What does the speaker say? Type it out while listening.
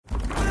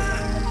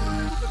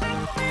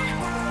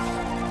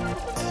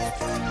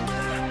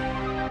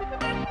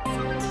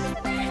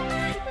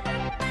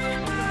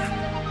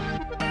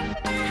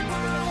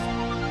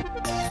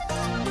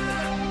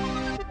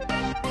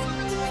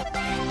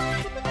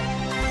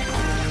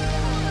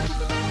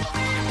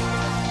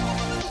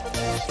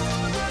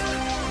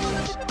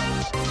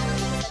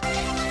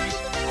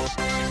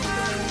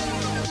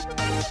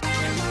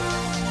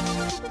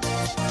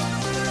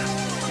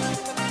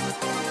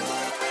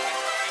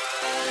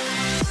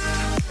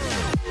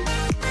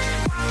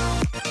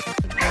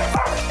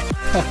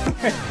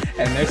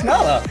And there's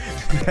Nala.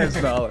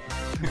 There's Nala.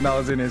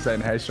 Nala's in here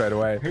saying hey straight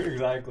away.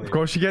 Exactly. Of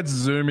course, she gets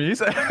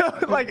zoomies.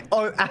 Like,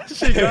 oh, as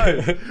she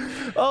goes.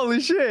 Holy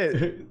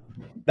shit.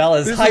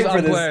 Nala's This hyped is for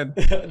unplanned.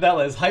 this.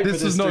 Nala's hyped for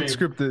This this is not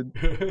stream.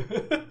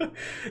 scripted.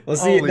 Well,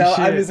 see, Holy now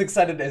I'm shit. as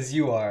excited as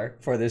you are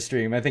for this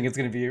stream. I think it's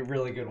going to be a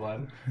really good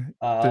one.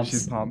 Dude,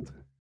 she's pumped.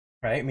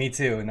 Right? Me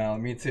too. No,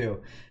 me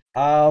too.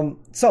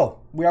 So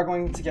we are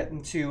going to get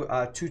into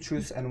 2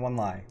 truths and 1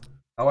 lie.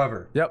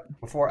 However, Yep.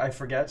 before I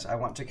forget, I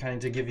want to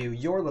kind of give you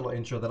your little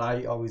intro that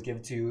I always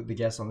give to the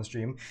guests on the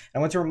stream. I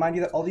want to remind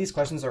you that all these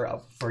questions are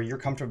up for your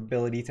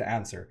comfortability to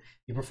answer.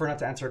 If you prefer not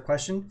to answer a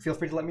question, feel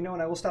free to let me know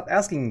and I will stop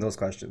asking those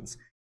questions.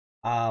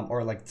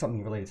 Or like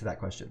something related to that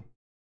question.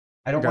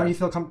 I don't want you to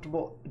feel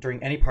comfortable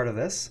during any part of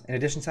this. In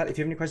addition to that, if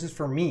you have any questions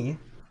for me,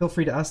 feel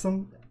free to ask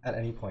them at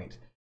any point.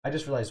 I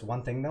just realized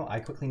one thing though. I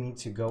quickly need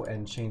to go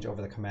and change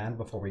over the command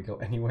before we go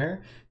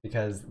anywhere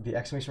because the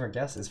exclamation mark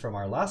guess is from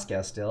our last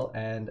guest still,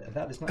 and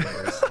that is not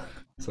yours.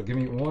 So give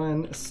me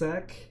 1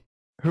 sec.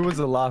 Who was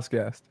the last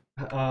guest?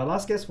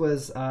 Last guest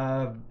was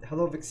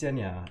Hello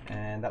Vixienia,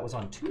 and that was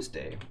on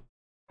Tuesday.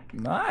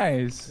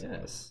 Nice.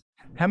 Yes.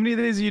 How many of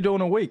these are you doing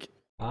a week?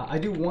 I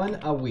do 1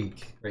 a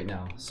week right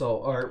now.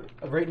 So,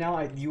 right now,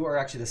 you are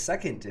actually the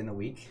second in the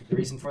week. The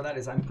reason for that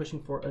is I'm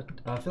pushing for an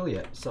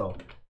affiliate. So,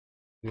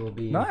 we will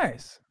be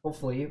Nice.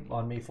 hopefully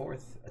on May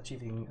 4th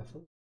achieving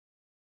affiliate.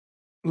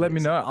 Let me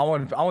know. I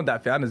want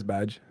that founder's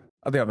badge.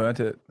 I think I've earned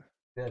it.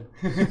 Good.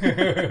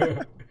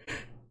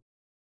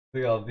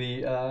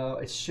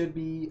 It should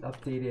be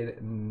updated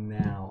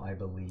now, I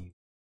believe.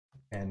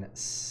 And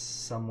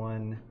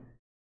someone.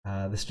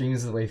 The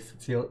streams the way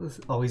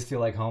always feel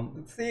like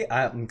home. See,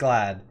 I'm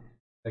glad.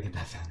 Look at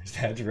that founder's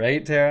badge,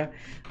 right, Tara?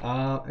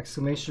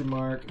 Exclamation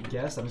mark,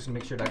 guess. I'm just gonna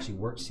make sure it actually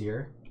works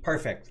here.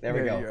 Perfect. There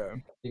we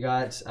go. You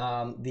got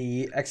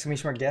the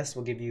exclamation mark guess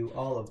will give you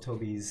all of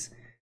Toby's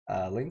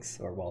links,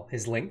 or well,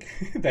 his link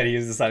that he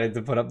has decided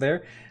to put up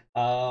there.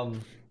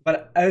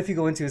 But if you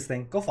go into his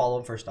thing, go follow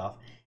him first off,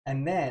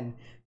 and then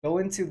go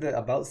into the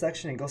about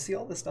section and go see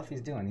all the stuff he's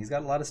doing. He's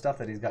got a lot of stuff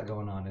that he's got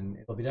going on, and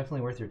it'll be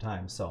definitely worth your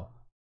time. So.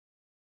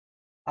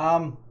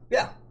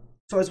 Yeah.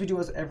 So as we do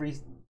as every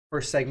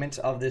first segment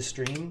of this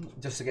stream,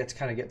 just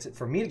to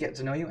for me to get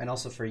to know you, and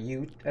also for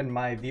you and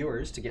my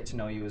viewers to get to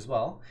know you as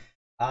well.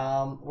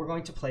 We're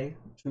going to play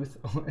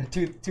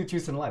two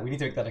truths and a lie. We need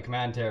to make that a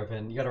command,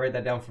 Terrapin. You got to write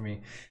that down for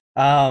me.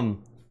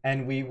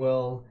 And we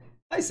will.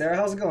 Hi, Sarah.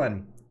 How's it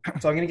going?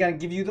 So I'm gonna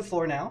give you the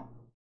floor now,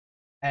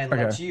 and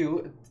let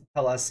you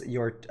tell us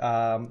your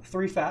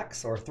 3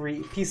 facts or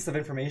 3 pieces of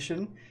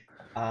information.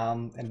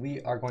 And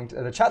we are going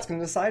to the chat's going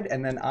to decide,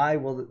 and then I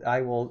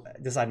will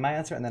decide my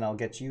answer, and then I'll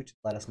get you to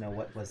let us know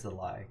what was the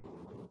lie.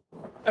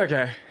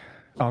 Okay.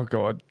 Oh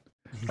god,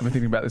 I've been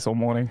thinking about this all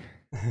morning.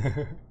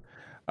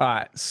 All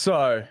right,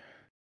 so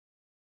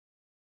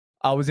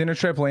I was in a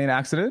trampoline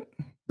accident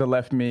that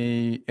left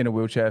me in a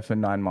wheelchair for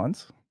 9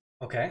 months.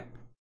 Okay.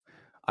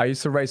 I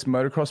used to race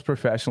motocross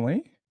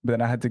professionally, but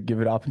then I had to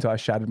give it up until I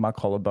shattered my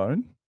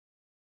collarbone.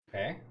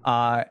 Okay.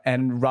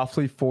 And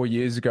roughly 4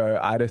 years ago,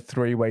 I had a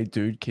 3-way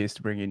dude kiss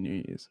to bring in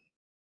New Year's.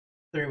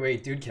 3-way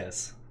dude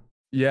kiss.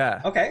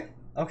 Yeah. Okay.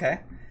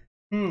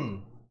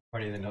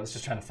 Already in the notes,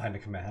 just trying to find a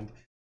command.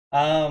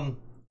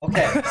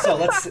 Okay, so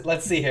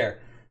let's see here.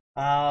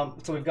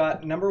 So we've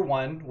got number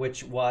 1,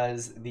 which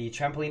was the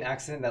trampoline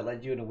accident that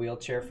led you in a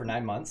wheelchair for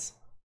 9 months.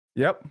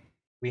 Yep.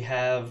 We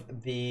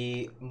have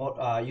the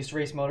used to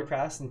race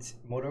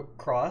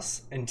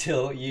motocross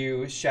until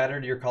you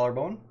shattered your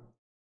collarbone.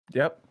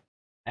 Yep.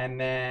 And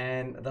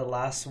then the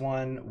last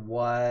one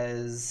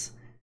was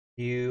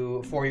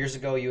 4 years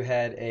ago you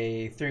had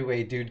a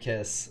 3-way dude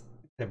kiss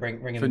to bring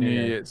in for New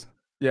Year's.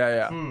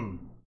 Yeah.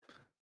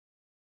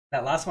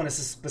 That last one is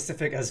as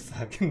specific as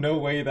fuck. No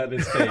way that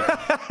is fake.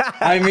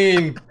 I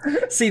mean,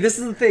 see, this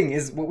is the thing,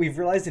 is what we've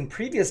realized in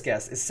previous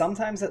guests is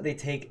sometimes that they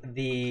take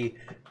the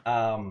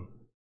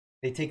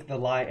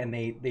lie and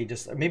they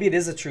just, maybe it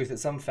is a truth in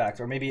some fact,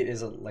 or maybe it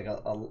is a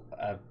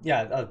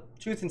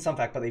truth in some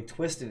fact, but they've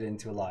twisted it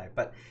into a lie.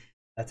 But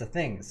that's the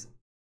thing.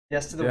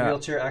 Yes to the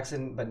wheelchair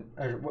accident,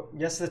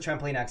 yes to the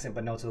trampoline accident,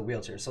 but no to the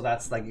wheelchair. So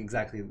that's like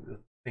exactly the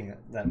thing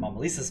that Mama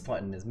Lisa's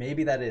pointing is.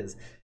 Maybe that is.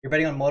 You're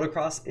betting on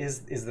motocross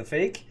is the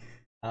fake.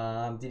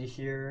 Did you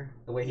hear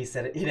the way he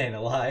said it? It ain't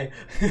a lie.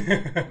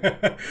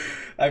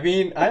 I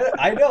mean,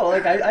 I know,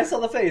 like I saw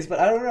the face, but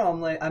I don't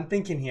know. I'm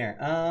thinking here.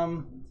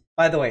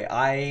 By the way,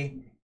 I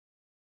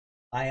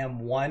am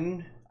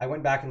one. I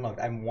went back and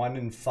looked. I'm 1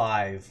 in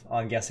 5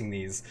 on guessing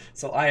these,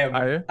 so I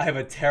have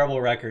a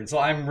terrible record. So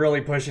I'm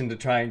really pushing to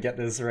try and get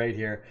this right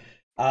here.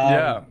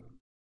 Yeah.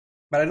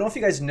 But I don't know if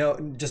you guys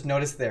just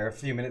noticed there a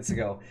few minutes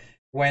ago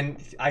when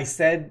I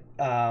said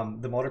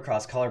the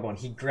motocross collarbone.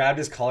 He grabbed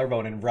his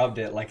collarbone and rubbed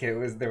it like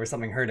there was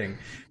something hurting.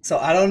 So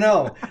I don't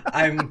know.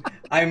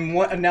 I'm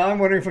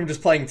wondering if I'm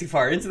just playing too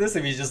far into this.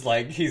 If he's just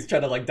he's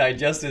trying to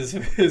digest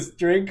his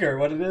drink or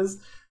what it is.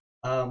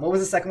 What was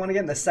the second one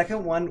again? The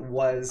second one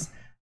was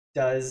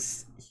the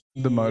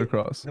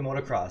motocross. The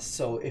motocross.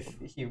 So if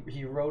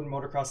he rode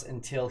motocross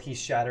until he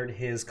shattered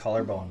his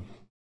collarbone.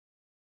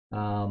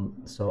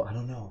 So I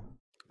don't know.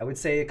 I would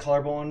say a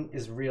collarbone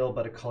is real,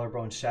 but a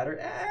collarbone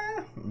shattered.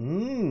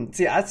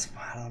 See, I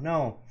don't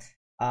know.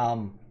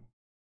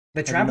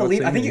 The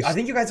trampoline. I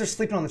think you guys are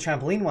sleeping on the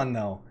trampoline one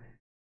though.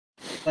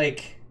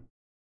 Like,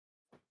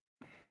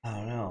 I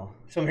don't know.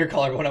 Show me your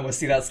collarbone. I want to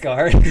see that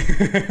scar. See,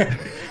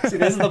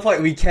 this is the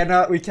point. We can't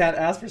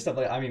ask for stuff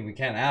like. I mean, we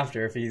can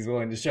after if he's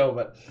willing to show,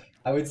 but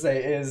I would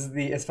say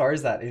as far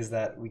as that is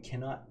that we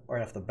cannot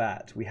right off the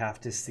bat. We have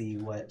to see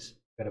what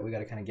we got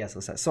to kind of guess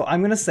what's that. So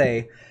I'm gonna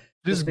say.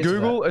 Just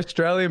Google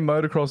Australian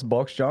motocross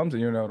box jumps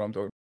and you know what I'm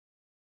talking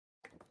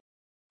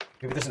about.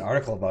 Maybe there's an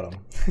article about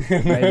them.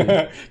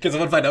 Maybe. Because I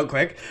want to find out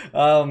quick.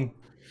 I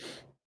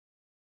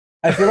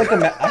feel like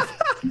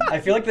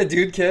I feel like the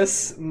dude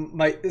kiss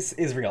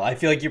is real. I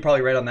feel like you're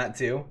probably right on that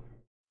too.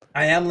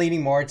 I am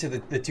leaning more to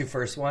the two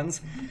first ones.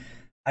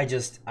 I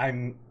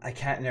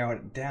can't narrow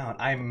it down.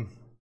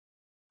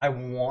 I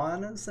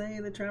want to say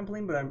the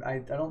trampoline, but I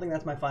don't think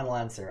that's my final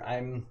answer.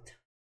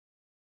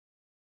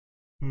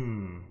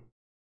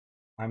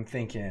 I'm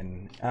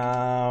thinking.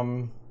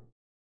 I'm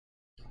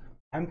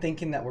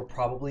thinking that we're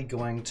probably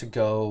going to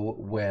go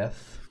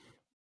with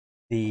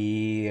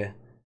the.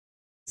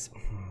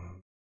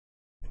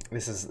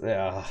 This is.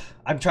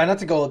 I'm trying not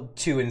to go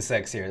 2 and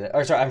 6 here.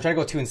 Or sorry, I'm trying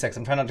to go 2 and 6.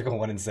 I'm trying not to go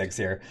 1 and 6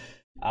 here.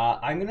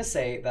 I'm gonna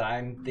say that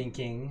I'm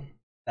thinking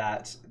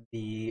that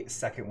the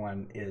second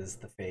one is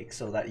the fake,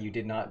 so that you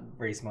did not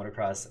race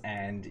motocross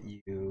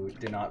and you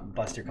did not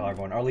bust your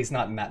collarbone, or at least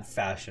not in that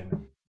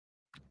fashion.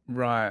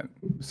 Right.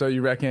 So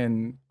you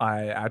reckon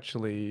I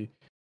actually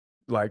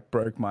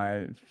broke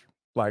my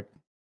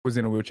was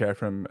in a wheelchair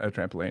from a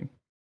trampoline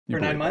for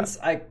 9 months?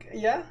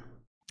 Yeah.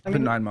 I mean, for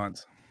 9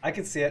 months. I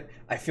can see it.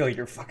 I feel like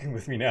you're fucking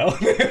with me now.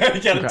 I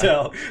can't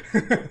tell.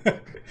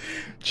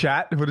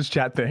 Chat. What does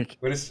chat think?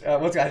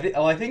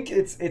 I think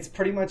it's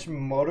pretty much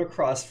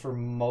motocross for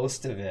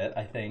most of it.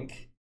 I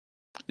think.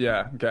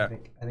 Yeah. Okay.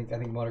 I think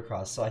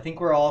motocross. So I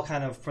think we're all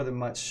kind of for the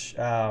much.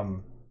 I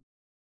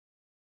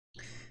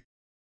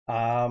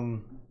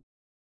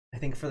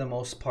think for the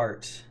most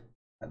part,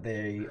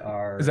 they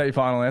are. Is that your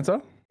final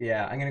answer?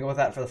 Yeah, I'm gonna go with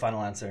that for the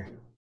final answer.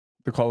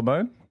 The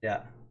collarbone?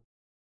 Yeah.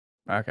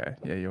 Okay.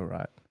 Yeah, you're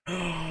right.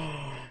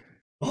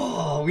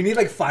 Oh, we need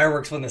like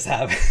fireworks when this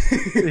happens.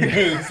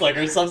 It's like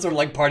or some sort of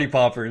like party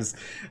poppers.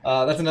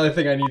 That's another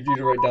thing I need you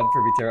to write down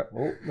for me, Tara.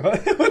 Oh,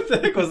 what the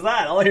heck was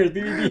that? All I hear is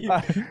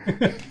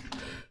BBB.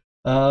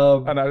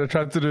 And I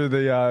tried to do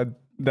the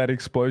that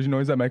explosion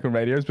noise I make on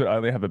radios, but I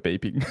only have a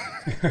beeping.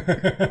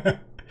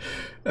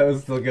 That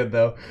was still good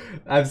though.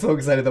 I'm so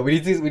excited though.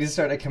 We need to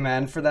start a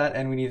command for that,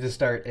 and we need to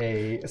start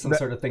some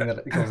sort of thing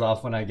that goes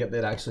off when I get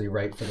it actually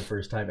right for the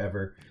first time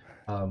ever.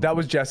 That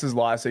was Jess's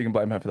lie, so you can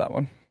blame her for that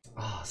one.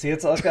 Oh, see,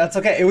 that's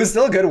okay. It was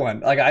still a good one.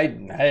 Like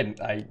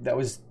that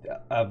was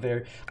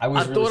very.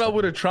 I thought I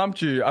would have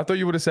trumped you. I thought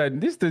you would have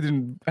said this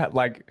didn't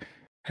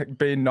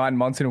be 9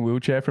 months in a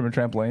wheelchair from a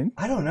trampoline.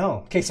 I don't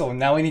know. Okay, so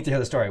now we need to hear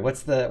the story.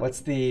 What's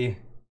the?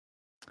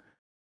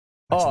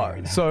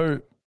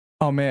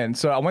 Oh man,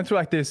 so I went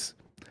through this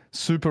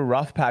super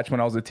rough patch when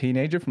I was a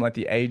teenager, from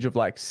the age of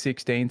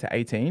 16 to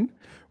 18,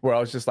 where I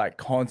was just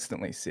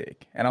constantly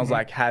sick, and I was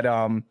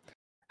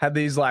had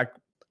these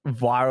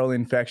viral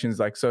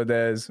infections. So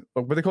there's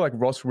what they call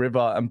Ross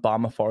River and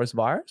Barmah Forest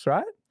virus,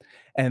 right?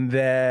 And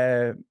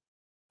they're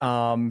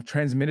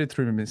transmitted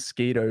through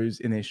mosquitoes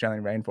in the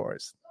Australian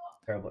rainforest.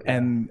 Terrible. Yeah.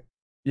 And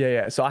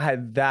yeah. So I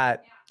had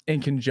that in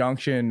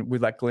conjunction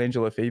with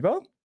glandular fever.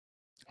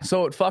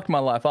 So it fucked my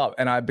life up,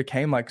 and I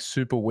became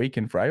super weak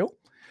and frail.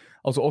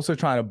 I was also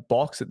trying to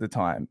box at the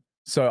time.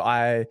 So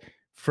I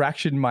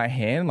fractured my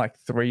hand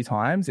 3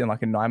 times in a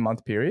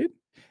 9-month period,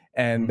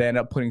 and they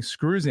ended up putting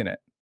screws in it.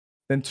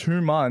 Then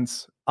 2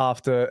 months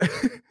after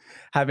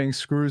having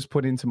screws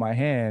put into my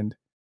hand,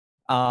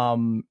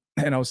 and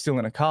I was still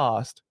in a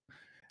cast.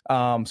 2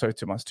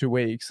 months, 2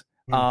 weeks.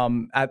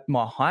 At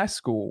my high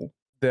school,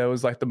 there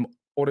was the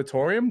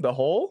auditorium, the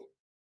hall.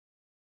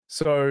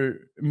 So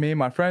me and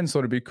my friends thought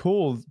it'd be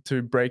cool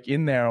to break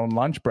in there on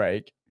lunch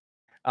break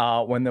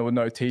when there were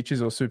no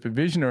teachers or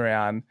supervision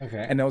around.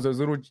 Okay. And there was those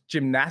little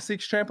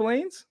gymnastics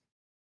trampolines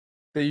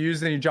they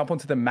use, and you jump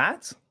onto the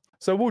mats.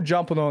 So we'll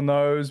jumping on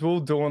those. We'll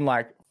doing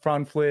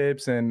front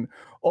flips and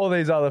all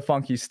these other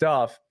funky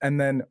stuff. And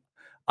then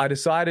I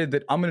decided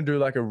that I'm going to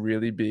do a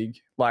really big,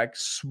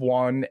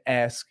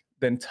 swan-esque,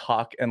 then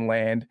tuck and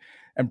land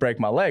and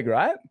break my leg,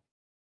 right?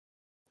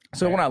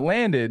 So when I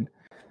landed,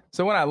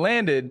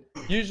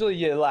 usually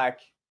you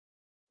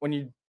when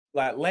you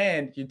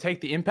land, you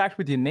take the impact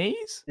with your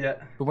knees. Yeah.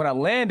 But when I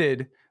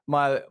landed,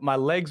 my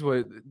legs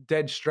were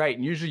dead straight,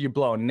 and usually you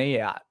blow a knee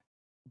out.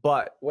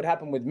 But what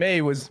happened with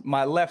me was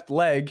my left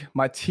leg,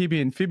 my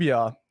tibia and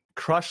fibula,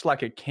 crushed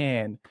like a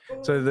can.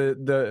 So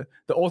the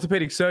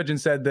orthopedic surgeon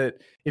said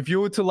that if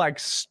you were to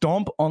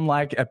stomp on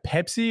a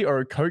Pepsi or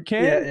a Coke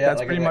can,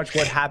 that's pretty much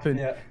what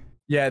happened.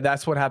 Yeah,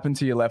 that's what happened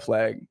to your left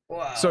leg.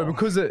 Wow. So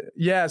because of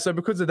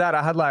that,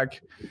 I had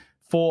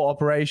 4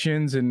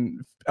 operations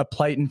and a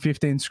plate and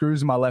 15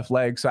 screws in my left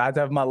leg. So I had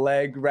to have my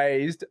leg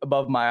raised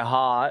above my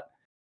heart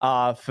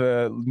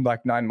for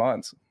 9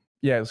 months.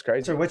 Yeah, it was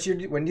crazy. So when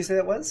did you say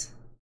that was?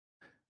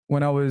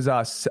 When I was,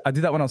 I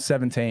did that when I was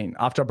 17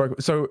 after I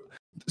broke. So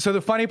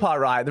the funny part,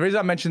 right? The reason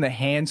I mentioned the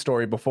hand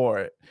story before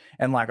it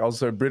and like I was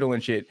so brittle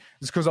and shit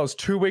is because I was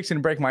 2 weeks in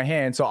to break my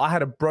hand. So I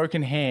had a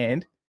broken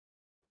hand,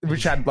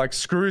 which had like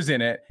screws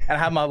in it, and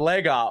I had my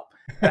leg up.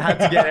 I had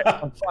to get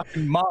a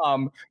fucking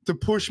mom to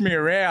push me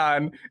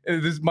around.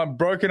 This is my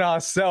broken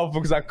ass self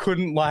because I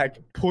couldn't like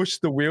push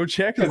the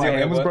wheelchair because my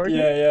hand was broken.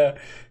 Yeah.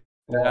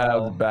 Wow. Yeah,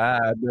 it was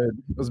bad, dude.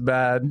 It was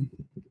bad.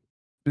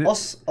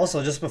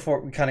 Also, just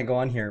before we kind of go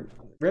on here,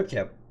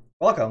 Ripkip,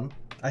 welcome.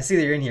 I see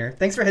that you're in here.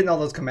 Thanks for hitting all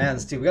those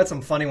commands too. We got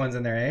some funny ones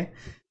in there, eh?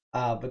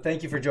 But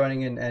thank you for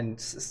joining in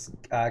and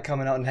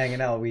coming out and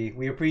hanging out.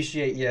 We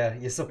appreciate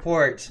your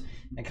support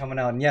and coming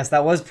out. And yes,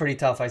 that was pretty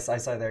tough. I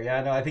saw there.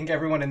 Yeah, no, I think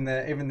everyone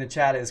even the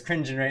chat is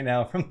cringing right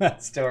now from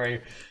that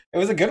story. It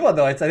was a good one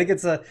though. I think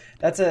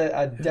that's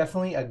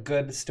definitely a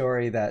good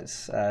story.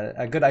 That's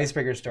a good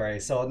icebreaker story.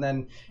 So and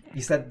then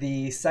you said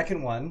the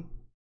second one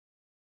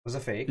was a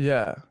fake.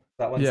 Yeah.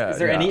 That one's, is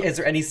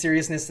there any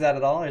seriousness to that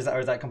at all, or is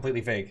that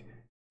completely fake?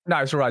 No, I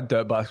used to ride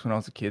dirt bikes when I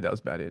was a kid. That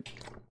was about it.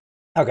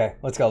 Okay,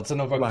 let's go. So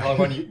no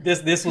problem.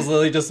 This was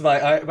literally just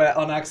by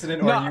on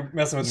accident, or are you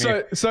messing with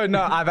me? So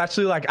no, I've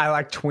actually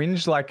I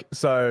twinged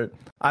so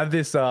I have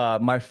this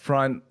my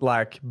front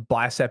like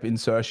bicep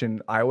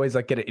insertion. I always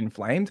like get it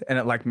inflamed, and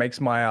it like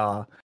makes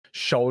my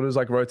shoulders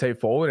like rotate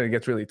forward, and it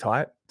gets really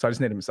tight. So I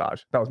just need a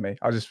massage. That was me.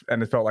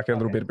 And it felt like a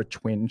little bit of a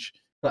twinge.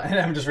 And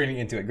I'm just reading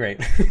into it. Great.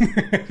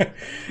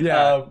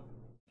 Yeah.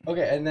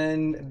 Okay, and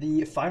then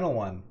the final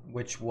one,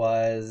 which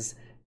was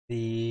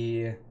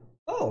my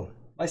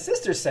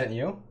sister sent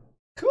you.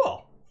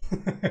 Cool.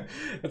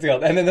 Let's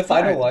go. And then the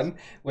final one,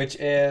 which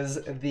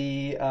is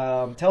the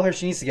tell her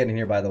she needs to get in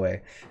here, by the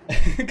way,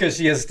 because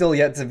she has still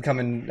yet to come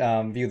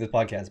and view the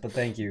podcast. But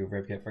thank you,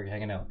 Ripkit, for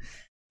hanging out.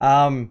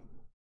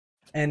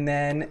 And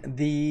then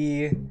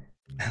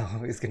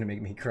it's gonna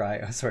make me cry.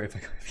 I'm sorry if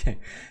I okay.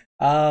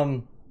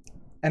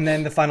 And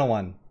then the final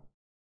one,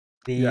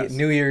 the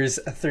New Year's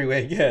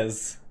three-way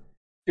kiss.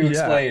 To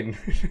explain.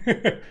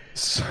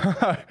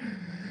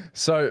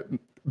 So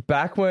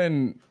back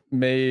when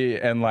me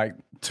and like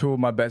two of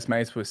my best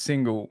mates were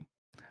single,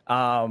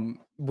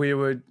 we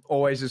would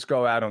always just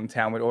go out on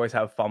town. We'd always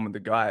have fun with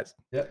the guys.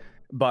 Yep.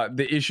 But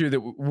the issue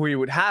that we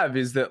would have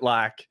is that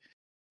like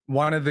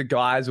one of the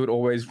guys would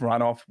always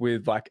run off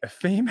with like a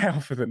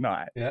female for the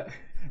night. Yeah.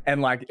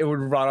 And like it would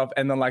run off,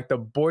 and then like the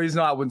boys'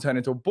 night would turn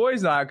into a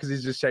boys' night because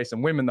he's just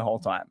chasing women the whole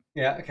time.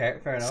 Yeah. Okay.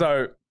 Fair enough.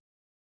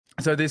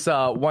 So this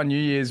one New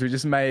Year's, we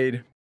just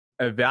made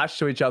a vouch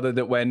to each other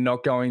that we're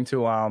not going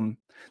to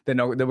that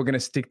we're going to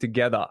stick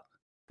together.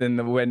 Then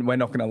we're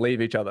not going to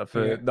leave each other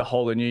for the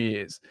whole of New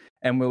Year's.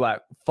 And we're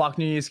like, fuck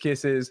New Year's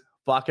kisses,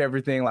 fuck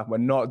everything. Like we're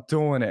not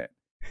doing it.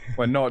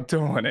 We're not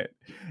doing it.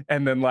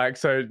 And then like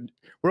so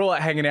we're all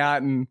like hanging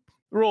out, and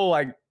we're all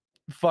like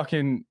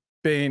fucking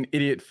being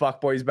idiot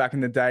fuckboys back in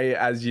the day,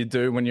 as you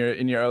do when you're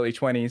in your early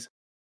 20s.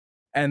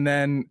 And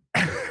then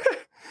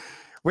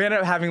we ended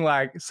up having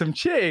like some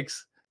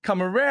chicks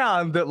come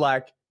around that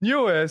like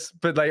knew us,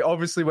 but they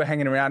obviously were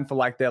hanging around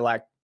for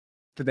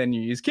their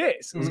New Year's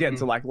kiss. It was getting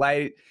to like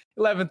late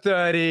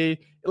 11:30,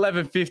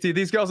 11:50.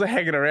 These girls are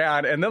hanging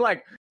around, and they're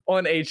like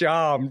on each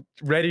arm,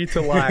 ready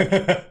to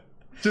like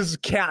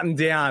just counting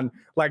down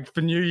like for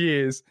New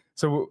Year's.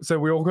 So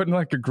we all got in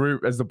like a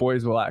group as the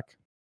boys were like,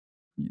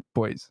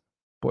 boys,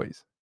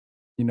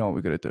 you know what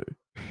we got to do.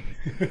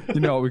 You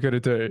know what we got to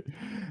do.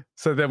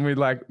 So then we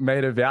like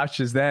made a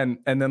vouchers then,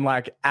 and then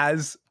like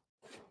as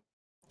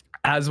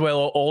we're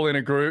all in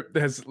a group,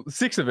 there's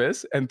 6 of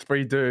us and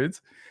 3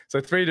 dudes. So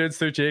 3 dudes,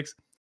 2 chicks.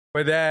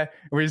 We're there,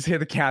 and we just hear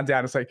the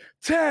countdown. It's like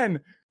 10,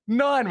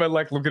 9. We're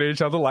like looking at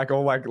each other, like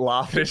all like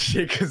laughing at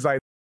shit because like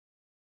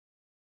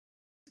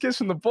kiss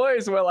from the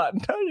boys. And we're like,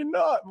 no, you're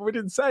not. We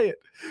didn't say it.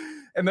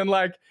 And then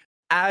like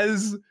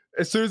as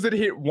soon as it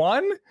hit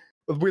 1,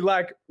 we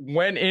like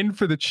went in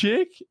for the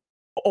chick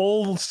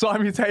all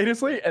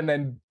simultaneously, and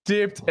then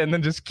dipped, and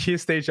then just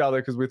kissed each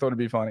other because we thought it'd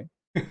be funny.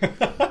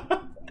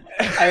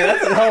 I mean,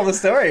 that's the whole of the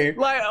story.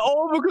 Like,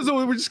 all because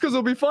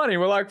it'll be funny.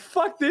 We're like,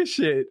 fuck this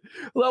shit.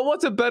 Like,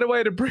 what's a better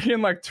way to bring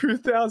in like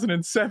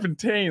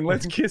 2017?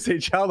 Let's kiss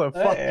each other.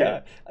 Fuck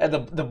it. And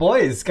the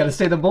boys gotta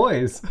stay the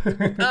boys.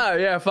 Oh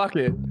yeah, fuck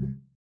it.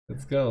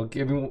 Let's go.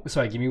 Give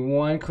me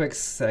one quick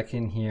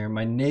second here.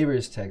 My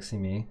neighbor's texting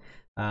me.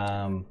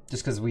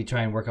 Just because we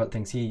try and work out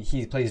things.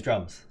 He plays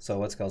drums, so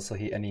let's go. So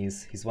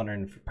he's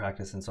wondering for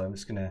practice, and so I'm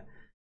just gonna.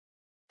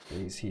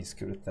 He's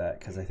good with that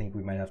because I think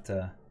we might have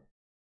to.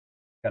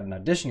 Got an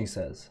audition, he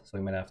says, so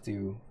we might have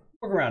to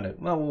work around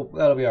it. Well,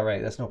 that'll be all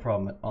right. That's no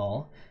problem at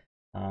all.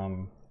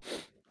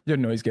 Your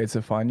noise gates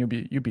are fine. You'll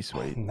be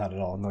sweet. Not at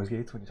all. Noise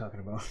gates? What are you talking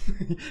about?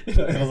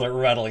 It was like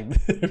rattling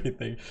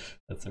everything.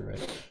 That's all right.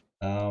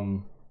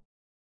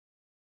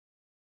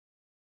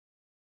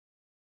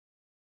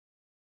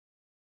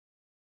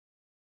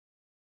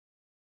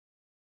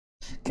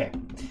 Okay,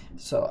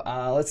 so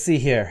let's see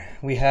here.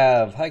 We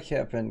have hi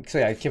Kip and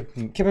Kip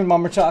and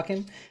Mom are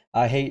talking.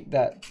 I hate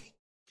that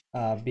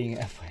being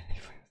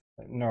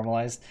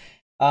normalized.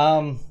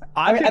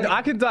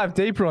 I can dive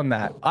deeper on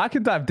that. I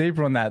can dive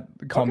deeper on that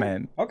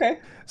comment. Okay.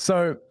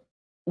 So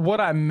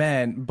what I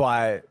meant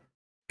by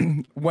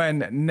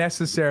when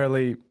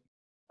necessarily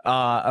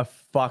a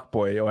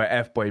fuckboy or a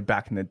F-boy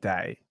back in the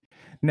day.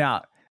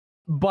 Now,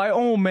 by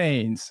all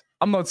means,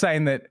 I'm not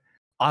saying that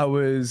I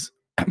was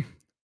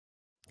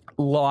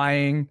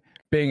lying,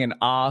 being an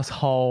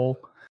asshole,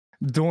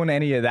 doing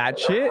any of that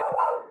shit.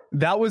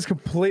 That was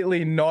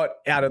completely not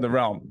out of the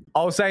realm.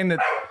 I was saying that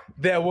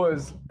there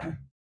was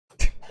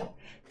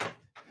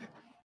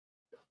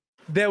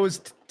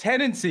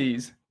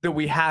tendencies that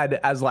we had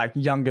as like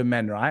younger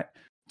men, right?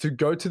 To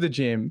go to the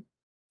gym,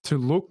 to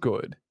look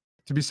good,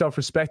 to be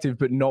self-respective,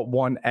 but not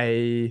want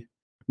a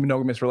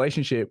monogamous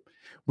relationship,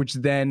 which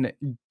then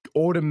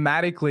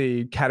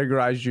automatically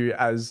categorized you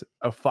as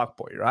a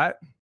fuckboy, right?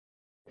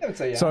 I would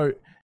say, yeah. So,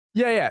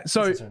 yeah.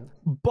 So,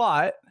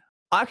 but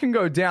I can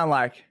go down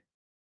like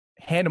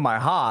hand on my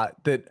heart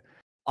that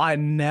I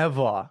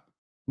never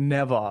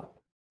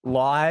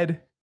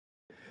lied,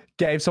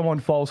 gave someone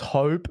false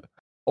hope,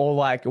 or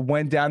like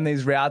went down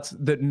these routes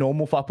that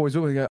normal fuckboys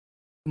would go,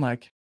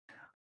 like,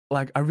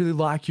 I really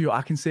like you.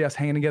 I can see us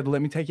hanging together.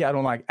 Let me take you out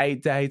on like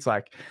 8 dates.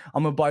 Like,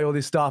 I'm going to buy you all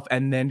this stuff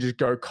and then just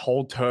go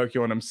cold turkey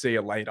on them. See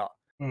you later.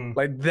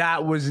 Like,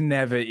 that was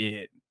never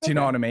it. Do you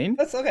know what I mean?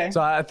 That's okay.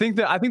 So I think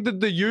that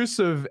the use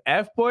of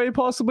F-boy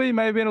possibly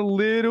may have been a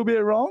little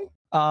bit wrong.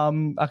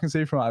 I can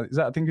see from,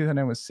 I think her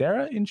name was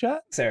Sarah in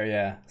chat. Sarah,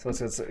 yeah. So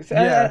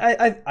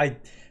yeah.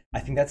 I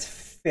think that's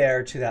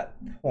fair to that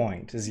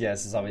point. Is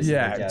obviously.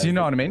 Yeah. Like, do you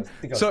know what I mean?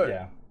 So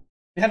yeah.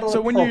 You handle it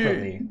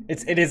appropriately.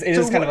 It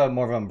is kind of a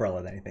more of an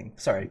umbrella than anything.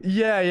 Sorry.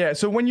 Yeah.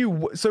 So when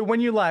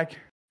you like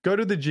go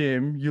to the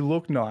gym, you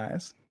look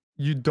nice,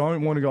 you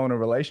don't want to go in a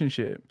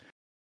relationship,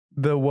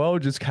 the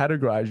world just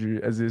categorizes you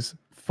as this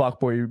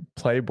fuckboy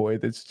playboy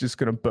that's just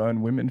gonna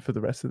burn women for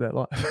the rest of their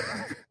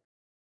life.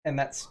 And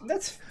that's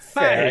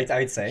fair, Hey,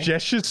 I'd say.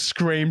 Jess just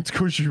screamed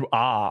because you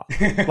are.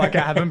 Like,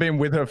 I haven't been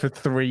with her for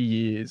 3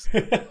 years.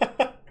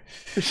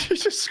 She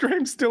just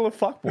screamed still a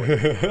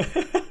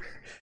fuckboy.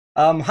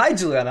 Hi,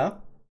 Juliana.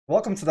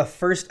 Welcome to the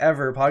first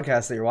ever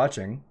podcast that you're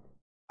watching.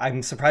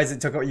 I'm surprised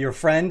it took your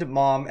friend,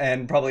 mom,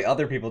 and probably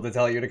other people to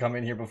tell you to come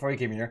in here before you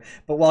came in here.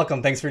 But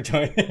welcome. Thanks for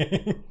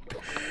joining.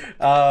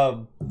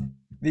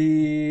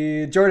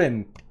 The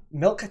Jordan,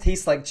 milk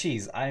tastes like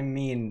cheese. I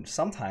mean,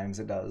 sometimes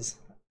it does.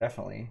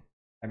 Definitely.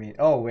 I mean,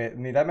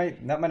 that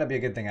might not be a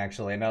good thing,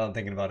 actually. Now that I'm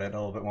thinking about it a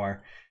little bit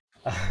more.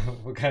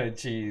 What kind of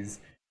cheese?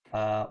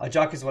 A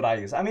jock is what I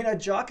use. I mean, a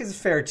jock is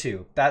fair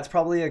too. That's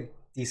probably a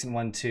decent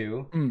one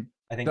too.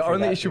 I think the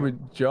only issue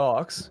with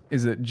jocks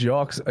is that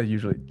jocks are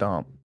usually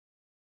dumb.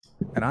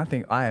 And I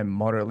think I am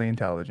moderately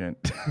intelligent.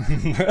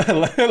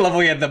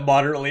 Leveling at the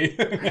moderately.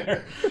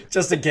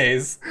 Just in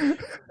case.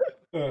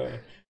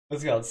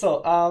 Let's go.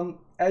 So,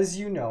 as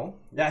you know,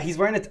 yeah, he's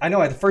wearing it. I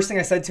know. The first thing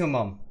I said to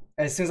him,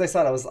 as soon as I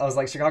saw it, I was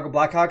like, Chicago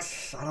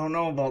Blackhawks, I don't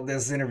know about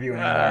this interview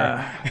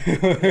anymore.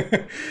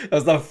 That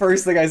was the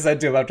first thing I said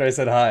to him after I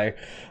said hi.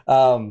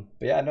 But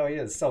yeah, no, he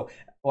is. So,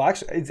 well,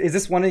 actually, is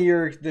this one of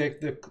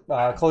the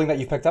clothing that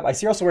you picked up? I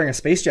see you're also wearing a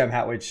Space Jam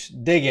hat, which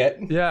dig it.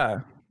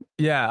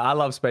 Yeah, I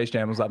love Space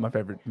Jam. It was like my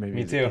favorite movie.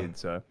 Me as too. a kid,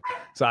 so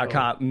I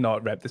can't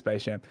not rep the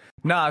Space Jam.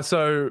 Nah,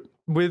 so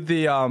with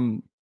the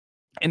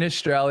in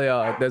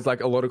Australia, there's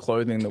like a lot of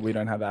clothing that we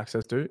don't have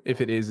access to.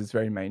 If it is, it's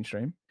very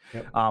mainstream.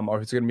 Yep. Or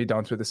if it's going to be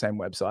done through the same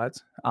websites.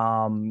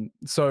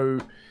 So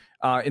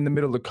in the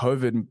middle of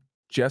COVID,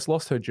 Jess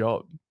lost her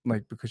job,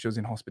 like because she was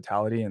in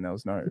hospitality and there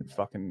was no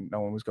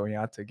one was going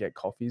out to get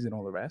coffees and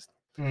all the rest.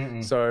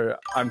 So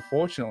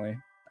unfortunately,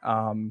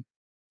 sorry,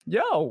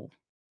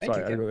 I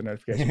got the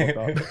notification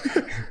popped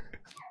up.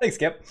 Thanks,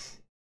 Skip.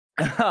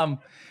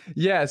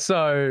 Yeah,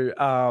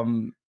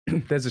 so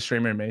there's a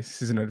streamer in me.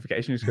 This is a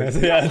notification.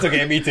 Yeah, it's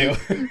okay. Me too.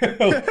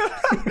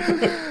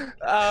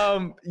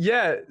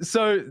 Yeah,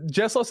 so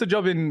Jess lost a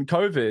job in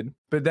COVID,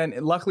 but then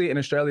luckily in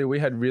Australia we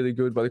had really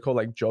good what they call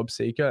like job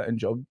seeker and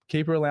job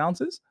keeper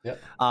allowances,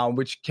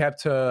 which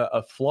kept her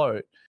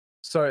afloat.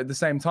 So at the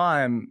same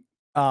time,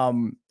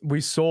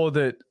 we saw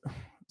that.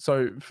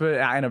 So for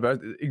our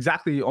anniversary,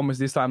 exactly almost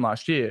this time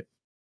last year,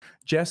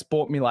 Jess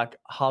bought me like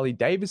Harley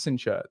Davidson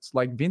shirts,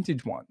 like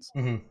vintage ones,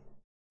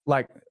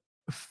 like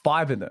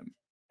 5 of them,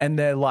 and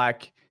they're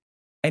like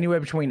anywhere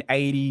between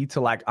 $80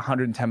 to like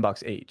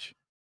 $110 each.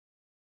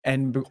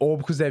 And all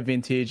because they're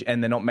vintage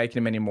and they're not making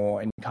them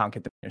anymore and you can't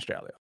get them in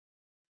Australia.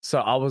 So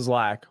I was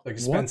like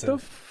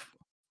expensive.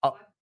 What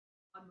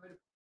the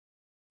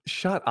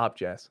shut up,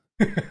 Jess.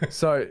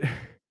 So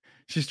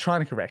she's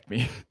trying to correct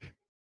me.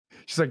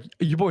 She's like,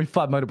 you bought me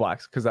 5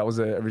 motorbikes, because that was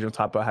the original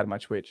typo I had in my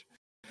Twitch.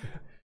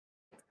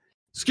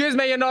 Excuse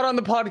me, you're not on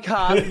the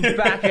podcast.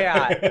 Back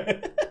out.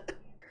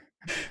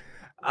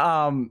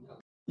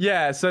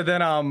 Yeah, so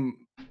then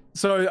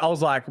so I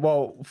was like,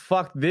 well,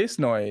 fuck this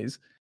noise.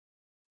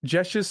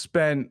 Jess just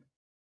spent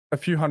a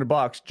few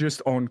 $100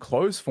 just on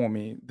clothes for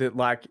me that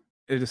like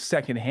it is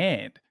second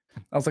hand.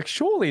 I was like,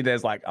 surely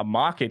there's like a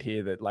market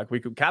here that like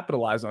we could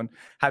capitalize on,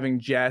 having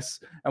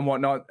Jess and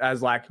whatnot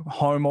as like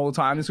home all the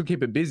time. This will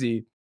keep it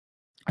busy.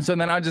 So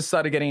then I just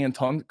started getting in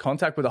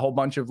contact with a whole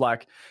bunch of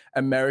like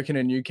American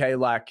and UK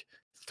like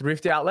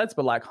thrift outlets,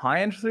 but like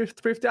high-end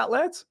thrift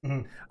outlets.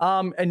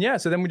 And yeah,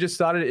 so then we just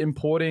started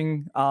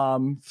importing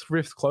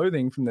thrift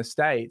clothing from the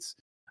States,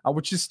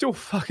 which is still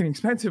fucking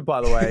expensive,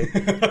 by the way.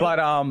 But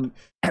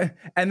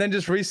and then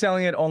just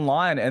reselling it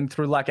online and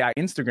through like our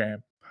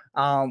Instagram,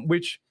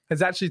 which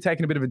has actually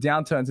taken a bit of a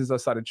downturn since I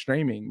started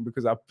streaming,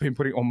 because I've been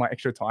putting all my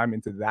extra time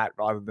into that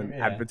rather than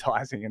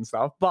advertising and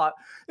stuff. But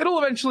it'll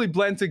eventually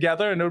blend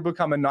together and it'll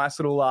become a nice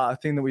little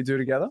thing that we do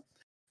together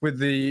with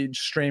the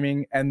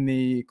streaming and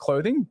the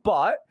clothing.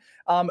 But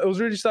it was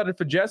really started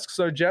for Jess,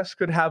 so Jess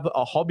could have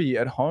a hobby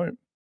at home.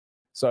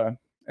 So,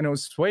 and it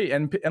was sweet.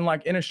 And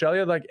like in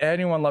Australia, like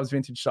anyone loves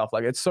vintage stuff.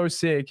 Like it's so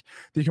sick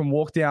that you can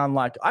walk down,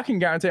 like I can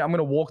guarantee I'm going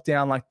to walk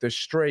down like the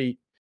street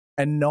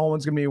and no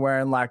one's going to be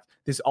wearing like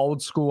this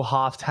old school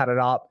half tatted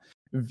up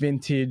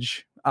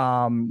vintage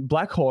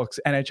Blackhawks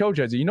NHL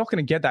jersey. You're not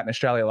going to get that in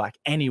Australia like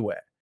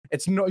anywhere.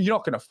 You're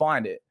not going to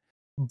find it.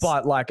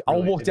 But like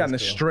I'll walk down the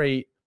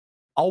street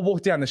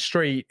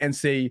and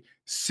see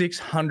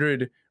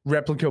 600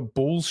 replica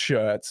Bulls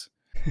shirts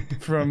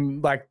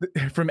from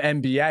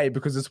NBA,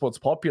 because it's what's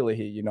popular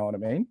here, you know what I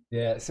mean?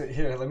 Yeah, so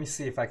here, let me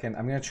see if I can.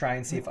 I'm going to try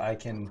and see if I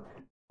can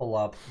pull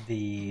up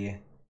the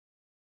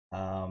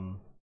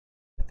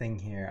thing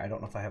here. I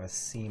don't know if I have a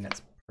scene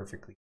that's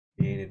perfectly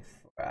created.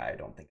 I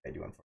don't think I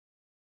do.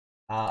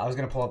 I was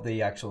gonna pull up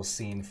the actual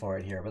scene for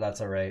it here, but that's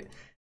all right.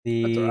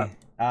 Yeah.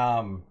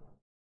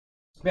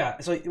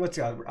 So what's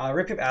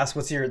Rip asked,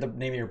 what's the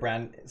name of your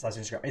brand /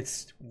 Instagram?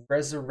 It's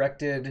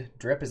Resurrected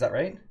Drip. Is that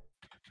right?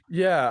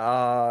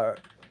 Yeah.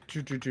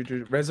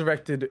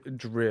 Resurrected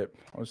Drip.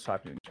 I was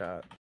typing in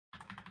chat.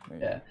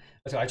 Yeah.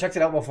 So I checked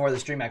it out before the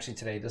stream actually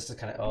today, just to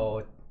kind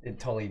of it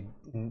totally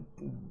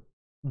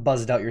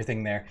buzzed out your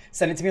thing there.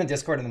 Send it to me on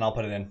Discord and then I'll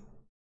put it in.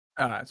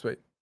 All right, sweet.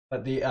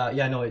 But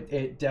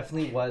it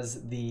definitely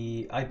was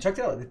I checked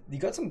it out. You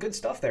got some good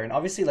stuff there, and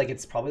obviously like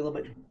it's probably a little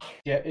bit,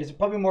 it's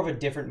probably more of a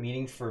different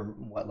meaning for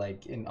what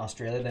like in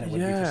Australia than it would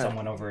be for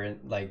someone over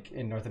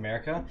in North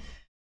America.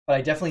 But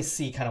I definitely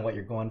see kind of what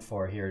you're going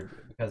for here,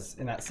 because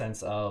in that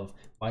sense of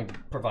might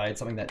provide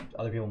something that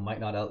other people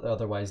might not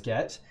otherwise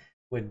get.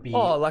 Would be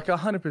like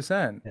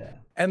 100%. Yeah.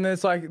 And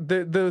there's like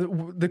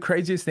the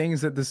craziest thing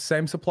is that the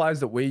same suppliers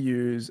that we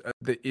use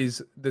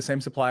is the same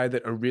supplier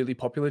that a really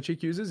popular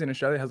chick uses in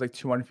Australia. Has like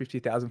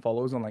 250,000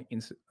 followers on like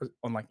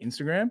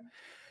Instagram,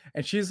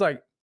 and she's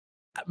like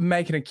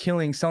making a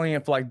killing selling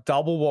it for like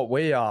double what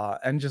we are,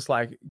 and just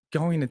like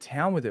going to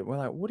town with it. We're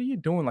like, what are you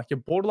doing? Like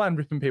you're borderline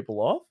ripping people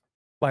off.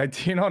 Like,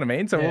 do you know what I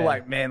mean? So we're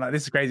like, man, like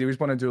this is crazy. We just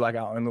want to do like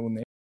our own little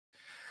niche.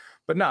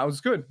 But no, it was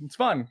good. It's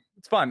fun.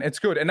 It's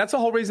good. And that's the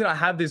whole reason I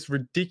have this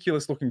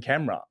ridiculous looking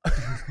camera. So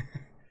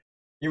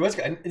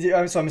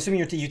I'm assuming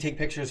you take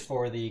pictures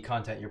for the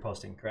content you're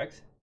posting,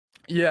 correct?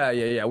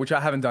 Yeah. Which I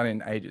haven't done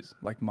in ages,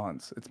 like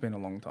months. It's been a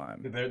long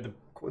time.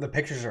 The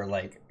pictures are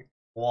like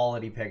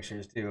quality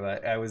pictures too.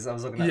 I was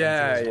looking at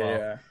them too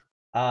as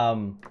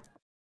well.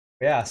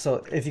 Yeah,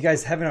 so if you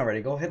guys haven't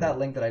already, go hit that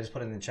link that I just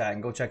put in the chat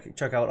and go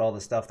check out all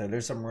the stuff there.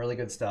 There's some really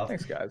good stuff.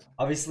 Thanks, guys.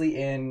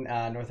 Obviously, in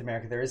North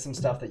America, there is some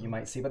stuff that you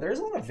might see, but there is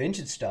a lot of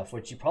vintage stuff,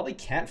 which you probably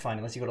can't find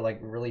unless you go to like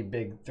really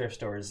big thrift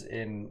stores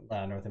in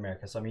North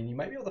America. So, I mean, you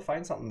might be able to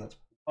find something that's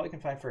probably can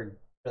find for a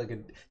really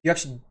good. You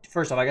actually,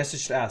 first off, I guess I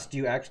should ask,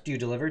 do you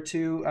deliver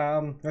to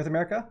North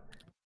America?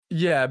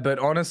 Yeah, but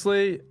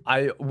honestly,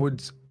 I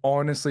would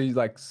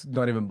like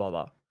not even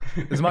bother.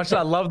 As much as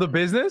I love the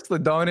business,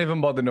 don't even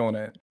bother doing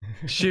it.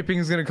 Shipping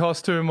is going to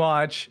cost too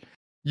much.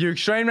 Your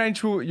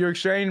exchange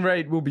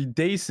rate will be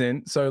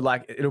decent, so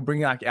like it'll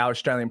bring like our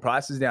Australian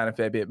prices down a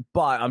fair bit.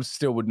 But I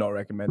still would not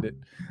recommend it.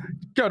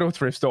 Go to a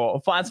thrift store or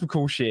find some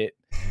cool shit.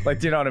 Like,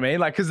 do you know what I mean?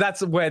 Like, because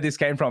that's where this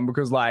came from.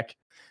 Because like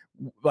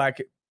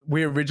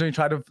we originally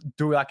tried to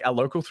do like our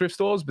local thrift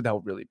stores, but they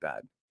were really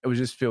bad. It was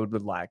just filled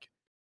with like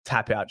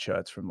tap out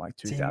shirts from like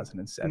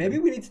 2007. Maybe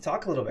we need to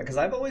talk a little bit, because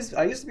I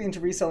used to be into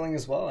reselling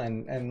as well,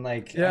 and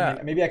like I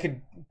mean, maybe I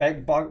could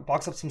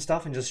box up some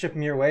stuff and just ship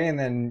them your way, and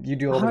then you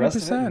do all the 100%.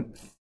 rest of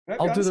it.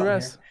 I'll do the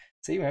rest. Here.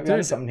 See, maybe I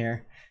have something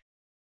here.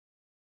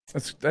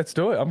 Let's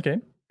do it. I'm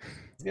keen.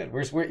 It's good.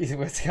 We'll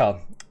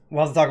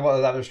have to talk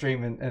about that other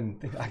stream,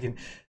 and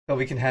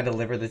we can hand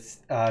deliver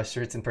the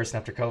shirts in person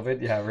after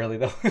COVID. Yeah, really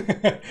though.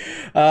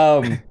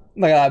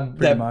 My God,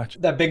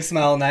 that big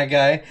smile on that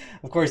guy.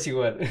 Of course you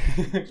would.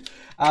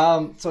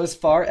 So as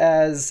far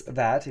as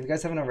that, if you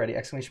guys haven't already,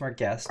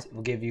 !guest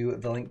will give you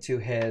the link to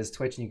his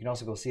Twitch, and you can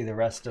also go see the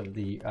rest of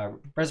the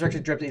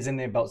Resurrected Drip is in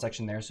the about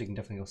section there, so you can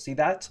definitely go see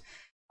that.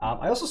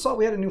 I also saw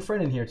we had a new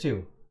friend in here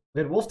too.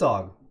 We had Wolf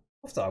Dog.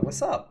 Wolf Dog,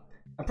 what's up?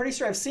 I'm pretty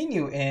sure I've seen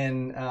you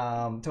in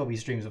Toby's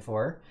streams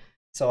before,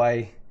 so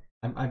I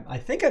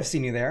think I've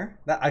seen you there.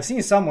 I've seen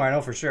you somewhere, I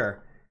know for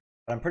sure,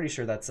 but I'm pretty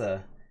sure that's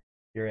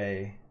you're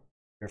a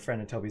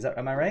friend of Toby's.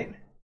 Am I right?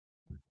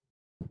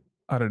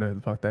 I don't know who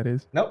the fuck that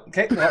is. Nope.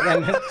 Okay. Well,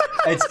 then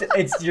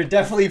it's you're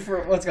definitely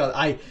for what's it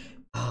called.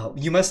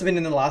 You must have been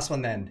in the last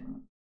one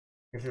then.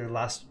 If you're the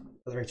last,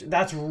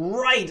 that's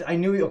right. I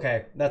knew you.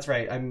 Okay, that's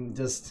right. I'm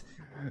just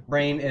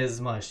Brain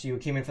is mush. You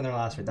came in from there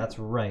last week. That's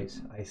right.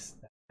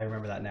 I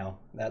remember that now.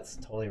 That's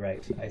totally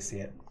right. I see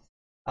it.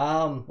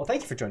 Well,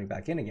 thank you for joining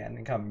back in again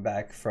and coming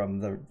back from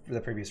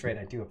the previous raid.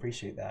 I do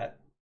appreciate that.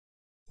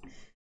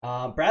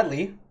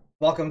 Bradley,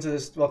 welcome to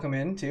this. Welcome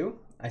in too.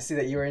 I see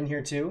that you are in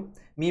here too.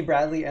 Me,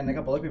 Bradley, and a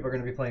couple other people are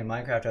going to be playing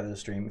Minecraft after the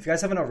stream. If you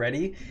guys haven't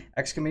already,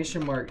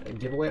 exclamation mark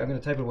giveaway. I'm going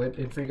to type it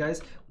in for you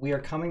guys. We are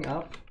coming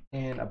up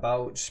in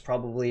about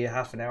probably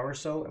half an hour or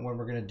so, and when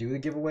we're going to do the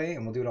giveaway,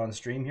 and we'll do it on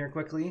stream here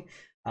quickly,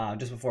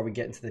 just before we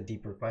get into the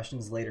deeper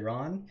questions later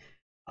on.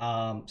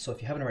 So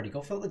if you haven't already,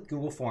 go fill out the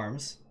Google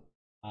Forms,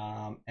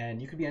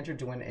 and you could be entered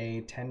to win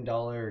a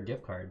 $10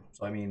 gift card.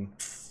 So I mean,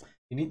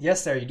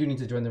 yes, Sarah, you do need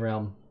to join the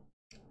realm.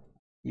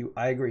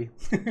 I agree.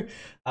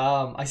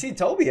 I see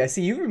Toby. I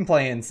see you've been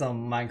playing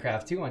some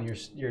Minecraft too on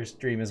your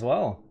stream as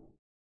well.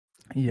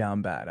 Yeah,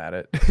 I'm bad at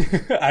it.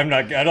 I'm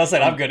not. I don't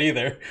say I'm good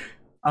either.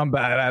 I'm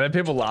bad at it.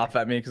 People laugh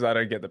at me because I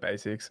don't get the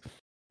basics.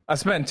 I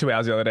spent 2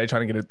 hours the other day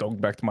trying to get a dog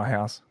back to my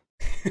house.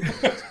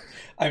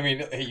 I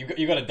mean, hey,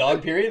 you got a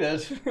dog period?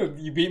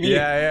 You beat me.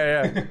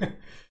 Yeah.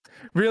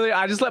 Really,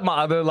 I just let my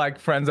other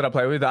friends that I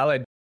play with. I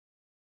let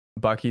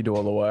Bucky do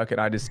all the work,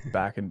 and I just sit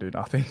back and do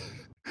nothing.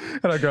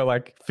 And I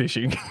go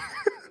fishing.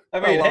 I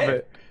mean, I love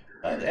it.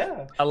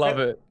 Yeah, I love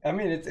it. I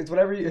mean, it's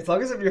whatever. As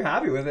long as if you're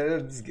happy with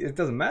it, it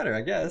doesn't matter,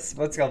 I guess.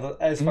 Let's go.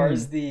 As far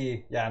as I'm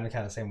the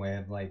kind of same way.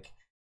 I'm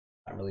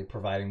not really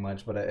providing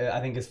much, but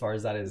I think as far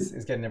as that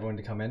is getting everyone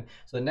to come in.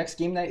 So the next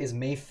game night is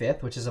May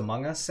 5th, which is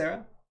Among Us,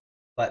 Sarah.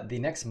 But the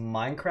next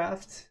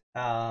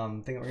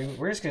Minecraft thing,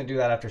 we're just gonna do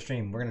that after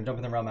stream. We're gonna jump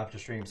in the realm after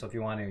stream. So if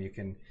you want to,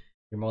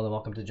 you're more than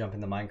welcome to jump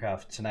in the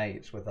Minecraft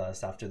tonight with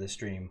us after the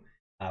stream,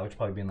 which will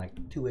probably be in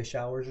 2-ish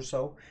hours or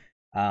so.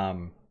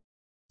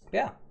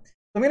 Yeah.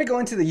 I'm going to go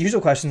into the usual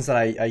questions that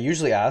I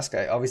usually ask.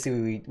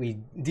 Obviously, we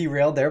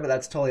derailed there, but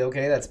that's totally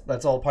okay.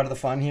 That's all part of the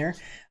fun here.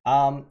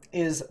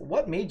 Is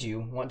what made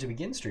you want to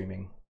begin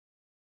streaming?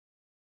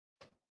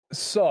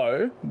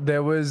 So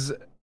there was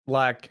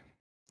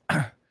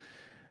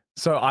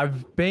so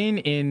I've been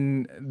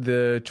in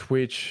the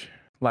Twitch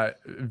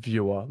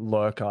viewer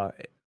lurker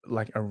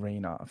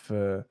arena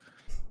for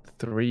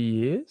 3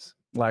 years,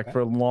 for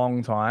a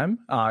long time,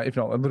 if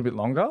not a little bit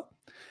longer.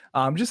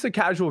 Just a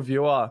casual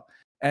viewer.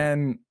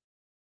 And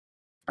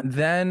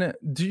then,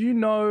 do you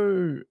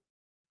know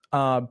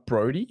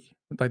Brody?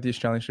 The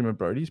Australian streamer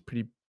Brody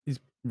he's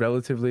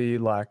relatively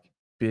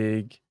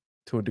big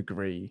to a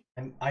degree.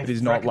 And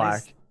he's not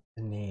the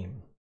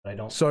name, but I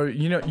don't. So do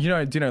you know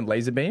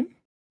Laserbeam?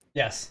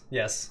 Yes.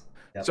 Yep.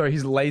 So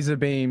he's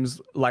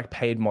Laserbeam's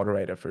paid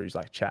moderator for his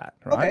chat,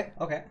 right?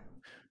 Okay.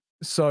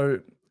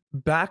 So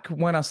back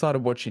when I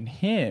started watching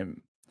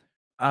him,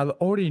 I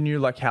already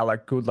knew how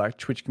good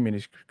Twitch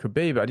communities could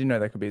be, but I didn't know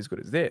they could be as good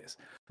as this.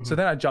 Mm-hmm. So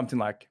then I jumped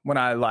in when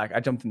I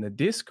jumped in the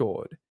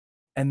Discord,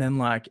 and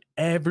then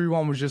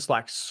everyone was just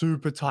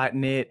super tight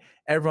knit.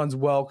 Everyone's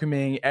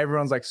welcoming.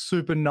 Everyone's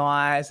super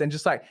nice, and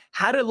just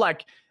had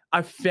it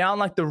I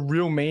found the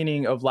real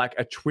meaning of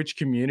a Twitch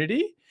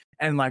community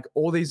and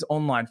all these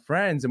online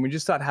friends, and we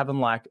just started having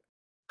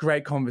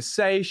great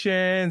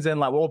conversations,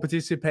 and we're all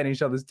participating in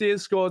each other's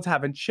Discords,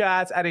 having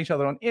chats, adding each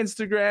other on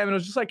Instagram, and it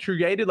was just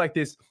created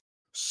this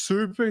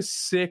super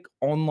sick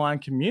online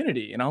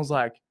community. And I was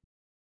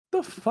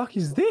the fuck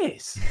is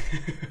this?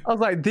 I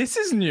was this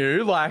is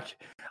new. I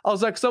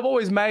was because I've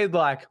always made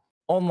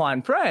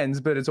online friends,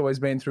 but it's always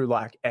been through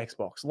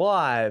Xbox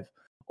Live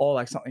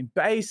or something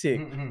basic.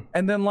 Mm-hmm.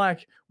 And then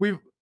I've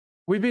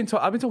been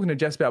talking to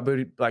Jess about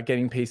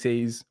getting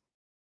PCs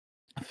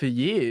for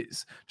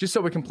years, just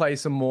so we can play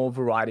some more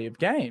variety of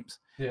games.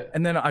 Yeah.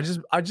 And then I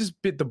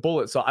just bit the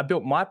bullet. So I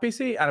built my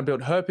PC and I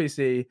built her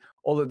PC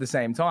all at the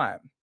same time.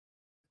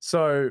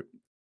 So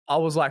I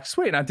was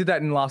sweet. And I did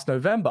that in last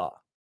November.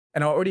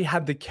 And I already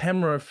had the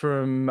camera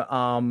from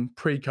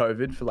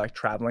pre-COVID for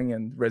traveling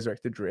and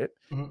resurrected drip.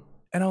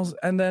 Mm-hmm.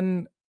 And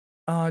then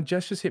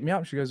Jess just hit me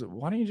up. She goes,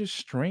 "Why don't you just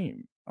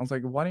stream?" I was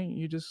 "Why don't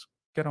you just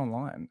get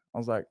online?" I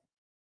was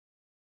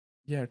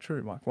 "Yeah,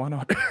 true, Mike. Why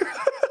not?"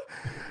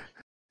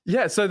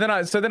 Yeah, so then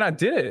I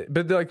did it.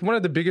 But one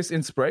of the biggest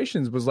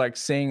inspirations was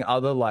seeing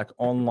other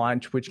online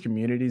Twitch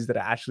communities that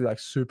are actually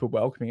super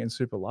welcoming and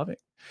super loving.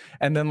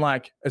 And then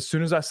as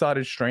soon as I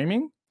started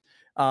streaming,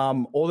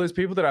 all those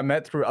people that I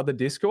met through other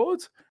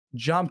Discords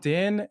jumped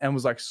in and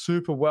was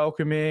super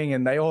welcoming,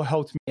 and they all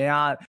helped me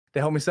out. They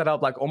helped me set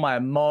up all my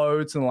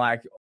emotes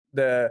and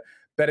the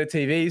better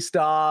TV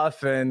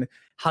stuff, and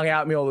hung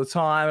out with me all the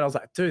time. And I was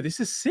dude, this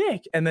is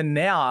sick. And then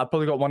now I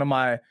probably got one of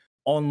my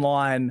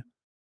online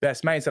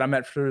best mates that I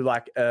met through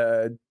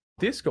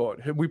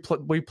Discord, who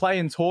we play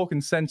and talk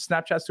and send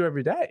Snapchats to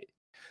every day.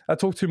 I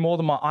talk to more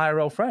than my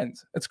IRL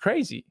friends. It's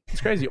crazy.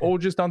 All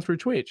just done through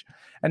Twitch.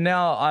 And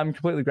now I'm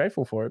completely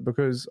grateful for it,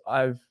 because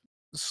I've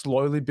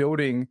slowly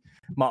building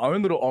my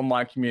own little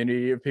online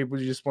community of people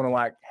who just want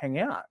to hang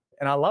out.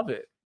 And I love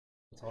it.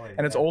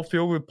 And it's all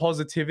filled with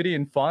positivity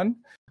and fun,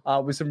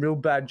 with some real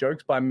bad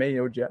jokes by me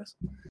or Jess.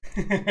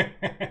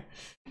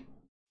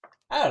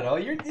 I don't know.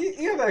 You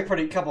have a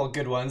pretty couple of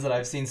good ones that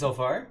I've seen so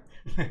far.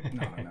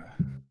 No.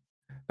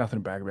 Nothing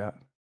to brag about.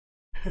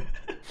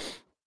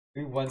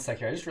 Give me 1 sec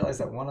here. I just realized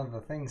that one of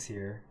the things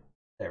here.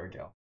 There we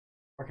go.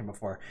 Working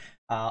before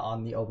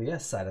on the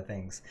OBS side of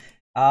things.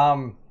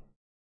 Yeah,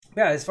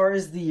 as far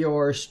as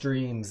your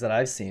streams that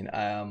I've seen,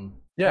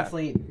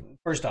 definitely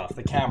first off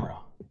the camera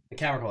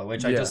quality,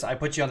 which I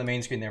put you on the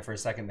main screen there for a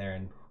second there,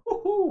 and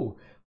woohoo,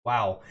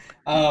 wow,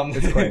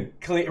 it's clean.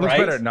 Clean, looks right?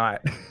 better at night.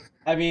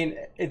 I mean,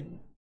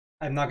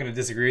 I'm not going to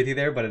disagree with you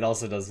there, but it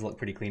also does look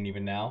pretty clean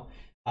even now.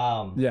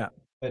 Yeah.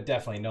 But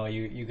definitely, no,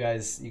 you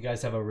guys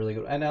have a really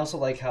good, and I also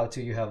like how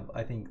too you have,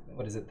 I think,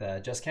 what is it,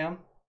 the Just Cam?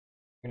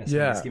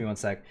 Give me 1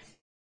 sec.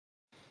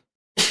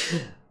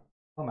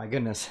 Oh my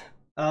goodness.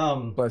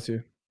 Bless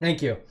you.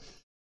 Thank you.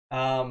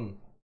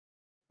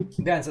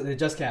 Yeah, so the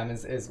Just Cam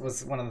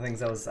was one of the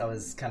things I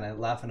was kind of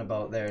laughing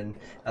about there, and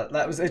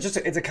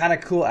it's a kind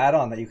of cool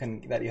add-on that you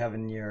have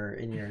in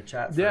your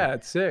chat. Yeah,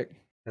 it's sick.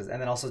 And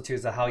then also too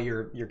is how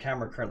your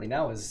camera currently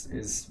now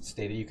is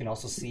stated. You can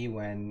also see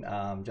when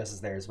Jess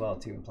is there as well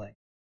too and playing.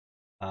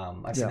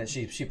 I've seen that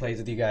she plays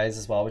with you guys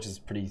as well, which is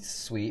pretty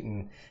sweet.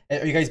 And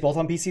are you guys both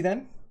on PC then?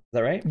 Is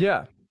that right?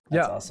 Yeah.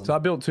 That's awesome. So I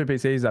built 2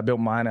 PCs. I built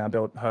mine and I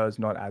built hers,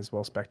 not as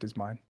well spec'd as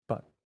mine,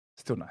 but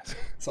still nice.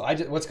 So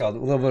what's called a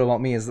little bit about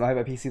me is I have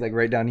a PC like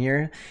right down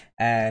here,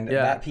 and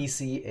that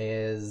PC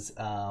is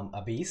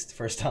a beast.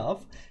 First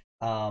off,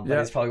 but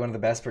it's probably one of the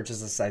best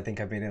purchases I think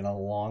I've made in a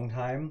long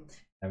time.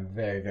 I'm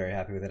very, very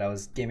happy with it. I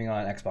was gaming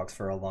on Xbox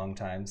for a long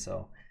time,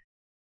 so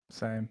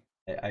same.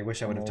 I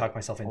wish I would have talked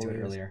myself into it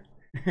earlier.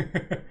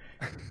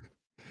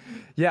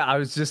 Yeah,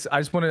 I just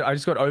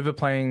got over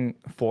playing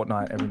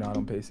Fortnite every night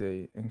on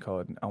PC and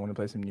COD. I want to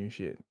play some new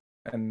shit,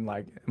 and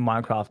like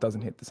Minecraft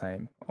doesn't hit the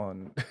same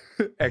on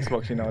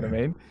Xbox. You know what I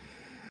mean?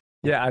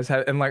 Yeah,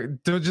 and like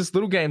there were just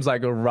little games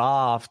like a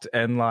Raft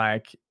and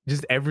like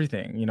just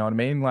everything. You know what I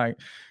mean? Like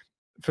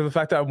for the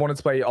fact that I wanted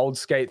to play old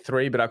Skate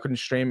 3, but I couldn't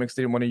stream because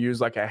I didn't want to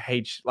use like a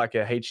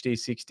HD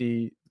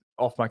 60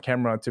 off my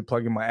camera to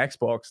plug in my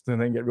Xbox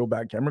and then get real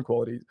bad camera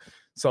quality.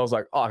 So I was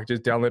like, I could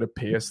just download a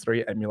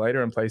PS3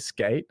 emulator and play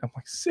Skate. I'm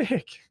like,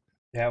 sick.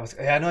 Yeah,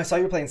 no, I saw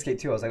you were playing Skate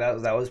 2. I was like,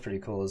 that was pretty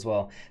cool as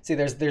well. See,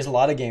 there's a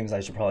lot of games I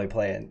should probably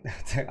play, and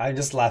I'm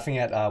just laughing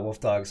at Wolf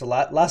Dog. So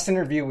last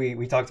interview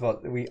we talked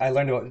about I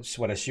learned about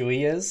what a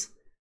shoey is.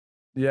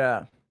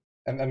 Yeah,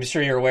 I'm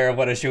sure you're aware of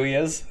what a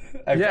shoey is.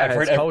 I've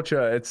heard it's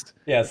culture. It's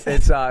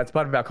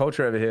part of our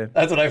culture over here.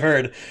 That's what I've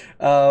heard.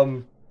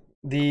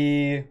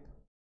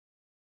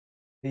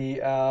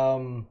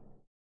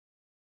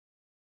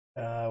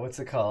 What's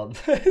it called?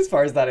 As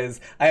far as that is,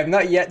 I have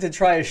not yet to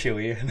try a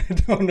shoey. I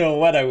don't know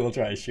when I will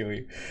try a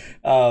shoey.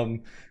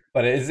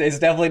 But it's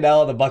definitely now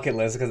on the bucket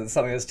list because it's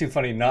something that's too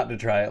funny not to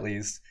try at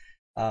least.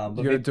 But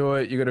you got to do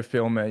it. You got to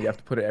film it. You have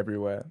to put it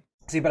everywhere.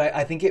 See, but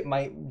I think it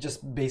might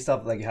just based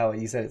off like how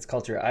you said it's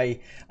culture. I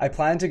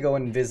plan to go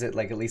and visit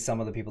like at least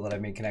some of the people that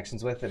I've made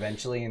connections with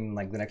eventually in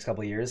like the next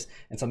couple of years,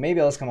 and so maybe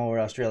I'll just come over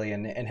to Australia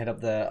and hit up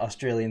the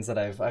Australians that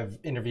I've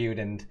interviewed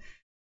and.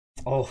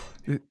 Oh,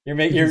 you're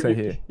very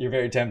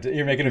tempted.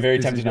 You're making a very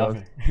tempting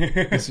offer.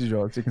 This is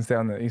yours. You can stay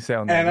on the.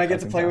 And I get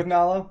to play with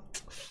Nala.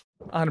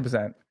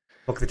 100%.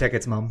 Book the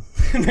tickets, Mom.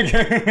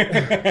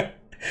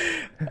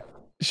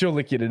 She'll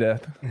lick you to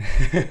death.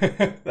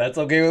 That's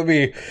okay with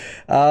me.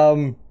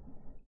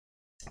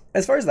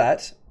 As far as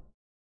that,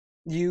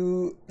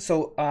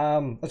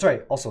 that's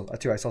right. Also,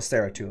 too, I saw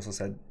Sarah too. Also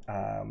said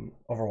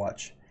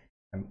Overwatch.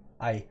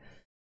 I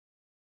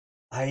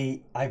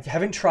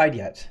haven't tried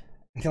yet.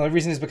 The only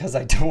reason is because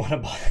I don't want to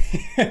buy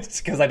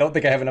it because I don't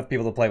think I have enough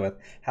people to play with.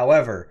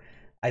 However,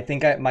 I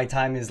think my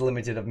time is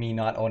limited of me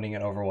not owning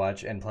an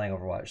Overwatch and playing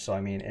Overwatch. So, I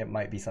mean, it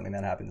might be something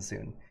that happens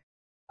soon.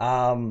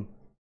 But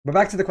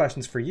back to the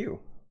questions for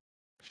you.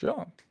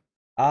 Sure.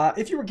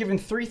 If you were given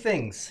 3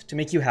 things to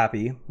make you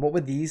happy, what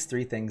would these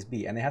 3 things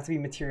be? And they have to be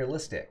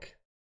materialistic.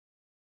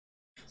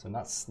 So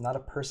not a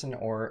person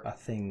or a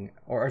thing.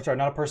 Or sorry,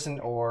 not a person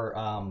or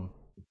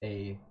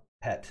a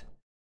pet.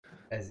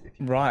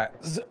 Right.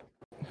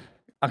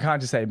 I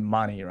can't just say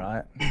money,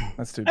 right?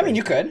 That's too big. I mean,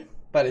 you could,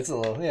 but it's a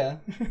little, yeah.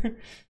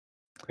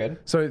 Good.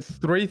 So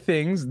 3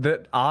 things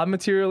that are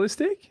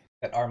materialistic?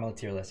 That are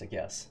materialistic,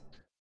 yes.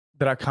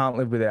 That I can't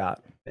live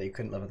without. That you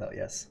couldn't live without,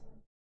 yes.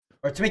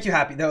 Or to make you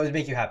happy. That would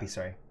make you happy,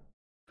 sorry.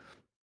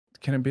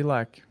 Can it be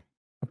like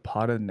a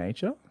part of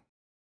nature?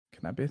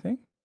 Can that be a thing?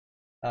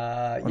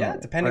 Yeah,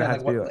 depending on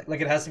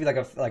like it has to be like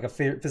a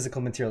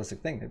physical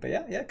materialistic thing. But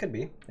yeah, it could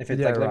be. If it's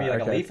maybe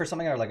a leaf or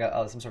something or like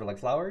some sort of like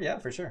flower, yeah,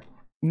 for sure.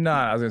 No,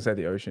 I was gonna say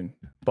the ocean,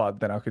 but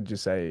then I could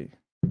just say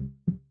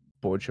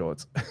board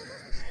shorts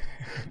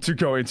to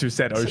go into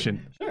said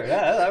ocean. Sure,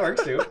 yeah, that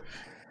works too.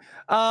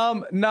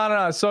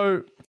 No. So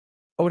it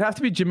would have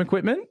to be gym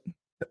equipment.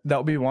 That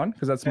would be one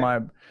because that's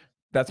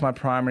my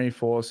primary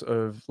force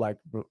of like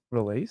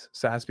release.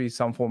 So it has to be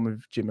some form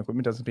of gym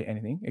equipment. It doesn't be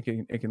anything.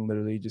 It can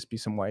literally just be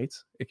some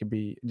weights. It could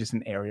be just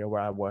an area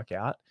where I work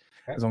out.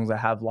 Okay. As long as I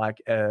have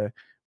like an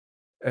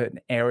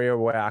area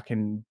where I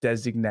can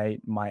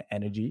designate my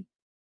energy.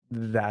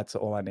 That's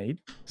all I need.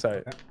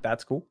 So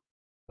that's cool.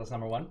 That's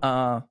number 1.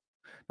 Number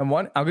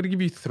 1, I'm going to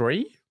give you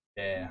 3.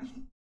 Yeah.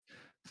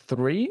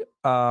 3.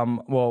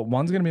 Well,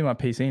 one's gonna be my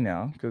PC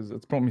now because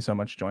it's brought me so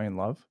much joy and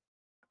love.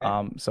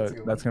 So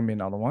that's gonna be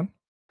another one.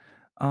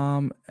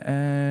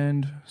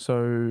 And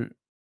so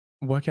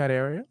workout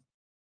area,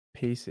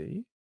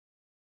 PC,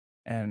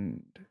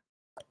 and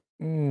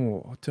I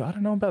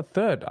don't know about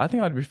third. I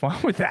think I'd be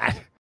fine with that.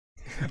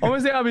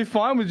 Honestly, I'd be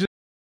fine with just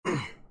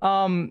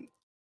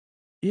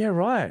yeah,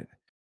 right.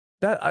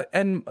 That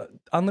and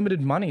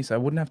unlimited money, so I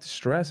wouldn't have to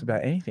stress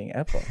about anything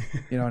ever.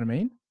 You know what I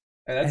mean?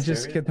 And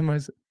just get the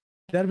most.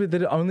 That'd be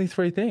the only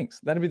 3 things.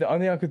 That'd be the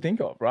only I could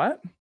think of, right?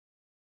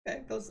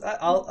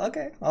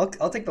 Okay,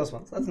 I'll take those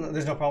ones.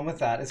 There's no problem with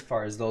that as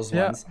far as those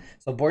ones.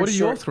 So what are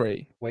your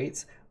 3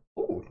 weights?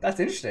 Oh, that's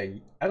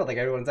interesting. I don't think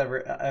everyone's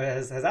ever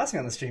has asked me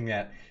on the stream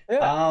yet.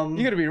 Yeah,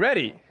 you got to be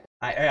ready.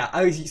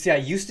 I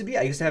used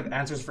to have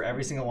answers for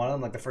every single one of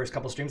them, like the first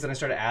couple streams, and I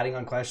started adding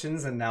on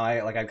questions, and now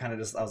I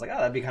was like, oh,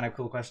 that'd be kind of a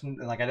cool question,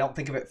 and like I don't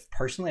think of it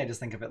personally, I just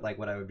think of it like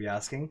what I would be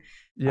asking,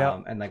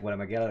 and like what I'm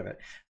gonna get out of it.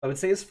 I would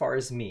say as far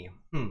as me,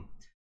 the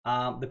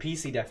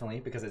PC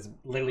definitely, because it's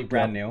literally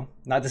brand new.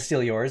 Not to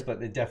steal yours,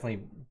 but it's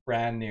definitely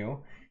brand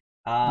new.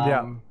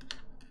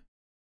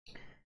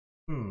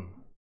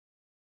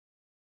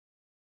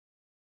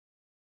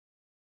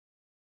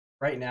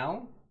 Right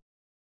now,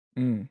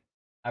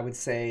 I would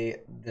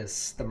say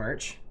the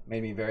merch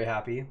made me very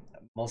happy,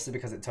 mostly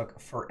because it took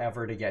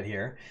forever to get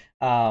here.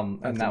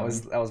 And that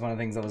was one of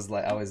the things I've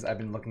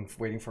been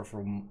waiting for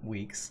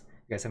weeks.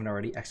 You guys haven't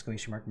already? !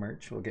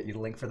 Merch. We'll get you the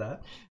link for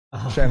that.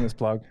 Shameless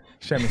plug.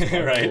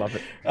 Right. I love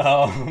it.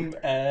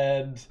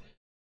 And so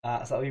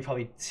that'll be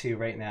probably 2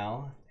 right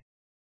now.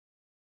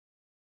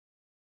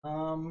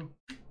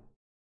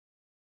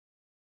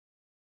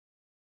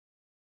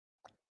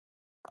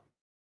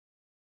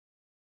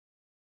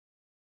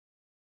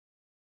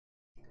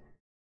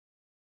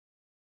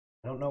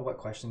 I don't know what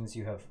questions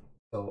you have,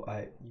 so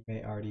you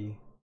may already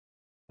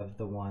have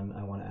the one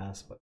I want to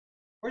ask, but of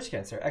course you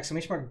can, sir. !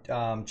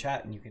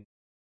 Chat, and you can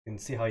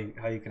see how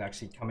you can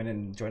actually come in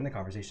and join the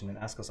conversation and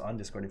ask us on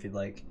Discord if you'd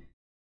like.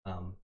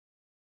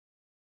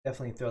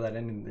 Definitely throw that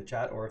in the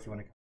chat, or if you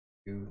want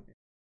to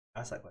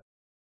ask that question.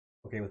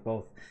 Okay with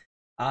both.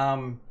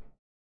 The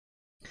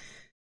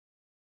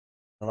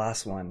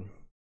last one.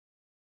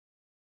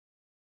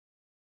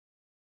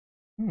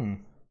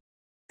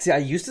 See, I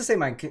used to say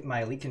my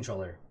Elite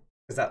controller.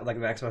 Is that like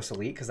the Xbox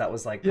Elite? Because that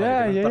was like but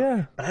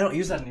I don't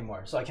use that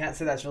anymore, so I can't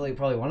say that's really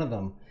probably one of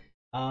them.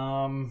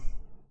 I'm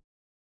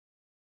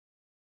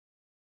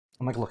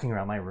like looking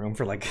around my room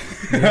for like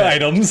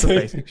items,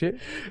 basic shit.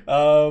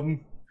 I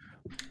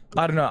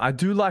don't know. I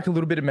do like a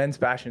little bit of men's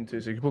fashion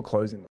too, so you can put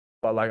clothes in.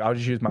 But like, I'll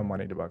just use my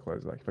money to buy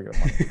clothes. Like, if I get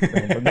money,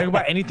 think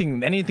about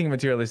anything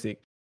materialistic.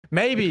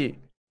 Maybe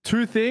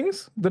 2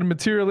 things that are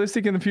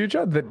materialistic in the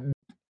future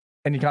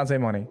and you can't say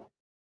money.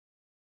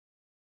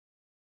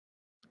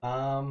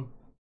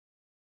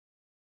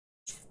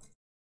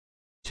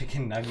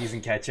 Chicken nuggets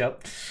and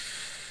ketchup.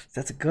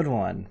 That's a good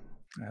one.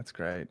 That's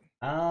great.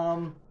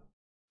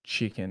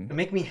 Chicken. To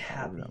make me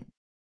happy.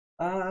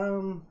 I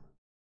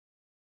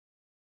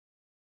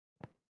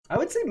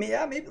would say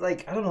maybe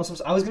like I don't know.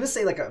 I was gonna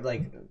say like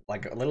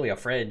literally a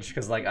fridge,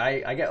 because like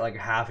I get like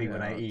happy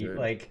when I eat.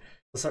 Like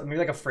so maybe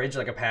like a fridge,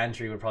 like a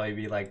pantry would probably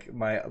be like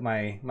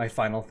my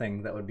final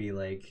thing. That would be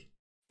like.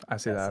 I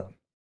see that.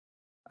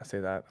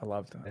 I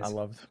loved my fridge.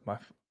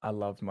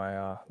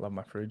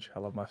 I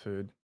love my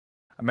food.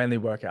 I mainly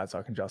work out so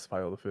I can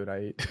justify all the food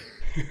I eat.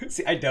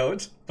 See, I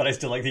don't, but I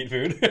still like to eat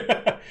food.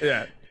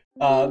 Yeah.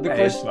 The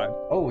question.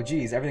 Oh,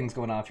 geez, everything's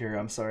going off here.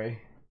 I'm sorry.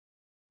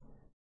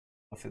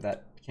 Hopefully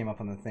that came up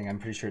on the thing. I'm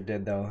pretty sure it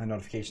did, though. A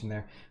notification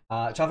there.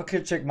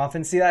 Chocolate chip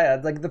muffin. See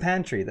that? Like the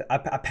pantry.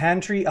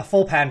 A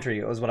full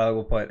pantry was what I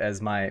will put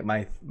as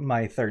my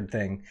third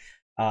thing.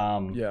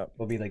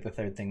 Will be like the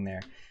third thing there.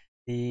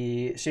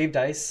 The shaved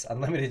ice,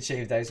 unlimited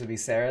shaved ice, would be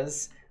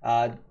Sarah's.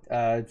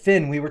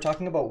 Finn, we were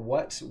talking about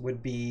what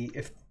would be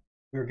if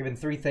we were given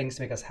 3 things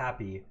to make us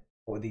happy.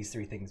 What would these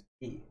 3 things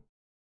be?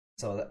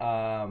 So,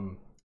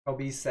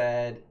 Toby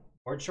said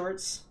board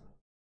shorts,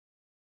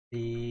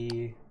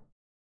 the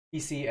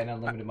PC, and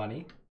unlimited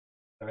money.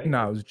 Right?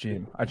 No, it was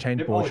gym. I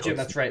changed board shorts. Gym.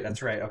 That's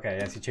right. Okay,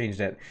 yes, you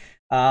changed it.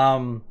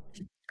 And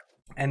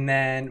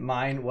then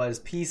mine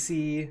was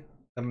PC,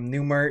 the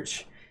new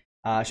merch.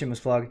 Shameless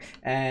plug,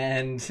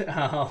 and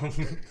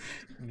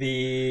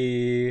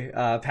the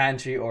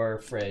pantry or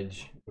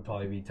fridge would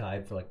probably be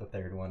tied for like the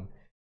third one.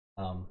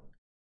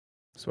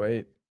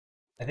 Sweet.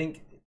 I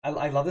think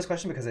I love this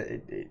question because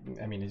it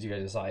I mean, as you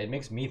guys just saw, it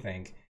makes me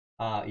think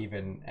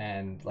even,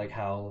 and like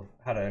how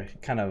to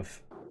kind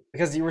of,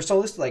 because you were so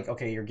used to like,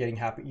 okay, you're getting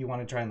happy, you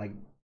want to try and like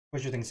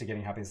push your things to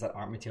getting happiness that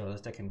aren't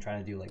materialistic and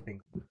trying to do like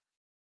things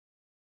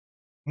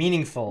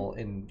meaningful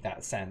in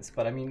that sense.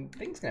 But I mean,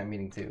 things can have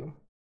meaning too.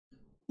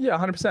 Yeah,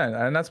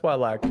 100%. And that's why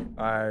like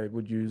I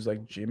would use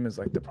like gym as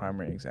like the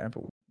primary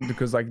example,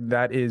 because like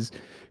that is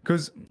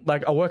because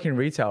like I work in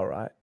retail,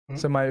 right? Mm-hmm.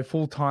 So my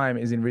full time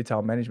is in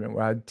retail management,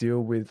 where I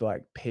deal with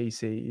like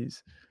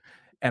PCs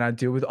and I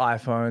deal with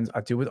iPhones,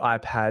 I deal with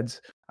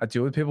iPads, I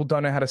deal with people who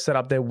don't know how to set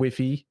up their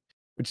Wi-Fi.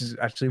 which is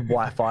actually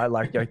Wi-Fi.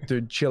 Like,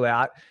 dude, chill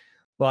out.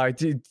 Like,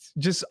 dude,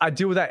 just I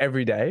deal with that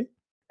every day.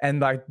 And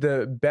like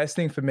the best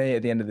thing for me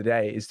at the end of the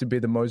day is to be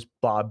the most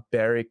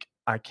barbaric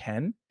I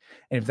can.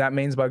 And if that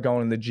means by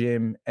going to the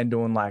gym and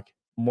doing like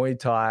Muay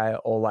Thai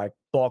or like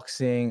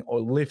boxing or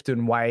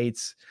lifting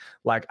weights,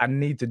 like I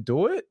need to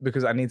do it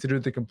because I need to do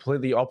the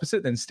completely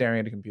opposite than staring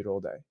at a computer all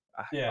day.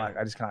 Like,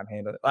 I just can't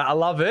handle it. I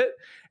love it.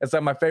 It's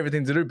like my favorite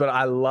thing to do, but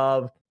I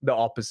love the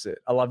opposite.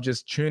 I love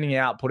just tuning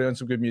out, putting on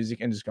some good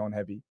music and just going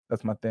heavy.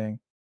 That's my thing.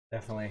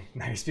 Definitely.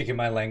 Now you're speaking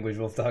my language,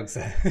 Wolf Dog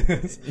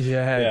says.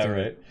 Yeah,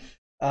 right.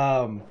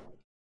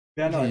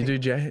 Yeah, no, you do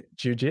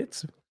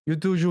jiu-jitsu? You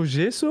do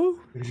jiu-jitsu?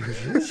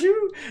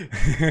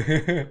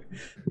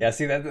 Yeah,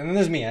 see that, and then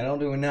there's me. I don't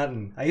do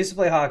nothing. I used to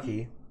play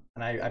hockey,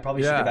 and I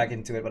probably should get back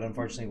into it, but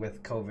unfortunately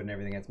with COVID and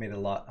everything, it's made it a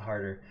lot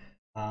harder.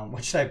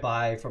 What should I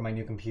buy for my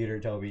new computer,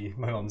 Toby?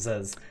 My mom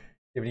says.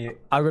 I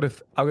got a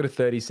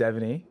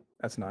 3070.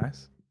 That's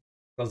nice.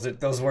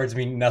 Those words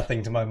mean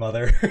nothing to my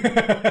mother.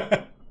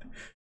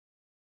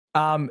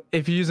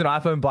 If you use an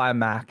iPhone, buy a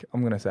Mac.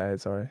 I'm gonna say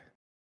it. Sorry.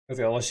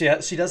 Well, she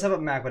does have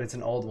a Mac, but it's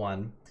an old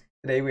one.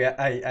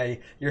 Today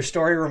your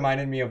story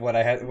reminded me of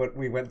what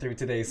we went through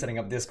today setting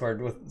up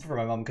Discord for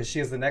my mom, because she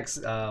is the next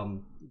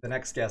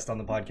guest on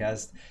the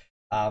podcast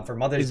for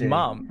Mother's Day.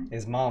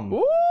 His mom.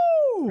 Woo!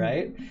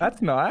 Right?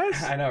 That's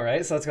nice. I know,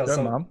 right? So let's go.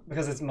 Mom.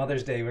 Because it's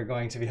Mother's Day, we're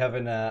going to be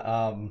having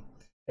a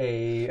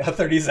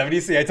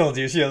 3070. See, I told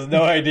you, she has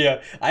no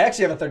idea. I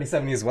actually have a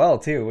 3070 as well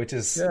too, which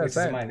is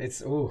mine.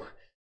 It's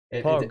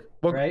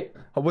right?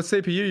 What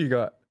CPU you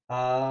got?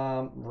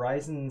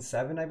 Ryzen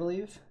 7, I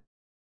believe.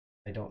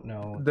 I don't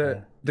know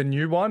the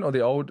new one or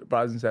the old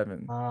Ryzen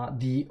 7.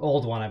 The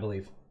old one, I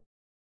believe.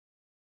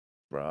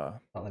 Bruh,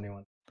 not the new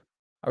one.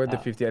 I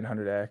got the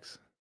 5800X.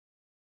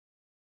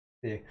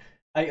 Yeah,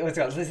 let's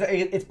go.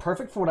 It's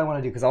perfect for what I want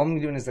to do, because all I'm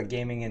doing is like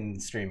gaming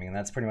and streaming, and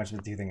that's pretty much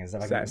the two things.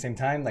 If I can at the same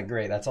time, like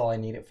great, that's all I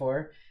need it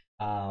for.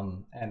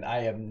 And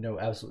I have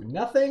absolutely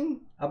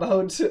nothing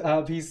about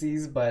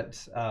PCs,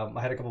 but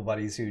I had a couple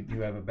buddies who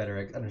have a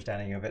better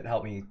understanding of it,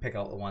 help me pick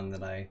out the one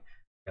that I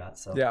got.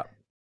 So yeah,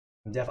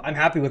 I'm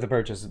happy with the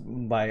purchase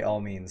by all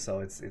means. So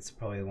it's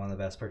probably one of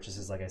the best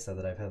purchases, like I said,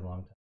 that I've had in a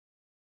long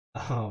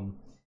time.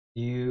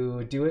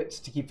 You do it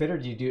to keep fit, or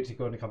do you do it to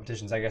go into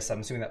competitions? I guess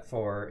I'm assuming that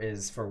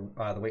is for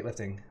the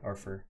weightlifting or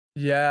for.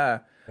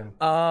 Yeah.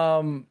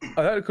 I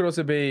thought it could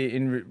also be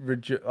in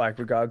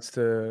regards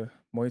to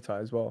Muay Thai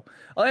as well.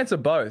 I'll answer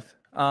both.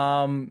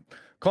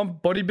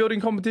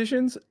 Bodybuilding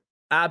competitions,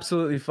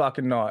 absolutely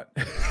fucking not.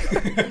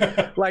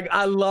 Like,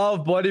 I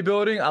love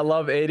bodybuilding. I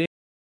love eating.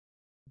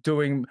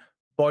 Doing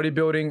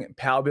bodybuilding,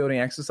 power building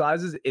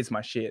exercises, it's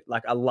my shit.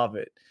 Like, I love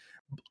it.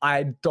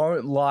 I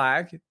don't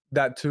like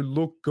that to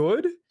look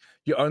good.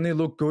 You only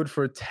look good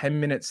for a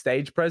 10-minute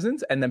stage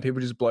presence, and then people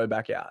just blow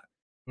back out.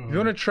 Mm-hmm. If you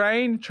want to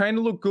train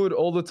to look good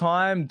all the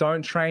time.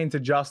 Don't train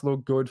to just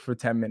look good for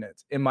 10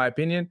 minutes, in my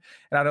opinion.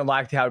 And I don't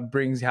like how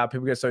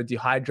people get so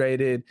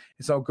dehydrated.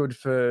 It's not good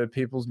for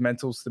people's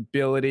mental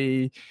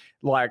stability.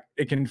 Like,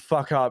 it can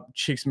fuck up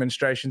chicks'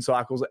 menstruation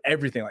cycles,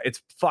 everything. Like,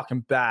 it's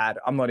fucking bad.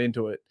 I'm not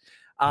into it.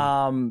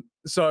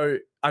 So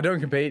I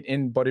don't compete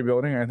in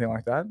bodybuilding or anything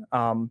like that.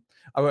 I've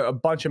got a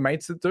bunch of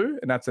mates that do,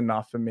 and that's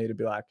enough for me to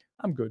be like,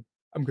 I'm good,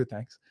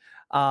 thanks.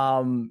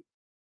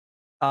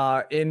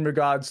 In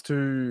regards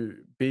to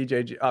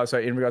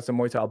in regards to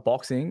Muay Thai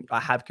boxing, I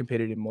have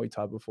competed in Muay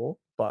Thai before,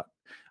 but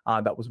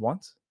that was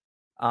once,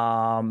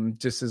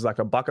 just as like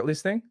a bucket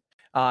list thing.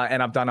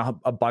 And I've done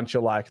a bunch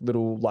of like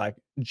little like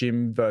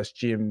gym versus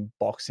gym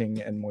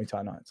boxing and Muay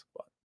Thai nights.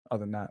 But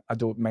other than that, I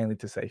do it mainly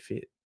to stay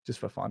fit, just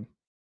for fun.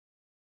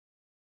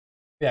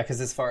 Yeah,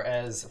 because as far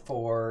as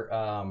for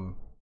and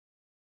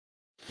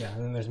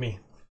then there's me.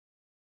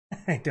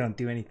 I don't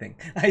do anything.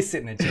 I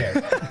sit in a chair.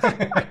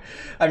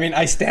 I mean,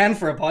 I stand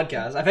for a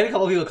podcast. I've had a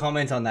couple of people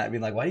comment on that,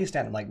 being like, "Why do you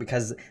stand?" I'm like,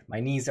 because my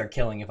knees are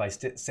killing if I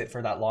sit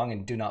for that long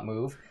and do not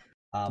move.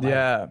 I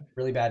have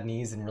really bad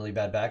knees and really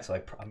bad back,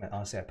 so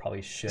honestly, I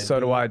probably should. So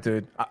do I,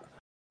 dude.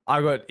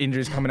 I got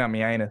injuries coming out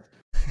my anus.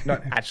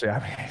 Not actually, I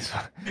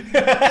mean,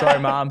 sorry,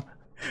 mom.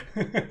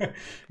 But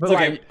it's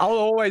like, okay. I'll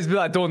always be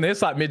like doing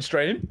this like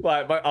midstream,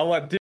 like I'll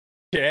like do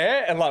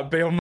chair and like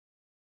be on.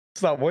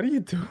 It's like, what are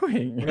you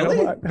doing?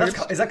 Really? Like,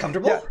 is that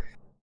comfortable? Yeah.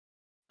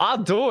 I'll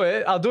do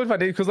it if I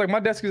need, because like my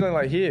desk is only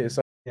like here, so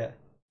yeah.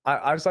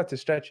 I just like to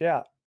stretch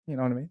out. You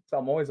know what I mean? So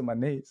I'm always on my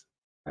knees.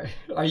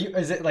 Are you?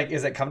 Is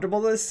it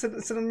comfortable to sit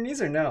on your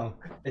knees or no?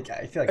 I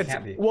feel like it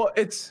can't be. Well,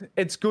 it's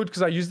good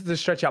because I use it to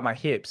stretch out my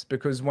hips,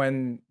 because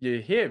when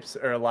your hips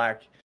are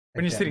like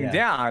when you're sitting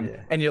down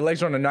and your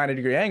legs are on a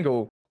 90-degree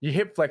angle, your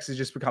hip flexors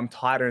just become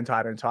tighter and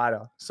tighter and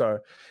tighter. So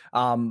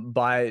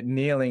by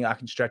kneeling, I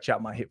can stretch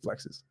out my hip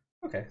flexors.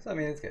 Okay, so I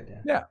mean, it's good,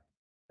 yeah. Yeah.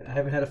 I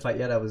haven't had a fight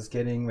yet. I was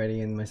getting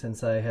ready, and my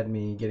sensei had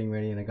me getting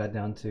ready, and I got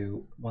down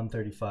to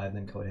 135,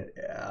 then COVID hit.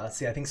 Yeah,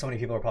 see, I think so many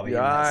people are probably in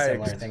that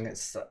similar thing.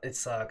 It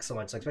sucks so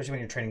much, like, especially when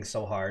you're training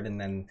so hard, and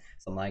then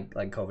something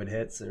like COVID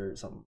hits or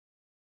something.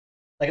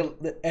 Like,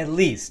 at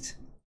least,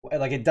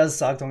 like, it does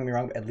suck, don't get me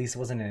wrong, but at least it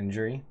wasn't an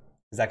injury.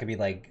 because that could be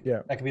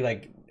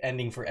like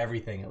ending for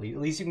everything. At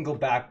least you can go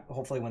back.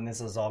 Hopefully, when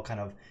this is all kind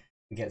of,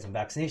 we get some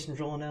vaccinations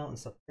rolling out and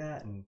stuff like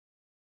that, and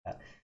that.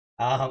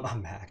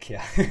 I'm back.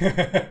 Yeah.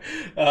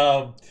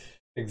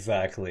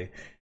 Exactly.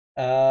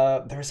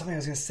 There was something I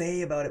was gonna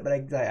say about it, but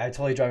I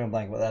totally drawing a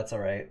blank. But that's all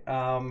right.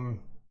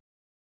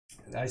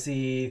 I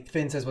see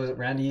Finn says, was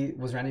Randy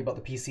about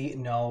the PC?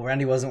 No,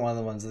 Randy wasn't one of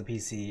the ones of the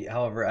PC.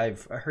 However, I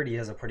heard he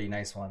has a pretty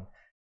nice one.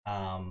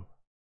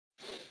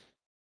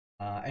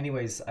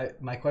 Anyways,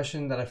 my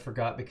question that I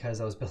forgot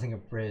because I was building a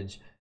bridge.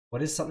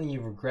 What is something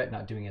you regret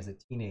not doing as a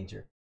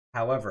teenager?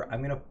 However,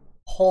 I'm gonna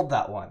hold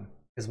that one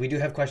because we do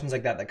have questions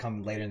like that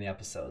come later in the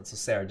episode. So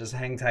Sarah, just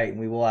hang tight and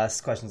we will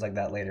ask questions like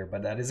that later.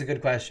 But that is a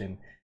good question.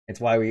 It's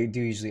why we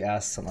do usually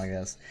ask something like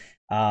this.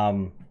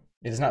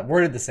 It is not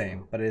worded the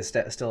same, but it is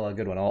still a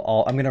good one.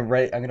 I'm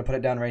gonna put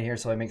it down right here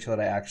so I make sure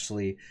that I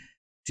actually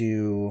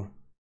do.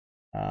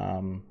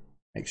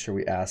 Make sure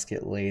we ask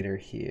it later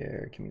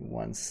here. Give me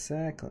 1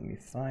 sec. Let me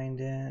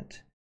find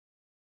it.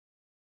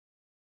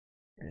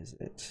 Where is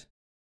it?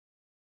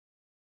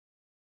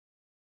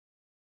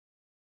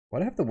 Why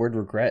do I have the word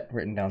regret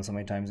written down so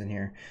many times in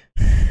here?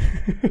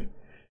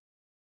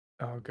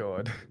 Oh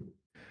God.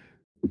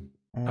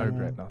 I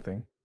regret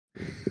nothing.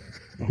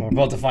 We're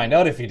about to find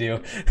out if you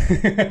do.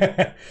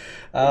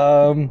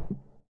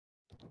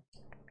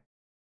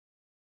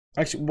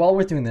 Actually, while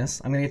we're doing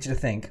this, I'm going to get you to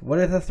think. What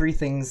are the 3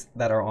 things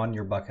that are on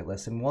your bucket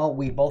list? And while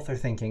we both are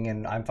thinking,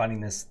 and I'm finding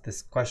this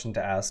question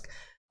to ask,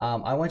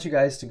 I want you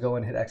guys to go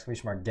and hit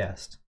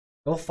 !guest.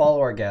 Go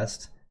follow our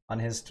guest on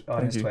his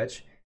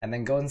Twitch, and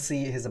then go and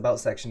see his about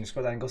section.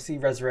 Scroll down and go see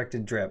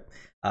Resurrected Drip.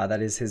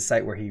 That is his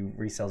site where he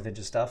resells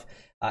vintage stuff.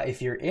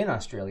 If you're in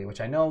Australia,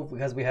 which I know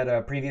because we had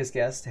a previous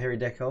guest, Harry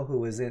Deco,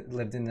 who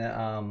lived in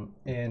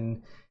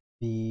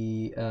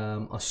the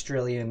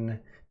Australian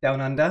Down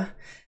Under.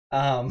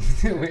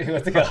 What's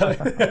it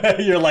called?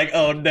 You're like,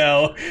 oh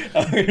no.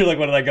 You're like,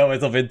 what did I got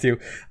myself into?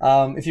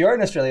 If you are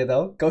in Australia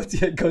though, go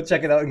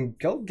check it out and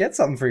go get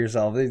something for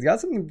yourself. He's got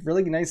some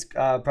really nice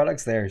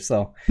products there.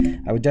 So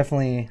I would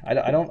definitely,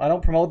 I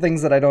don't promote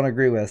things that I don't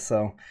agree with.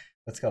 So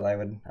let's go. I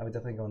would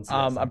definitely go and see.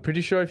 I'm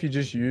pretty sure if you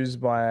just use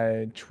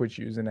my Twitch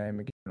username,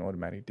 you get an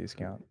automatic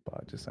discount.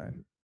 But just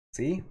saying.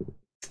 See, you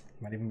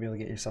might even be able to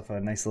get yourself a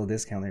nice little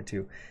discount there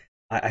too.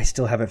 I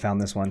still haven't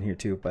found this one here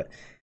too, but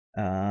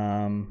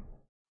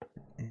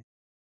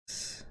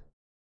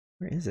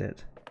where is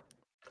it?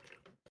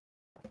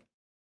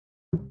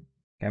 Okay,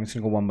 I'm just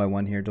gonna go one by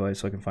one here, Doy,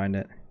 so I can find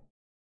it.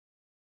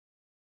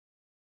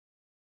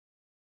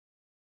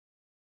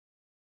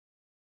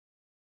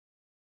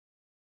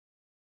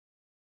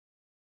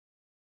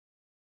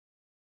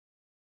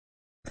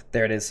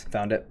 There it is.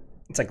 Found it.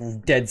 It's like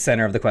dead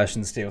center of the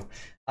questions too.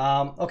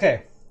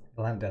 Okay.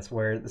 That's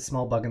where the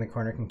small bug in the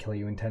corner can kill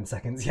you in 10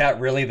 seconds. Yeah,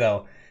 really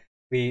though.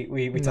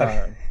 We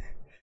talk.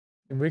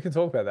 We can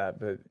talk about that,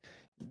 but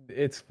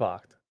it's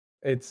fucked.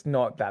 It's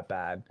not that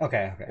bad.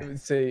 Okay.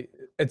 See,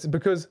 it's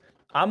because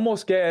I'm more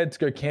scared to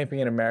go camping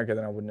in America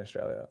than I would in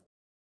Australia.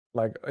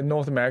 Like in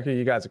North America,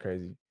 you guys are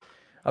crazy.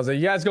 I was like,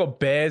 you guys got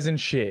bears and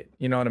shit.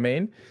 You know what I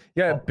mean?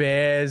 You got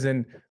bears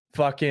and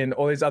fucking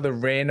all these other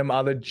random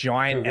other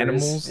giant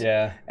animals.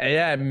 Yeah. And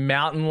yeah,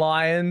 mountain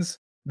lions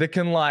that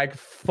can like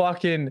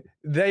fucking,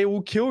 they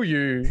will kill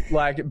you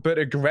like, but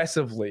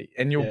aggressively,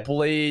 and you'll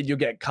bleed, you'll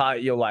get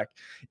cut. You're like,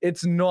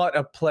 it's not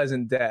a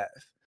pleasant death.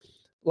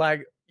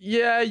 Like,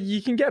 yeah,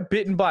 you can get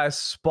bitten by a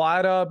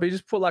spider, but you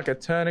just put like a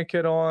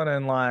tourniquet on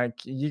and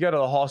like you go to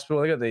the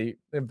hospital. They got the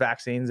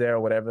vaccines there or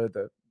whatever.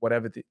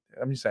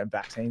 I'm just saying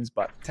vaccines,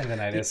 but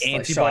tendinitis, the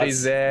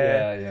antibodies like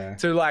there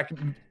to like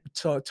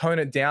to tone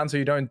it down so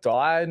you don't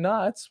die.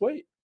 No, it's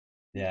sweet.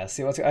 Yeah.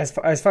 See, as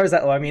far as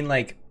that, well, I mean,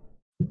 like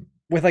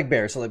with like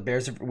bears. So like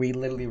bears, we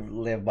literally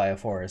live by a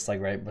forest,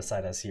 like right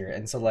beside us here,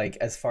 and so like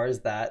as far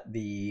as that,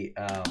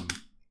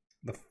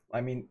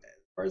 I mean, as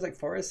far as like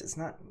forest, it's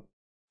not.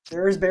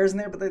 There's bears in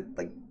there, but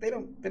they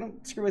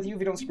don't screw with you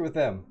if you don't screw with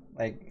them.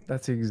 Like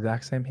that's the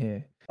exact same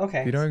here.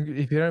 Okay.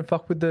 If you don't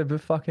fuck with the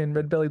fucking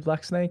red-bellied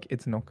black snake,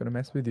 it's not gonna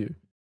mess with you.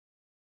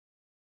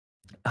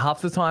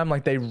 Half the time,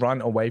 like they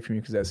run away from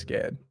you because they're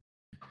scared.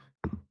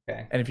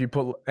 Okay. And if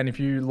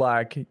you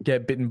like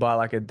get bitten by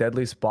like a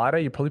deadly spider,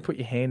 you probably put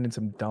your hand in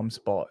some dumb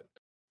spot.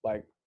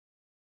 Like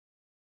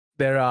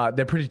they're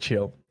pretty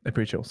chill. They're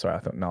pretty chill. Sorry, I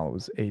thought Nala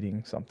was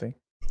eating something.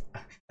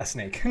 A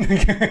snake.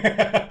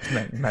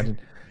 Imagine.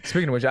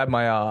 Speaking of which, I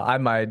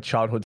had my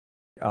childhood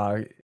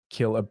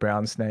kill a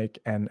brown snake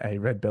and a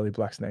red belly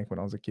black snake when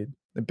I was a kid.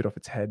 I bit off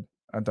its head.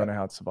 I don't know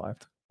how it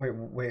survived. Wait,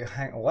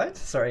 what?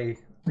 Sorry,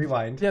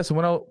 rewind. Yeah, so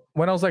when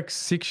I was like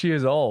 6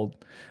 years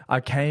old, I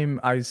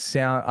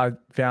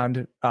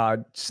found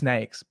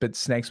snakes, but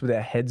snakes with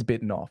their heads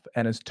bitten off,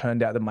 and it's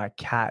turned out that my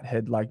cat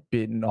had like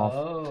bitten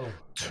off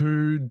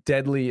 2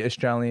 deadly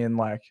Australian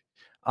like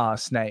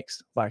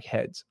snakes like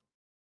heads.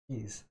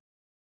 Jeez.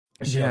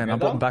 Yeah, and I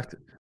brought them back.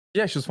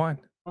 Yeah, she was fine.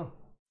 Oh.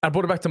 I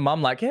brought it back to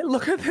mum like, hey,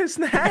 look at the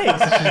snakes.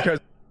 And she goes,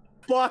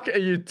 fuck are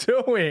you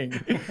doing?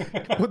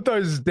 Put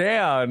those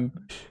down.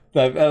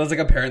 That was like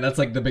a parent. That's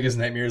like the biggest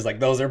nightmare. Is like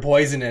those are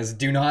poisonous.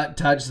 Do not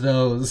touch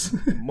those.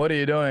 What are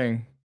you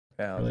doing?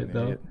 Yeah, I was Really,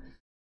 an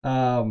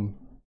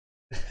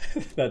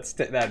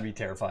idiot. That'd be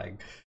terrifying.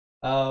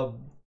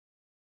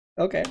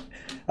 Okay.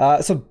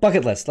 So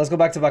bucket list. Let's go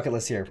back to bucket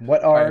list here.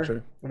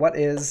 What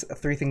is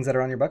 3 things that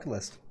are on your bucket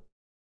list?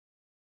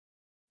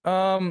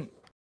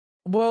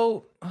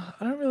 Well, I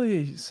don't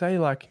really say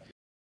like,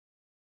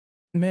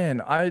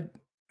 man, it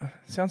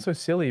sounds so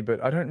silly,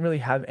 but I don't really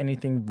have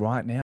anything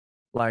right now.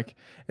 Like,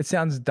 it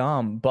sounds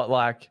dumb, but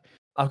like,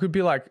 I could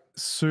be like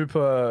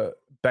super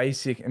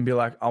basic and be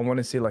like, I want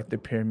to see like the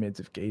pyramids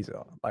of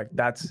Giza. Like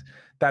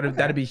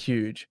that'd be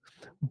huge.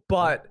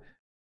 But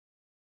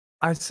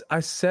I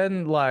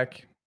send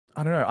like,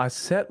 I don't know, I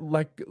set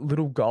like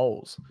little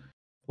goals,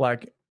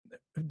 like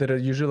that are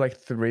usually like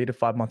 3 to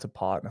 5 months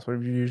apart. That's what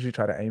we usually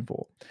try to aim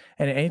for.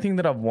 And anything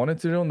that I've wanted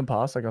to do in the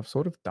past, like I've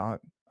sort of done.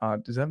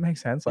 Does that make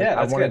sense? Like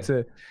I wanted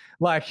to,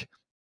 like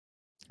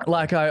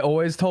I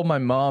always told my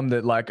mom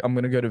that like I'm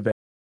gonna go to Vegas.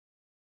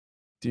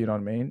 Do you know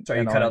what I mean? Sorry,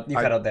 you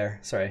cut out there.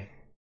 Sorry,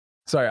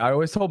 I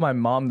always told my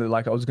mom that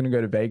like I was gonna go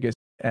to Vegas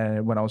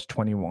and when I was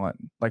 21,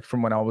 like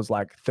from when I was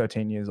like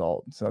 13 years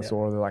old. So I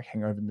saw all the like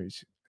hangover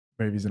movies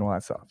and all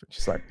that stuff. And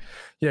she's like,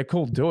 yeah,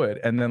 cool, do it.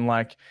 And then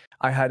like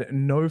I had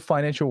no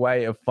financial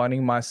way of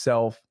funding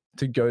myself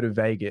to go to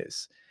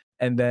Vegas.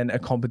 And then a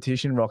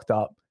competition rocked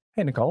up.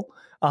 Hey, Nicole.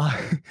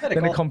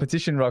 Then a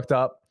competition rocked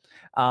up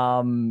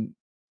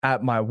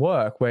at my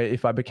work where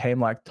if I became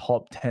like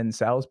top 10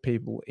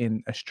 salespeople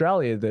in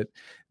Australia, that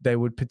they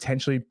would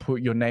potentially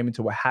put your name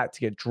into a hat to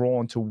get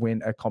drawn to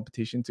win a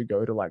competition to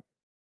go to like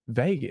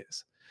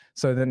Vegas.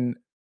 So then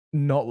it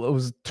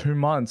was 2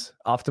 months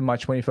after my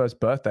 21st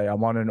birthday, I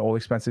won an all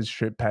expenses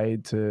trip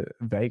paid to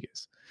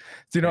Vegas.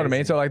 Do you know what I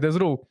mean? So like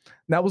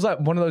that was like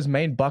one of those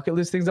main bucket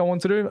list things I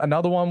wanted to do.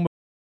 Another one was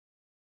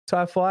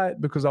Thai fight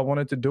because I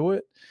wanted to do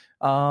it.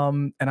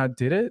 And I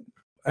did it.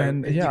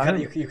 And you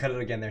cut it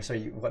again there. So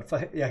what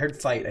fight? Yeah, I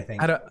heard fight, I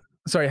think. I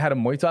had a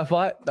Muay Thai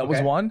fight. That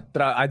was one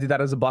that I did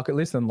that as a bucket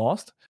list and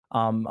lost,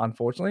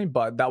 unfortunately.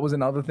 But that was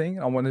another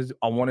thing. I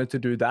wanted to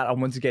do that. I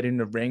wanted to get in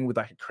the ring with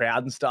like a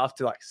crowd and stuff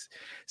to like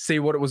see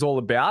what it was all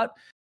about.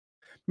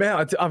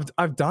 Man,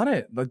 I've done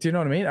it. Like, do you know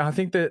what I mean? I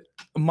think that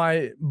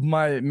my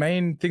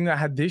main thing that I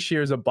had this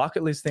year as a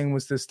bucket list thing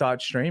was to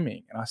start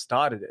streaming, and I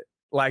started it.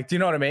 Like, do you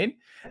know what I mean?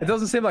 It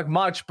doesn't seem like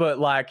much, but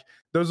like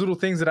those little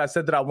things that I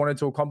said that I wanted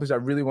to accomplish, I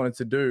really wanted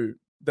to do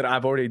that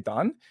I've already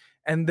done.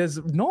 And there's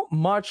not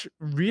much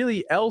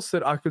really else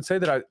that I could say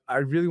that I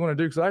really want to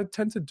do because I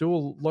tend to do a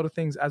lot of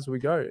things as we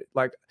go.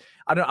 Like,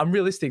 I'm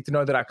realistic to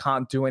know that I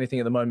can't do anything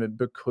at the moment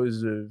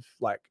because of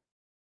like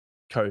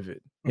COVID.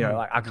 You know,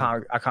 like I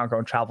can't go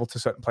and travel to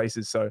certain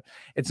places. So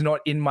it's not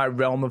in my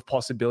realm of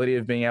possibility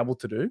of being able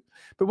to do.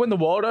 But when the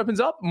world opens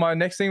up, my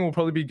next thing will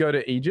probably be go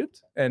to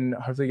Egypt and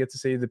hopefully get to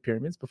see the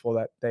pyramids before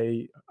that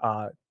they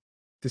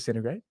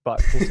disintegrate.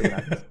 But we'll see what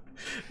happens.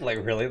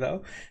 Like, really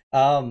though?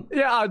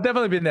 Yeah, I've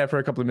definitely been there for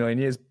a couple of million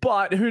years.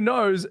 But who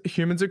knows?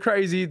 Humans are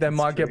crazy. They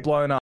might get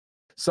blown up.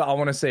 So I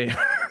want to see.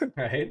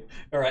 Right.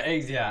 All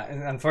right. Yeah.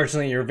 And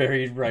unfortunately, you're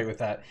very right with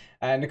that.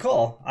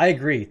 Nicole, I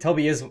agree.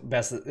 Toby is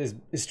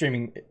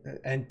streaming,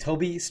 and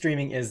Toby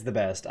streaming is the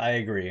best. I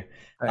agree.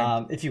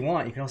 If you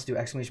want, you can also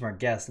do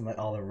 !guest and let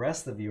all the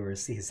rest of the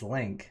viewers see his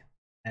link,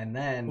 and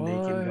then they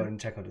can go and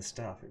check out his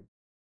stuff.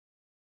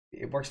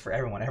 It works for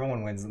everyone.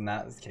 Everyone wins in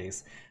that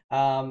case.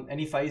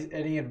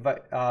 Any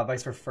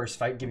advice for first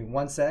fight? Give me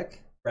 1 sec,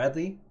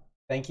 Bradley.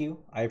 Thank you.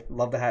 I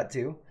love the hat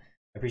too.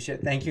 I appreciate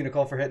it. Thank you,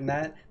 Nicole, for hitting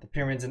that. The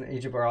pyramids in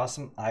Egypt are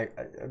awesome. I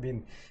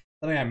mean,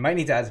 something I might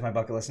need to add to my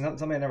bucket list. Not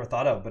something I never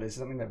thought of, but it's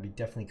something that'd be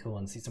definitely cool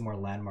and see some more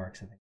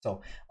landmarks, I think.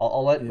 So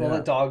we'll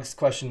let Dog's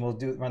question. We'll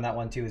run that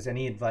one too. Is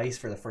any advice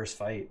for the first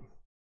fight?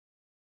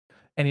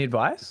 Any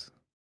advice?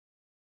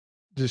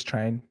 Just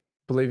train.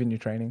 Believe in your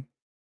training.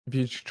 If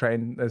you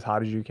train as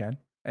hard as you can,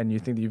 and you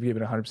think that you've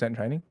given 100%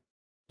 training,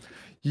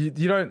 you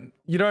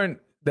don't.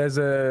 There's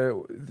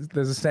a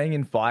saying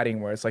in fighting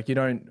where it's like you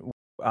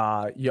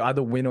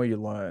either win or you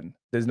learn.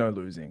 There's no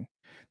losing.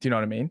 Do you know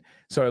what I mean?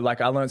 So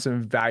like I learned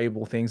some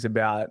valuable things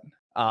about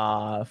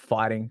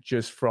fighting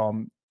just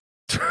from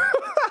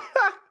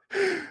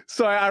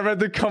Sorry, I read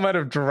the comment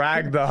of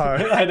drag though.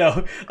 I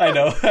know.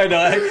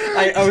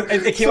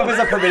 It came up as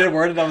a permitted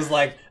word and I was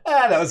like,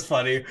 that was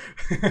funny.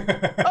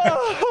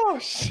 Oh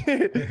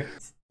shit.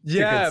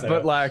 Yeah,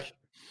 but like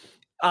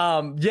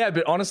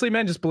but honestly,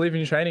 man, just believe in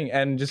your training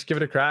and just give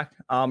it a crack.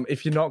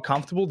 If you're not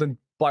comfortable, then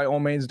by all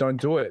means don't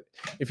do it.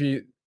 If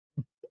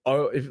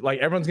like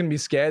everyone's gonna be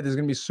scared, there's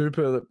gonna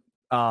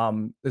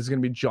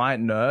be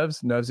giant nerves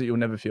that you'll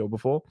never feel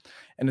before,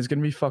 and it's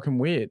gonna be fucking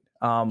weird.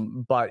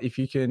 But if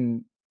you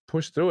can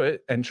push through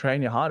it and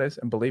train your hardest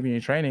and believe in your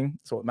training,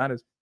 that's all that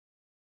matters.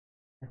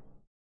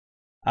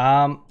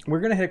 We're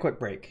gonna hit a quick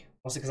break,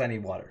 mostly because I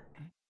need water.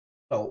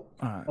 So,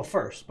 Well,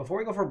 first, before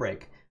we go for a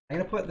break, I'm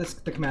gonna put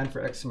the command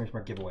for !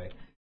 giveaway.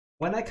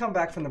 When I come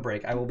back from the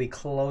break, I will be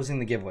closing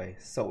the giveaway.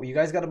 So you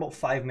guys got about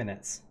 5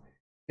 minutes.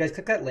 You guys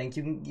click that link.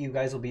 You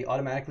guys will be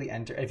automatically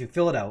entered. If you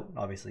fill it out,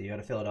 obviously you got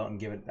to fill it out and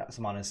give it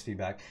some honest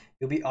feedback.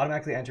 You'll be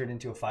automatically entered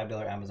into a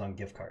 $5 Amazon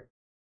gift card.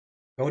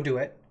 Go do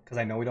it, because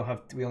I know we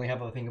only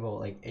have, I think, about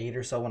like 8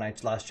 or so when I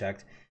last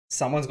checked.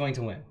 Someone's going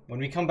to win. When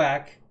we come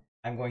back,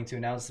 I'm going to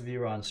announce the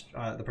viewer on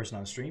the person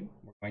on stream.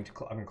 I'm going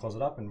to close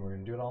it up and we're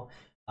going to do it all.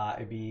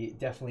 It'd be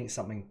definitely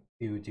something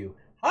to do.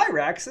 Hi,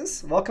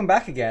 Raxus. Welcome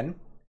back again.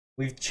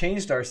 We've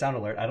changed our sound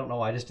alert. I don't know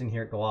why I just didn't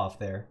hear it go off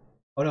there.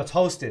 Oh no, it's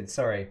hosted.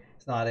 Sorry,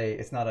 it's not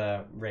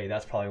a raid.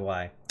 That's probably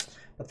why.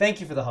 But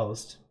thank you for the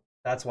host.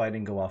 That's why it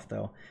didn't go off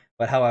though.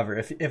 But however,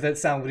 if that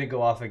sound would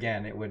go off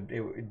again, it would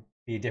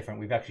be different.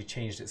 We've actually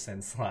changed it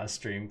since last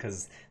stream,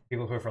 because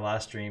people who were for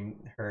last stream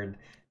heard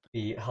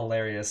the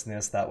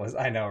hilariousness that was.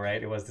 I know,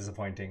 right? It was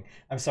disappointing.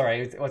 I'm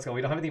sorry. Let's go.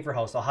 We don't have anything for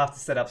host. I'll have to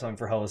set up something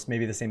for host.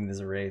 Maybe the same as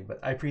a raid, but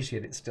I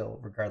appreciate it still,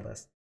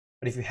 regardless.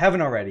 But if you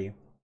haven't already,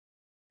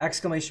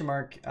 exclamation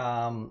mark.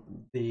 I'm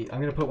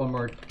gonna put one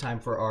more time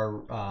for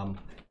our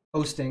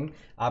hosting.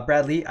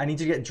 Bradley, I need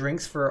you to get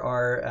drinks for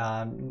our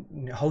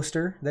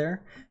hoster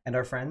there and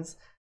our friends.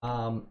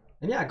 And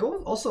yeah,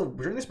 go also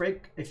during this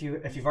break, if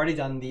you've already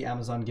done the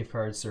Amazon gift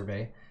card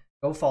survey,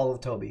 go follow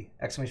Toby,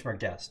 exclamation mark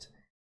guest.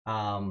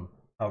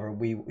 However,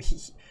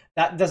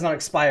 that does not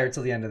expire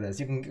till the end of this.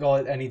 You can go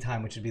at any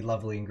time, which would be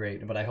lovely and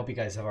great. But I hope you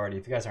guys have already.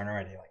 If you guys aren't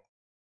already, like,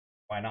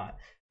 why not?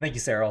 Thank you,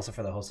 Sarah, also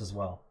for the host as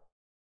well.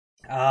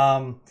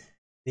 So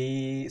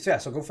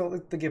go fill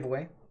out the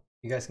giveaway.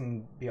 You guys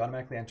can be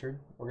automatically entered.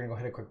 We're gonna go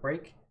hit a quick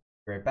break.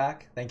 Be right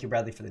back. Thank you,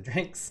 Bradley, for the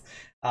drinks.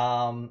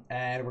 And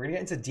we're gonna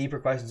get into deeper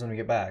questions when we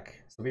get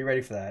back. So be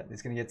ready for that.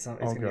 It's gonna get it's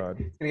gonna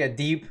get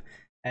deep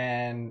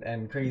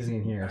and crazy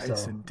in here.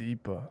 Nice and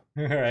deeper.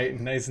 All right,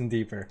 nice and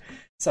deeper.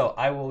 So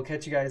I will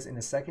catch you guys in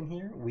a second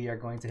here. We are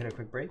going to hit a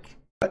quick break.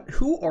 But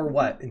who or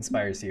what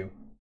inspires you?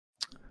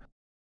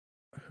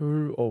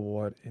 Who or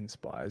what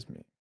inspires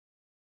me?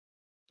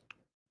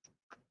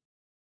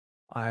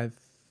 I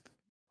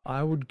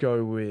would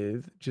go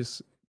with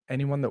just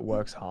anyone that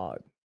works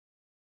hard.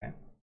 Okay.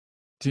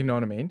 Do you know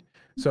what I mean?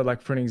 So, like,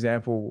 for an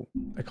example,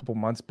 a couple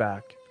months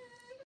back,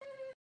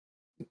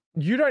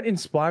 you don't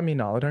inspire me,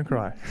 Nala. Don't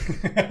cry.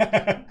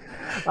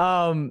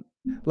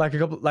 Like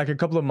a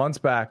couple of months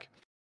back,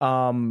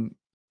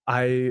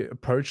 I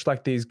approached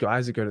like these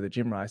guys that go to the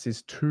gym, right?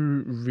 These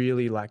two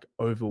really like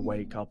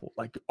overweight couple,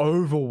 like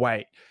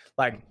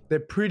they're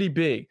pretty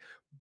big,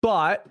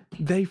 but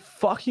they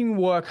fucking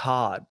work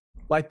hard.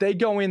 Like they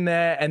go in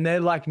there and they're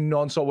like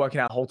non-stop working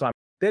out the whole time.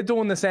 They're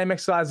doing the same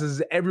exercises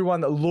as everyone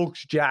that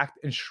looks jacked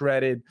and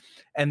shredded,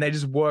 and they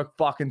just work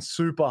fucking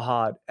super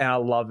hard. And I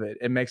love it.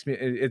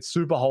 It's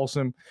super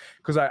wholesome,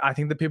 because I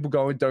think that people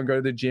don't go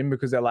to the gym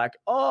because they're like,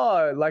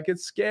 oh, like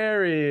it's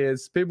scary.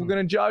 It's people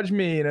going to judge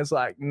me. And it's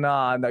like,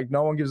 nah, like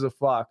no one gives a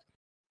fuck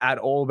at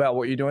all about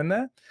what you're doing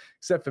there,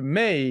 except for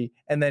me.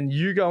 And then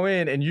you go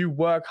in and you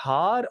work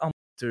hard. I'm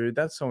like, dude,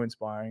 that's so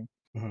inspiring.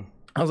 Mm-hmm.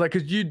 I was like,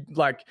 because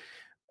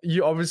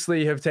you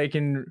obviously have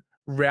taken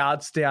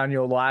routes down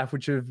your life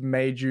which have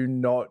made you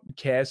not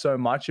care so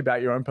much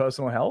about your own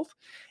personal health,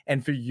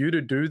 and for you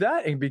to do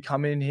that and be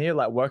coming in here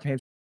like working,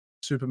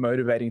 super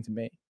motivating to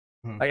me.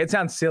 Like it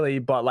sounds silly,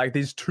 but like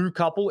these two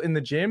couple in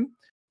the gym,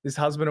 this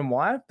husband and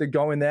wife that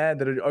go in there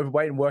that are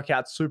overweight and work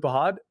out super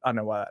hard, I don't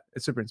know why,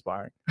 it's super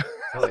inspiring.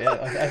 Oh, yeah,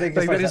 I think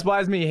like, that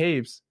inspires me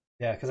heaps.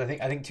 Yeah, because I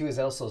think too is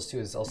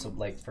also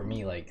like for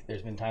me, like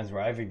there's been times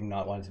where I've even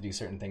not wanted to do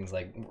certain things,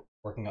 like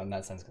working out in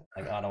that sense,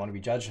 like I don't want to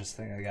be judged or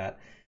something like that.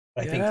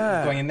 But I think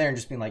going in there and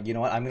just being like, you know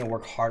what, I'm going to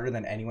work harder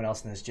than anyone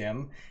else in this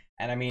gym.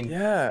 And I mean,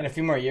 in a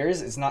few more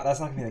years, that's not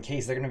going to be the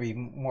case. They're going to be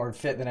more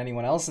fit than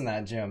anyone else in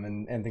that gym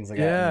and things like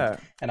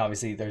that. And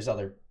obviously there's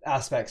other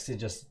aspects to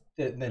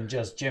than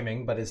just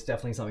gymming, but it's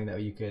definitely something that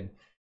you could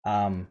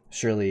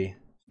surely,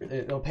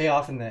 it'll pay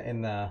off in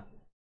the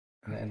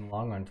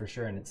long run for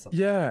sure. And it's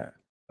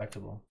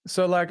respectable.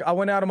 So like I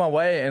went out of my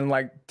way and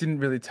like didn't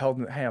really tell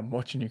them, hey, I'm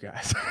watching you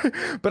guys.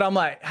 But I'm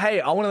like,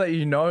 hey, I want to let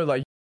you know,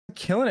 like,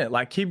 killing it,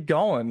 like keep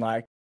going,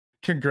 like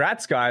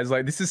congrats guys,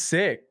 like this is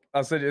sick.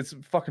 I said it's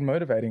fucking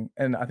motivating,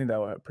 and I think they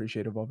were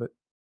appreciative of it,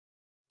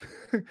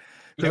 because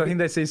I think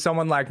they see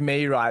someone like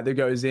me, right, that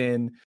goes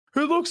in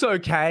who looks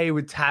okay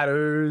with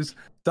tattoos,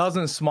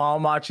 doesn't smile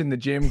much in the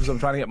gym because I'm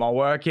trying to get my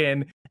work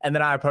in, and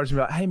then I approach them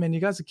like, hey man, you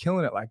guys are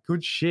killing it, like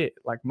good shit,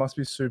 like must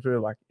be super,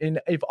 like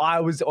if I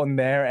was on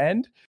their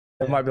end,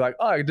 they might be like,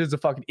 oh, dude's a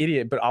fucking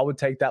idiot, but I would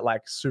take that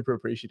like super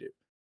appreciative.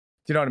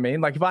 Do you know what I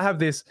mean? Like if I have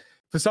this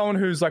for someone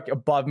who's like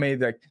above me,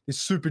 like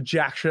this super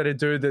jack shredded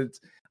dude that's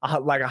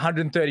like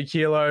 130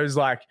 kilos,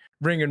 like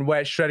wringing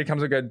wet, shredded,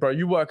 comes and goes, bro,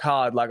 you work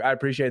hard. Like, I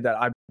appreciate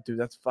that. Dude,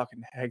 that's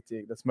fucking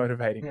hectic. That's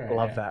motivating. I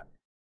love that.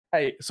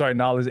 Hey, sorry,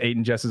 Nala's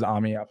eating Jess's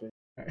army up here.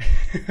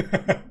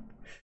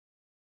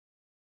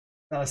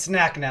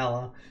 Snack,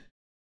 Nala.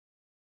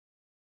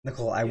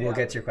 Nicole, I will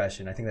get to your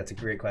question. I think that's a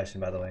great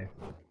question, by the way.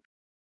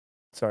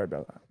 Sorry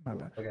about that. My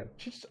bad. Okay.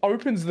 She just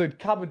opens the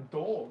cupboard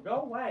door.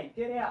 Go away.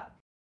 Get out.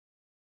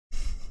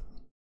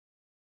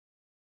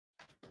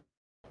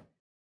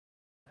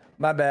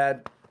 My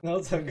bad. No,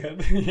 it's so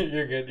good.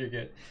 You're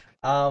good.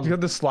 She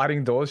got the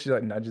sliding doors. She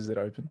like nudges it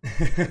open.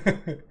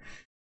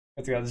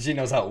 That's good. She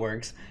knows how it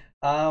works.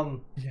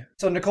 Yeah.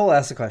 So Nicole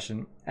asked a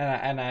question,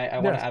 and I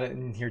want to add it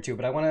in here too,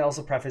 but I want to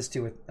also preface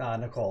too with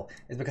Nicole,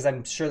 is because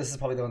I'm sure this is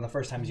probably one of the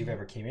first times you've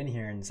ever came in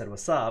here and said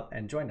what's up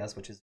and joined us,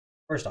 which is,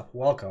 first off,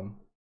 welcome.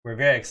 We're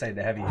very excited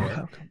to have you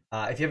here.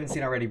 If you haven't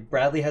seen already,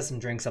 Bradley has some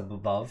drinks up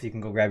above. You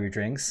can go grab your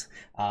drinks.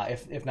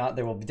 If not,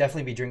 there will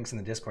definitely be drinks in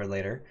the Discord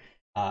later.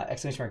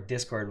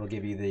 !Discord will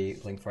give you the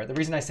link for it. The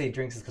reason I say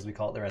drinks is because we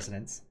call it the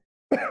residence.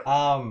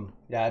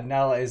 Yeah,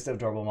 Nala is the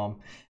adorable mom.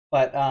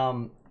 But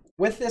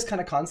with this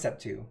kind of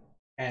concept too,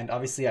 and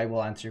obviously I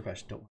will answer your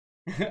question,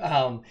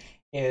 don't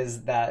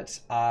is that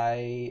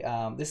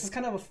this is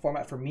kind of a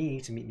format for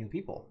me to meet new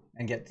people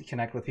and get to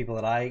connect with people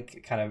that I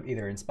kind of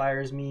either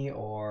inspires me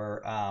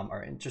or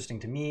are interesting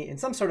to me in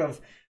some sort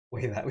of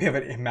way. That we have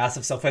a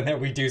massive sofa in there.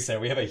 We do say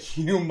we have a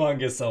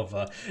humongous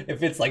sofa. It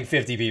fits like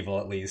 50 people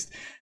at least.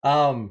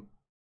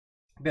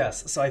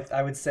 Yes, so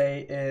I would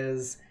say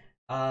is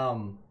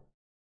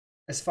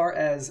as far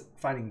as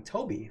finding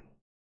Toby,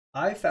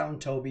 I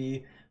found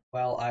Toby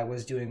while I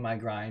was doing my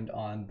grind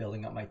on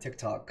building up my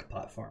TikTok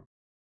platform.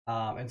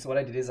 And so what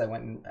I did is I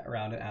went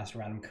around and asked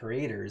random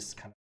creators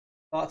kind of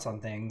thoughts on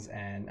things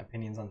and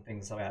opinions on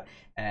things like that.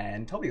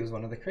 And Toby was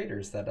one of the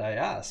creators that I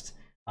asked.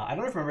 I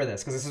don't know if you remember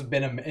this because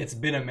it's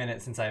been a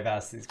minute since I've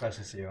asked these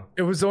questions to you.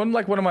 It was on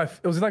like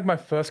it was in like my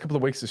first couple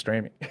of weeks of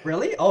streaming.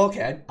 Really? Oh,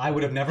 okay. I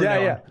would have never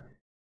known. Yeah.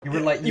 You were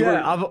like,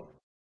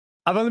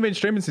 I've only been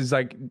streaming since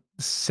like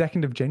the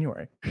 2nd of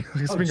January.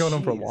 It's been going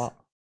on for a while.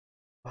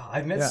 Wow,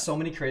 I've met so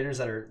many creators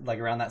that are like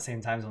around that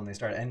same time when they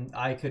started, and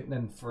I couldn't.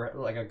 And for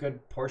like a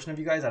good portion of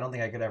you guys, I don't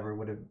think I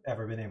would have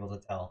ever been able to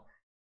tell,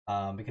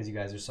 because you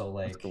guys are so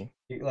like, cool.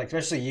 Like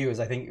especially you is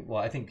I think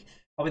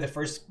probably the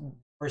first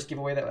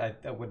giveaway that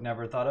I would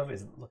never have thought of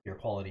is look your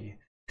quality.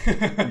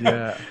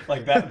 Yeah,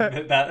 like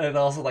that and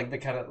also like the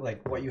kind of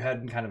like what you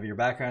had in kind of your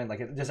background, like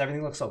it just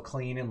everything looks so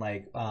clean and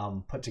like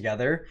put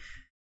together.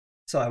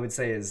 So I would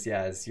say yours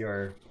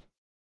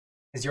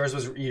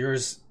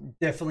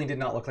definitely did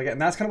not look like it,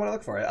 and that's kind of what I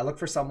look for. I look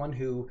for someone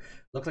who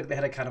looked like they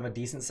had a kind of a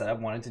decent setup,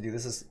 wanted to do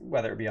this as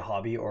whether it be a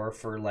hobby or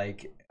for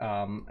like a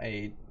kind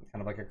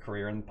of like a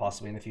career and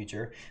possibly in the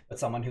future, but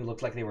someone who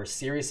looked like they were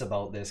serious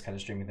about this kind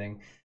of streaming thing,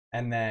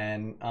 and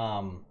then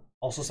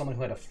also someone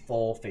who had a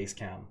full face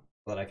cam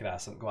so that I could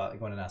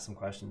go in and ask some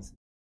questions.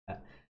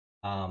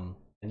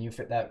 And you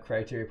fit that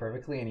criteria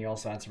perfectly, and you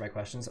also answer my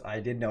questions. I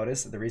did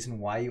notice that the reason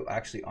why you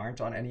actually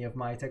aren't on any of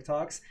my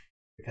TikToks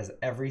because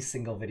every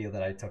single video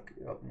that I took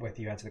with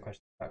you answering the question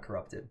got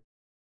corrupted.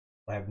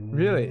 I have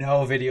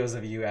no videos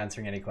of you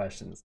answering any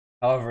questions.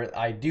 However,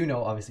 I do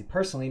know, obviously,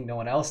 personally, no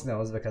one else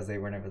knows because they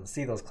weren't able to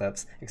see those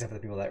clips, except for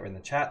the people that were in the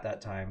chat that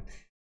time,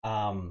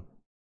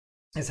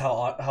 is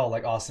how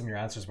like awesome your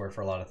answers were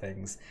for a lot of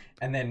things.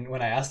 And then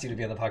when I asked you to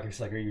be on the podcast,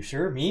 you're like, are you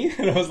sure? Me?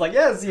 And I was like,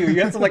 yes, you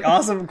had some like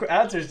awesome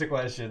answers to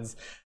questions.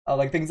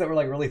 Like things that were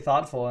like really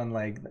thoughtful and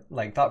like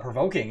thought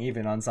provoking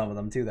even on some of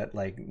them too that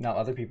like not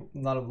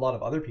a lot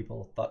of other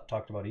people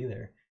talked about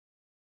either.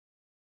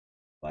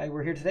 Why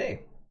we're here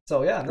today.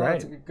 So yeah, no,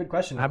 that's a good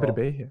question. Happy to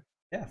be here.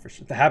 Yeah, for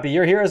sure. Happy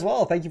you're here as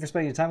well. Thank you for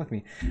spending your time with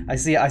me. I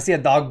see a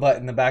dog butt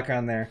in the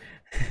background there.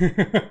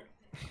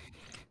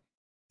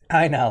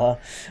 Hi, Nala.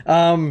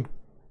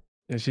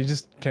 Yeah, she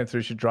just came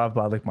through. She drive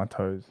by, lick my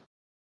toes.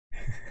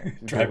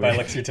 Drive by,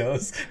 licks your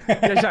toes.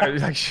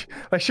 Yeah,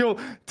 she'll.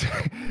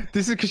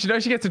 This is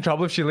because she gets in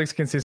trouble if she licks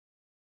consistent.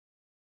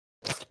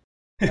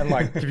 And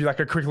like give you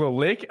like a quick little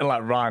lick and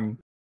like run,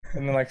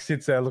 and then like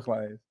sits there look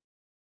like this.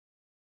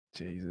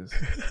 Jesus.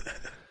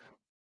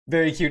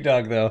 Very cute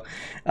dog though.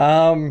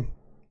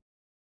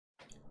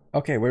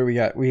 Okay, where do we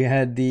got? We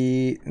had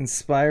the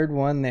inspired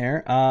one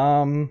there.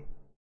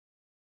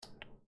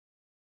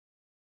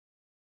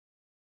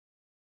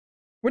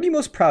 What are you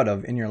most proud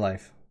of in your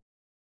life?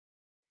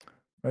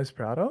 Most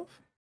proud of?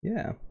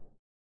 Yeah.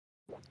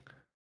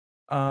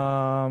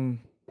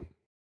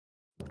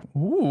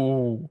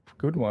 Ooh,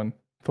 good one.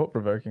 Thought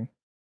provoking.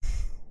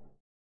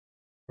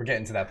 We're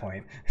getting to that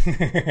point.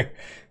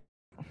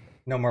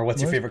 No more.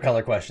 What's your favorite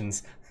color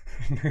questions?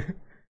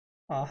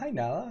 Oh, hi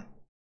Nala.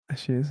 There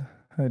she is.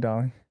 Hey,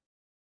 darling.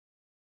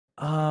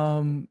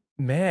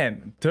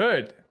 Man,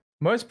 dude,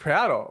 most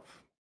proud of.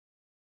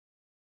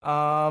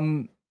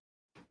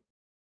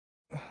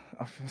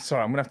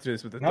 Sorry, I'm gonna have to do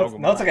this with the dog.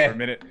 No, it's okay. For a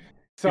minute.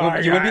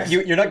 Sorry,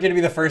 you're not going to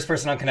be the first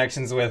person on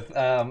Connections with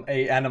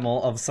a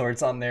animal of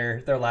sorts on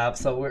their lap,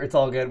 so it's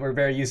all good. We're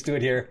very used to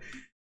it here.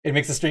 It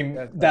makes the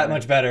stream that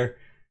much better.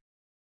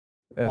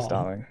 Yes,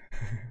 darling.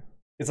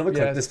 Can someone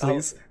clip this,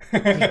 please?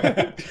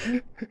 There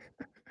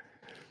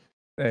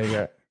you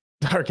go.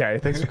 Okay,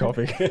 thanks for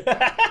coffee.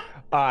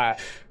 All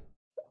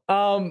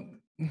right.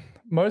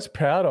 Most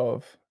proud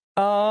of.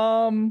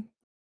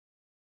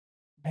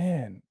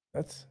 Man,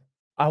 that's.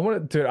 I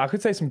want to, dude. I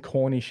could say some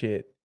corny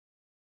shit.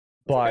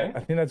 But I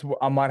think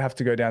I might have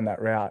to go down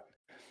that route.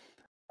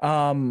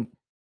 I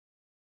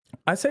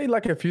say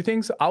like a few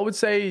things. I would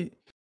say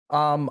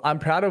I'm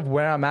proud of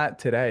where I'm at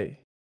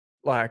today.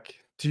 Like,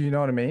 do you know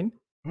what I mean?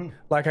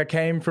 Like I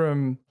came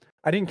from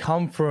I didn't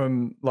come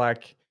from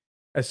like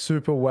a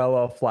super well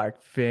off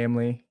like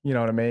family, you know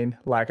what I mean?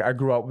 Like I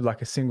grew up with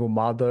like a single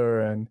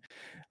mother, and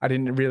I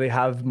didn't really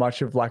have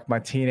much of like my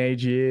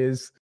teenage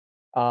years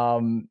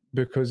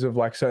because of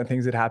like certain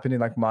things that happened in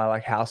like my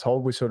like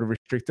household, which sort of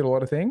restricted a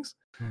lot of things.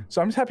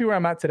 So I'm just happy where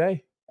I'm at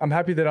today. I'm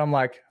happy that I'm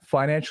like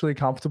financially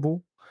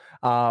comfortable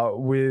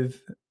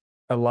with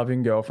a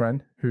loving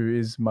girlfriend who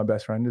is my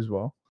best friend as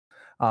well,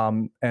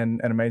 and an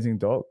amazing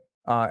dog.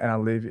 And I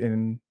live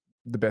in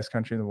the best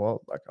country in the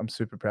world. Like I'm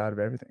super proud of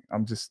everything.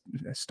 I'm just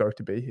stoked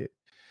to be here.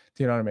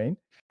 Do you know what I mean?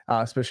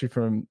 Especially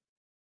from,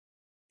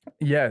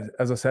 yeah,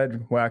 as I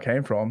said, where I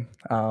came from,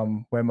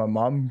 where my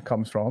mum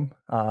comes from.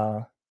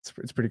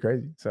 It's pretty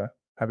crazy. So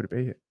happy to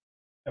be here.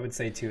 I would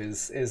say too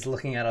is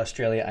looking at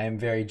Australia, I am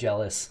very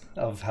jealous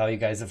of how you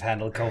guys have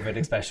handled COVID,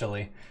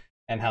 especially,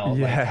 and how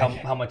like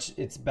how much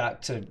it's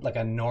back to like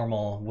a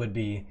normal would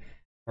be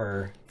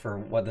for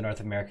what the North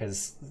America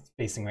is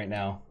facing right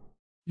now.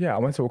 Yeah, I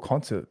went to a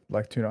concert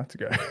like 2 nights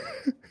ago.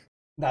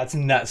 That's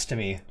nuts to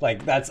me.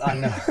 Like that's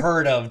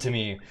unheard of to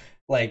me.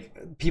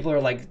 Like people are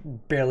like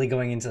barely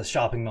going into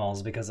shopping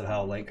malls because of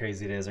how like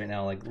crazy it is right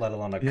now. Like let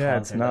alone a concert.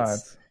 It's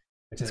nuts.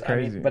 Which is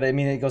crazy. But I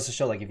mean, it goes to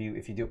show like if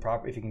you do it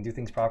proper, if you can do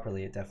things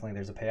properly, it definitely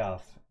there's a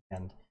payoff.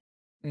 And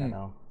I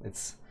know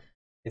it's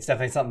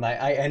definitely something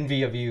I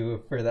envy of you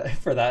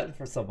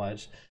for so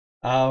much.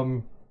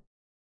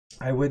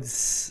 I would,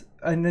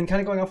 and then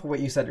kind of going off of what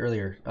you said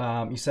earlier.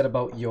 You said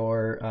about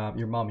your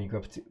mom. You grew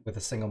up with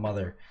a single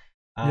mother.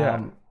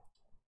 Are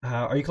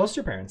you close to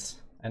your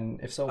parents?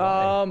 And if so,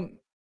 why?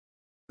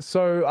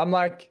 So I'm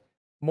like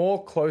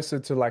more closer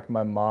to like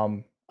my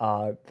mom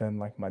than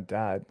like my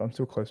dad, but I'm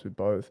still close with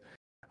both.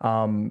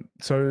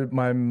 So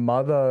my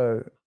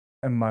mother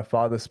and my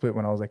father split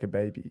when I was like a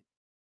baby.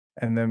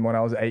 And then when I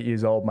was 8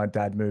 years old, my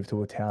dad moved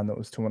to a town that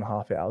was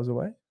 2.5 hours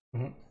away.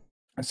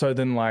 Mm-hmm. So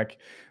then like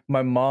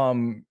my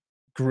mom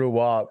grew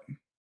up.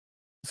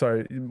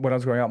 So when I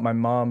was growing up, my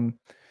mom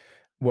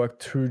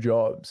worked 2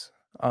 jobs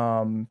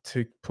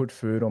to put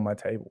food on my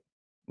table,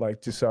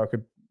 like just so I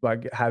could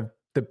like have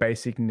the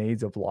basic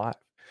needs of life.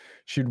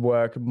 She'd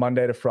work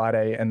Monday to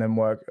Friday and then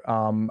work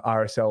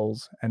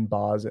RSLs and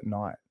bars at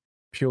night,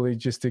 purely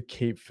just to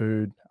keep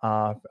food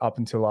up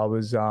until I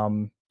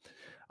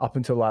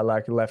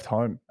like left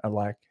home at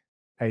like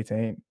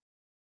 18.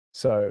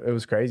 So it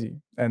was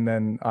crazy. And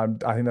then I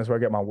think that's where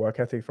I get my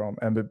work ethic from.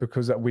 And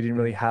because we didn't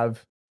really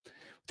have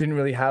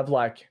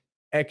like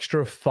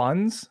extra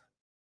funds,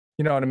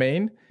 you know what I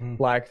mean?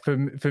 Like for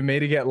me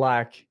to get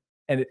like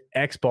an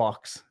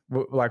Xbox,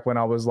 like when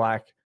I was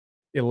like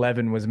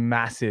 11 was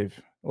massive.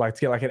 Like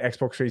to get like an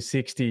Xbox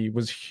 360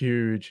 was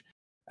huge.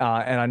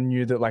 And I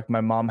knew that like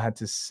my mom had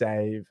to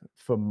save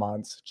for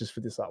months just for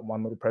this like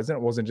one little present.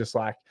 It wasn't just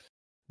like,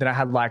 then I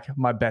had like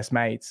my best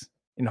mates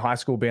in high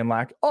school being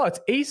like, oh,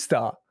 it's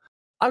Easter.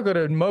 I got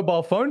a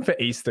mobile phone for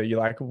Easter. You're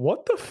like,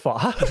 what the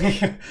fuck?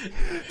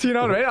 Do you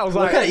know what I mean? I was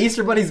what like, kind of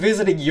Easter bunny's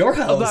visiting your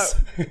house?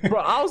 Bro,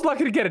 I was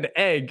lucky to get an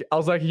egg. I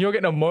was like, you're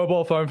getting a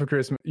mobile phone for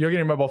Christmas. You're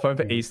getting a mobile phone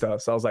for Easter.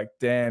 So I was like,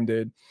 damn,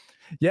 dude.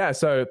 Yeah.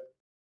 So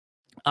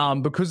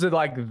because of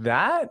like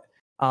that,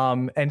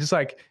 and just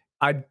like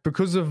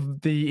because of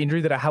the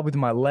injury that I had with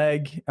my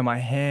leg and my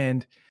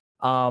hand,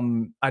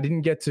 I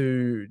didn't get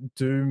to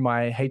do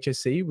my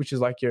HSC, which is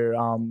like your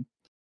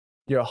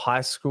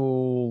high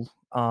school.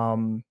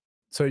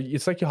 So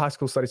it's like your high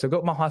school study. So I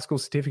got my high school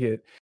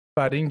certificate,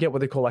 but I didn't get what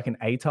they call like an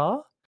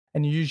ATAR,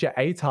 and you use your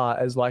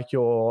ATAR as like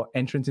your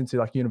entrance into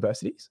like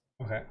universities.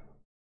 Okay.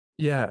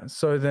 Yeah.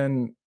 So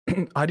then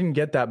I didn't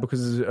get that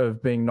because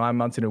of being 9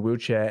 months in a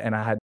wheelchair, and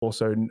I had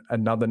also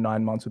another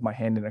 9 months with my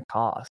hand in a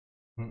cast.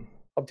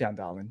 Up, down,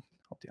 darling.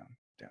 Up, down.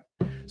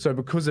 So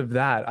because of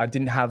that, I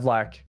didn't have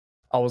like,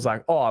 I was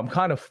like, oh, I'm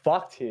kind of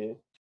fucked here.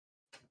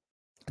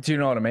 Do you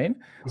know what I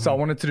mean? So I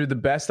wanted to do the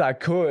best I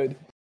could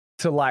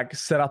to like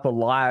set up a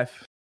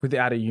life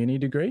without a uni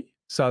degree.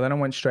 So then I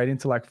went straight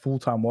into like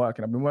full-time work,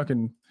 and I've been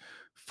working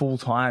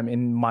full-time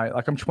in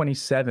I'm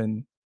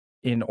 27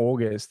 in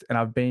August, and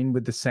I've been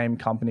with the same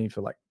company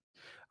for like,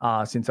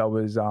 since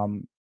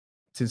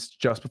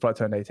just before I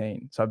turned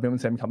 18. So I've been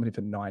with the same company for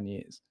 9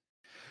 years.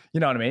 You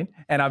know what I mean?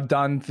 And I've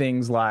done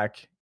things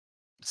like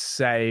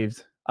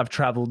saved. I've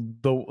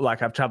traveled the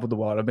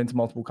world. I've been to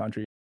multiple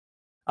countries.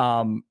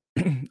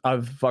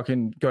 I've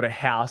fucking got a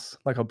house.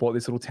 Like I bought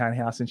this little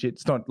townhouse and shit.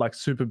 It's not like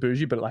super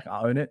bougie, but like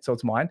I own it, so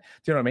it's mine. Do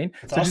you know what I mean?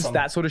 That's awesome. Just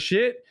that sort of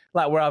shit.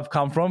 Like where I've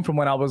come from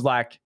when I was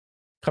like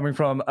coming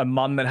from a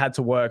mum that had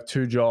to work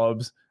 2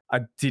 jobs.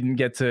 I didn't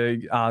get to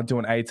do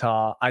an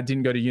ATAR. I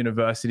didn't go to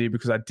university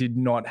because I did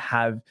not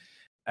have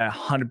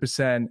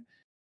 100%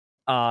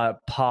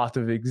 path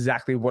of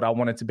exactly what I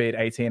wanted to be at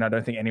 18. I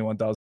don't think anyone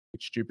does.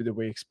 It's stupid that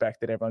we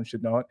expect that everyone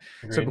should know it.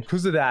 Agreed. So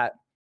because of that,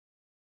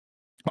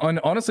 and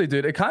honestly,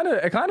 dude, it kind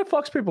of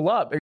fucks people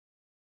up.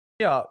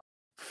 Yeah,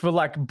 for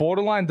like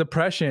borderline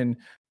depression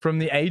from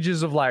the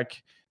ages of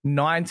like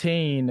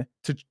 19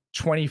 to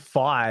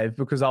 25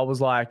 because I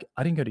was like,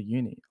 I didn't go to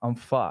uni. I'm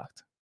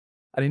fucked.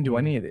 I didn't do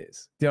any of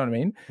this. Do you know what I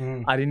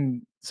mean? I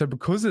didn't. So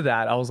because of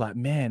that, I was like,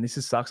 man, this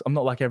just sucks. I'm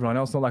not like everyone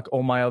else. Not like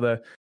all my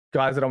other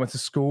guys that I went to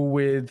school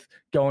with,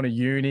 going to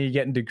uni,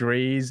 getting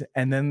degrees,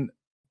 and then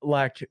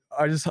like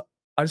I just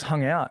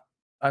hung out.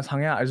 I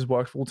just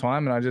worked full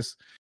time, and I just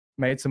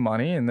made some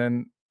money, and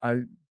then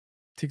I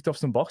ticked off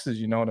some boxes.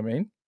 You know what I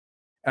mean?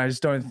 And I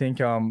just don't think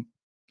and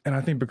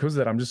I think because of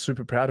that, I'm just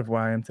super proud of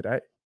where I am today,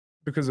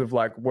 because of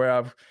like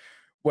where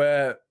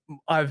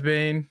I've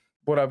been,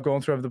 what I've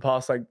gone through over the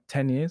past like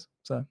 10 years.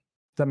 So does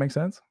that make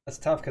sense? That's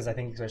tough, because I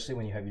think especially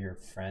when you have your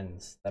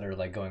friends that are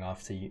like going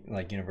off to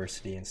like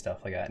university and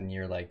stuff like that, and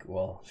you're like,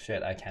 well,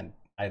 shit,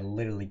 I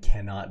literally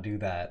cannot do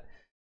that.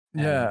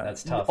 And yeah,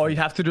 that's tough. Or you'd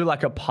have to do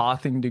like a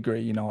pathing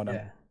degree, you know what I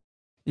mean?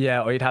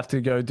 Yeah, or you'd have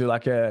to go do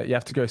you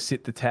have to go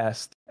sit the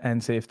test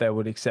and see if they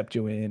would accept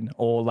you in.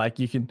 Or like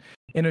you can,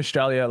 in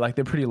Australia, like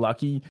they're pretty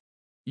lucky.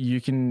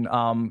 You can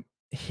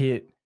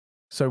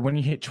so when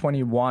you hit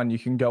 21, you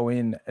can go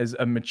in as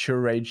a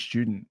mature age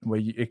student,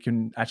 where it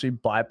can actually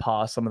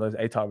bypass some of those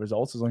ATAR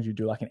results as long as you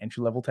do like an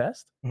entry level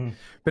test. Mm.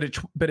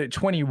 But at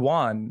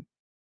 21,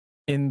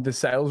 in the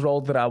sales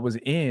role that I was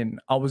in,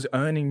 I was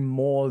earning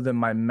more than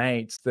my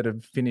mates that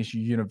have finished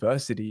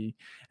university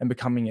and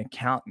becoming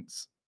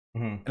accountants.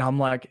 Mm-hmm. And I'm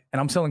like,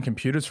 and I'm selling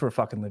computers for a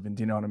fucking living.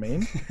 Do you know what I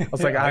mean? I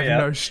was like, I have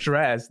no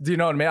stress. Do you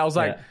know what I mean? I was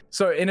like,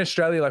 so in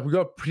Australia, like we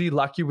got pretty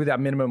lucky with our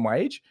minimum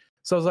wage.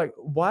 So I was like,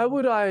 why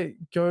would I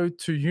go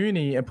to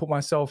uni and put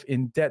myself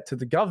in debt to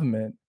the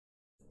government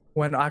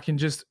when I can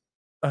just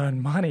earn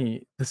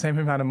money, the same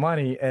amount of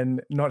money,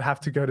 and not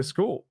have to go to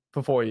school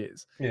for 4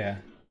 years? Yeah.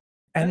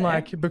 And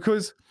like,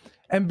 because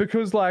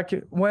like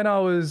when I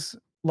was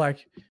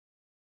like,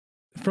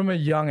 from a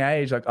young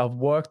age, like I've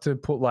worked to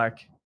put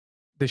like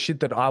the shit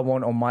that I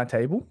want on my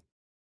table.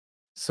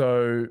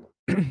 So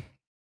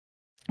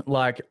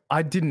like,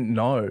 I didn't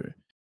know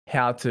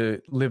how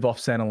to live off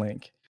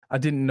Centrelink. I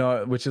didn't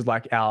know, which is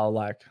like our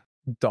like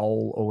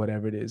dole or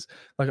whatever it is.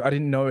 Like I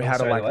didn't know how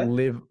to like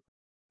live.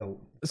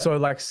 So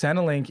like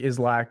Centrelink is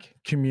like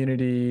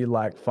community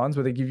like funds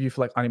where they give you for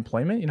like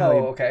unemployment. You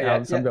know,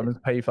 some governments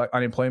pay you for like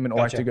unemployment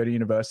or actually go to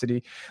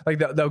university. Like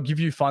they'll give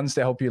you funds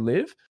to help you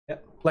live.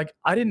 Yep. Like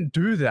I didn't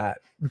do that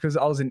because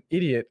I was an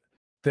idiot.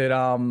 That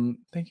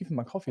thank you for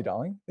my coffee,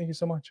 darling. Thank you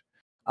so much.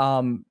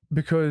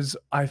 Because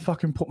I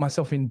fucking put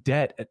myself in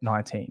debt at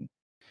 19.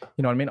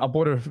 You know what I mean? I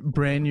bought a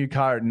brand new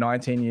car at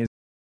 19 years.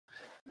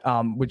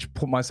 Which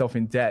put myself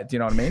in debt. Do you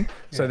know what I mean?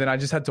 Yeah. So then I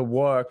just had to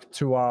work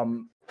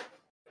to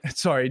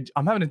sorry,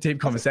 I'm having a deep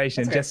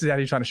conversation. Okay. Jess is out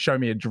here trying to show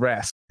me a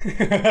dress.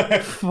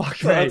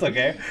 Fuck me. That's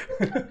okay.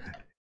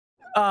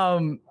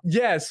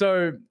 Yeah,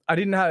 so I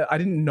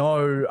didn't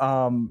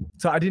know,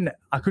 so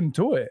I couldn't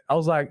do it. I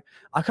was like,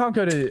 I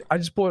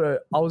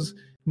was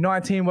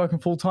 19 working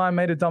full time,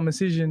 made a dumb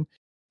decision,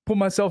 put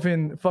myself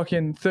in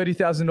fucking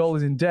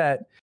 $30,000 in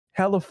debt.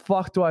 How the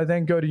fuck do I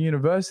then go to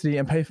university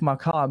and pay for my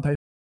car and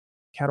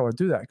how do I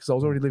do that? Because I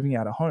was already living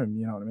out of home,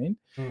 you know what I mean?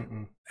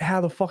 Mm-mm. How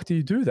the fuck do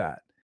you do that?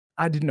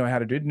 I didn't know how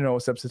to do it, didn't know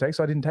what steps to take,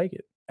 so I didn't take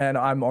it. And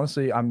I'm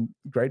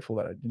grateful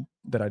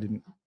that I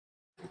didn't.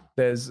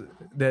 There's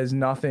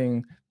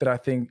nothing that I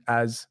think,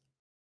 as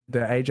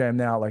the age I am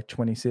now, like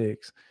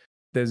 26,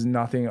 there's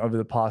nothing over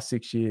the past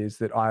 6 years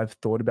that I've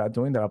thought about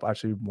doing that I've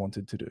actually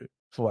wanted to do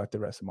for like the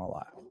rest of my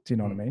life. Do you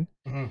know what I mean?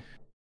 Mm-hmm.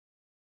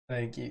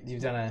 Like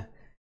you've done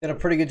a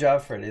pretty good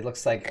job for it. It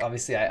looks like,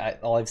 obviously, I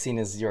all I've seen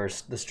is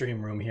the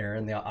stream room here,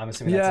 and I'm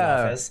assuming that's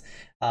an office.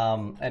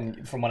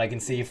 And from what I can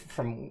see,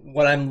 from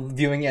what I'm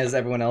viewing as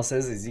everyone else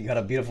is you got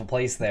a beautiful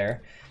place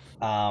there.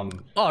 Oh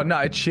no,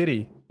 it's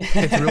shitty.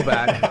 It's real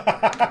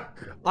bad.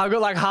 I've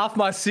got like half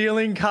my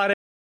ceiling cut.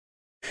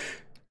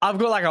 I've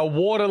got like a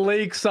water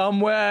leak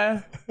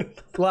somewhere.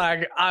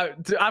 Like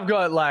I've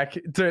got like,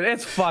 dude,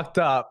 it's fucked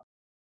up.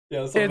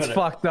 Yeah, it's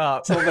fucked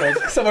up.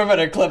 Someone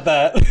better clip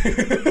that.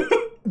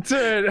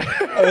 Dude,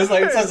 I was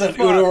like, it says an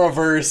Uno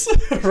reverse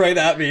right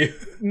at me.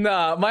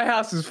 Nah, my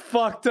house is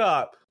fucked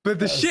up, but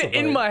the shit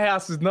in my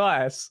house is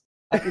nice.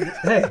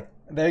 Hey,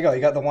 there you go. You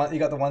got the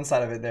one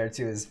side of it there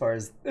too. As far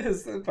as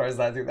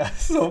that, dude,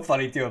 that's so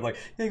funny too. I'm like,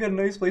 yeah, you got a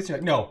nice place. You're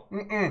like, no,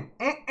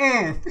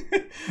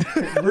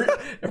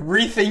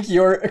 rethink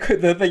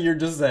the thing you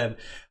just said.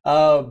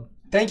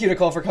 Thank you,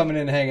 Nicole, for coming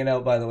in and hanging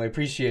out. By the way,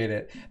 appreciate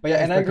it. But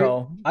yeah, and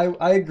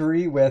I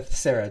agree with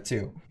Sarah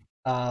too.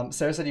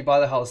 Sarah said you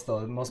bought a house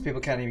though. Most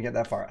people can't even get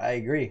that far. I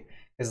agree.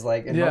 Because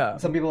like,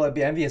 some people would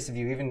be envious of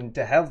you even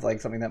to have like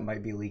something that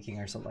might be leaking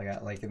or something like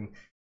that. Like,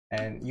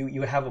 and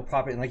you have a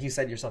property, and like you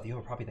said yourself, you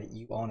have a property that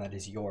you own that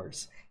is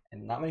yours,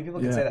 and not many people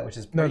can say that, which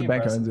is pretty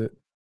impressive. Bank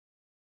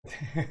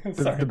owns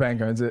it. The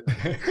bank owns it.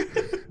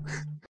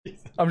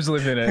 I'm just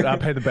living in it. I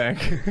pay the bank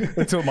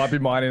until it might be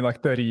mine in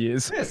like 30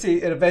 years. Yeah,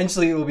 see, and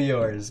eventually it will be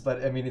yours.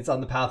 But I mean, it's on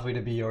the pathway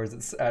to be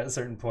yours at a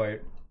certain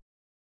point.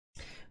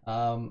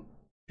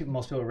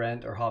 Most people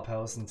rent or hop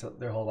house until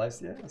their whole lives.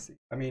 Yeah, see.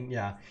 I mean,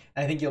 yeah.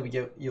 I think you're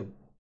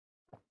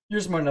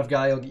a smart enough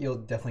guy. You'll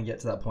definitely get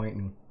to that point.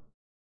 And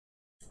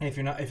if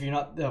you're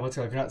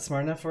not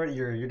smart enough for it,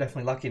 you're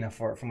definitely lucky enough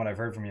for it, from what I've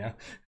heard from you.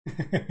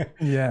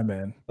 Yeah,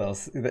 man. Well,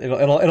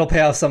 it'll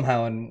pay off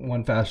somehow in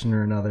one fashion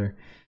or another.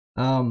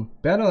 But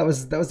I know that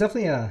was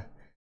definitely a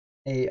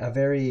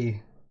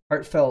very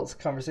heartfelt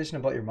conversation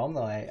about your mom,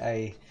 though.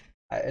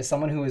 As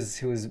someone who was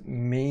for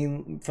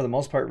the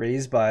most part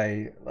raised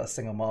by a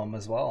single mom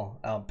as well,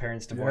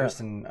 parents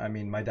divorced, and I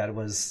mean my dad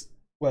was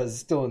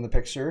still in the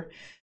picture,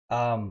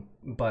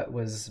 but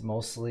was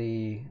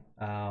mostly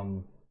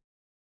and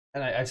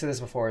I've said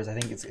this before, is I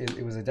think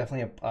it was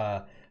definitely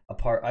a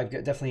part. I've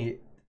definitely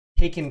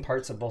taken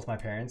parts of both my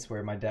parents,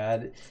 where my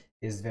dad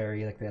is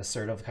very like the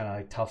assertive kind of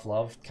like tough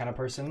love kind of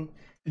person.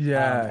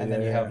 And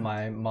then you have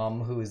my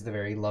mom, who is the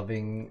very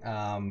loving,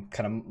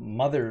 kind of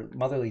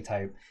motherly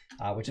type,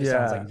 which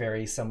sounds like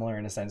very similar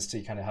in a sense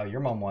to kind of how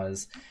your mom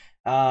was.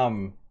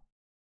 And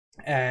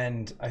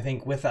I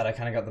think with that, I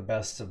kind of got the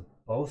best of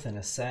both in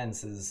a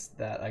sense, is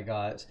that I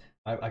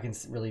can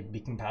really be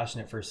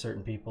compassionate for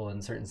certain people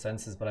in certain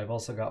senses, but I've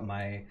also got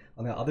on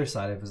the other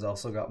side, I've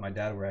also got my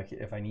dad, where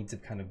if I need to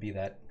kind of be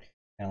that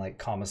kind of like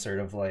calm,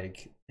 assertive,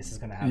 like this is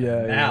going to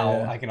happen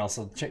now, I can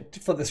also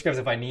flip the script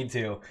if I need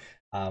to.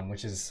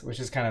 Which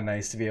is kind of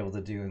nice to be able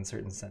to do in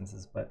certain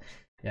senses. But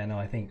yeah, no,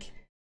 I think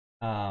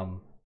that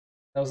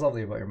was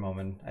lovely about your mom,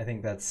 and I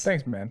think that's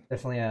thanks, man.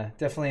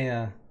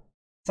 Definitely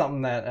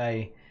something that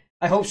I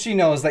hope she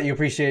knows that you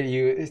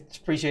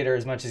appreciate her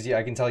as much as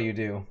I can tell you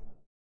do.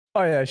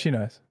 Oh yeah, she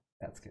knows.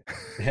 That's good.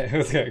 Yeah, it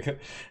was good.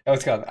 That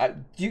was good.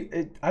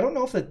 I don't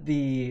know if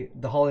the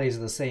holidays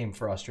are the same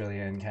for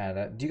Australia and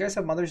Canada. Do you guys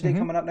have Mother's Day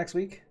coming up next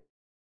week?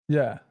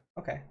 Yeah.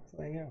 Okay, so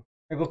there you go.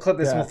 Maybe we'll clip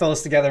this and we'll fill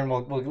this together, and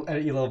we'll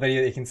edit you a little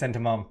video that you can send to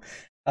mom.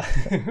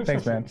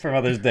 Thanks, man. For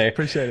Mother's Day.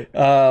 Appreciate it.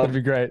 That'd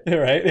be great.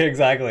 Right?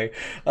 Exactly.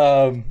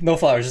 No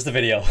flowers, just a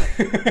video.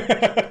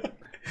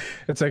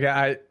 It's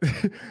okay.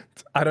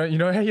 I don't. You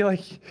know how you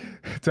like?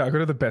 Dude, I go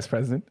to the best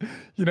present.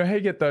 You know how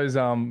you get those?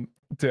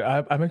 Dude,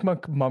 I make my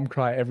mom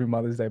cry every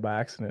Mother's Day by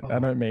accident. I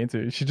don't mean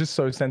to. She's just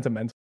so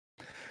sentimental.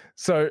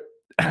 So,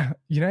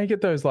 you know, you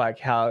get those like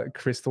how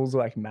crystals are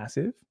like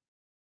massive.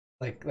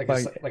 Like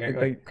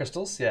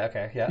crystals? Yeah,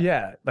 okay, yeah.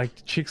 Yeah, like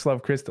chicks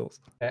love crystals.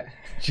 Yeah.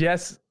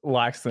 Jess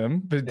likes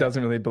them, but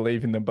doesn't really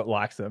believe in them, but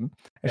likes them.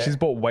 And she's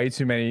bought way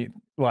too many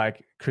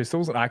like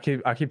crystals, and I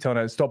keep telling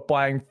her, stop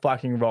buying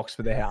fucking rocks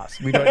for the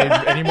house. We don't need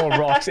any more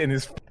rocks in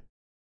this.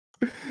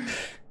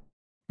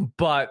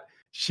 But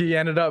she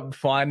ended up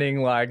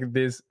finding like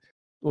this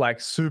like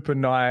super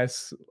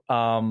nice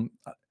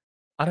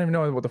I don't even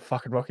know what the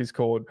fucking rock is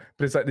called,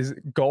 but it's like this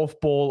golf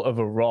ball of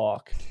a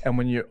rock.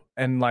 And you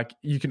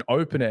can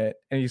open it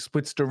and it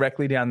splits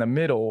directly down the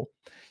middle.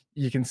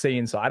 You can see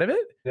inside of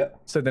it. Yeah.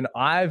 So then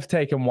I've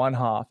taken one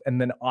half,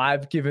 and then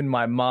I've given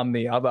my mum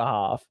the other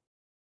half.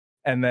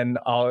 And then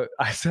I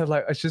said,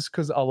 like, it's just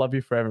because I love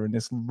you forever, and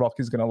this rock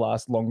is going to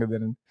last longer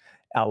than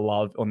our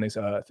love on this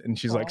earth. And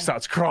she's like,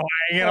 starts crying.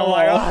 And I'm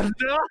like, oh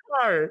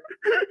no.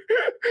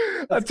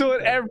 I do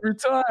it every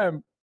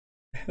time.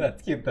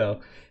 That's cute though.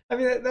 I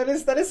mean, that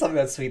is something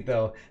that's sweet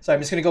though. So I'm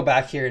just gonna go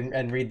back here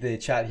and read the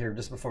chat here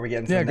just before we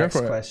get into the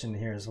next question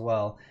here as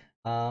well.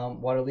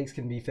 Water leaks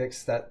can be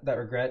fixed. That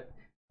regret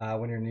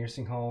when you're in a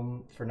nursing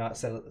home for not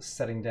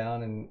setting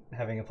down and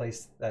having a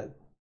place that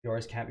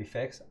yours can't be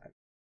fixed.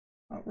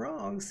 Not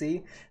wrong.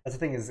 See, that's the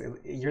thing, is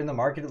you're in the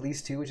market at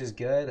least too, which is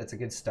good. That's a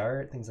good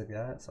start. Things like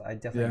that. So I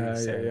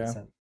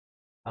definitely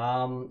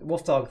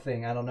Wolf dog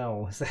thing, I don't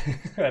know.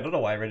 I don't know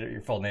why I read your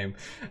full name.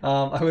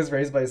 I was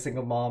raised by a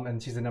single mom, and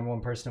she's the number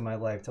one person in my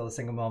life. Tell the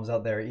single moms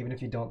out there, even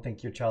if you don't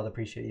think your child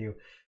appreciate you,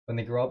 when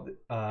they grow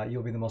up,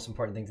 you'll be the most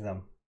important thing to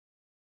them.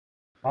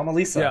 Mama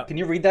Lisa, can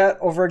you read that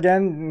over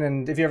again?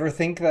 And if you ever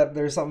think that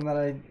there's something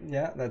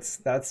that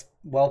that's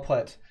well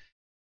put.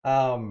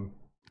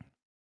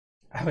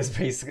 I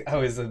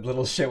was a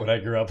little shit when I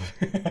grew up.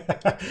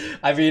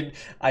 I mean,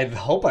 I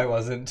hope I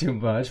wasn't too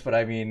much, but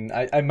I mean,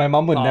 my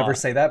mom would never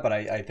say that, but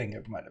I think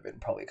it might have been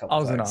probably a couple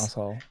times.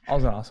 I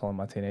was an asshole in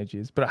my teenage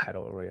years, but I had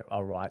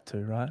a right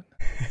to, right?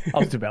 I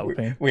was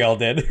developing. we all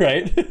did,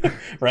 right?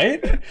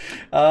 Right?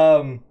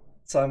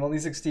 So I'm only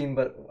 16,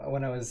 but I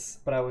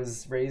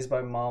was raised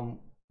by mom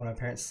when my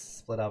parents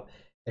split up.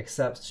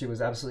 Except she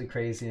was absolutely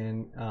crazy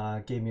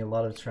and gave me a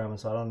lot of trauma,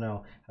 so I don't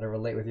know how to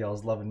relate with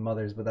y'all's loving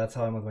mothers, but that's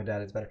how I'm with my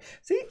dad. It's better.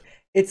 See,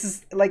 it's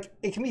just, like,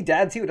 it can be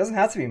dad too. It doesn't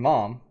have to be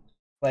mom.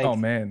 Like, oh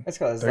man,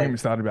 don't get me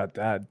started about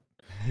dad.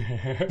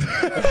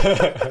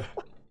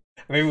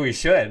 Maybe we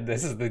should.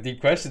 This is the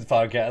Deep Questions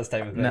podcast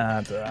type of thing. Nah,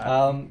 it's all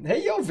right.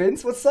 Hey, yo,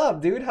 Vince, what's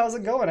up, dude? How's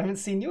it going? I haven't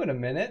seen you in a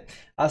minute.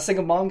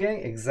 Single mom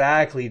gang?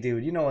 Exactly,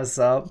 dude. You know what's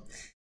up.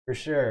 For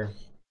sure.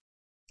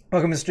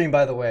 Welcome to the stream,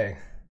 by the way.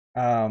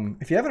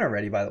 If you haven't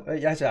already, by the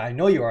way, actually, I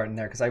know you are in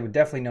there because I would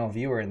definitely know if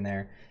you were in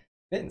there.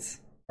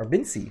 Vince or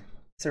Vincy,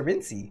 Sir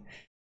Vincy.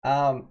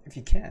 If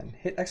you can,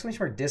 hit exclamation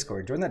mark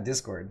Discord. Join that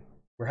Discord.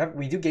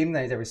 We do games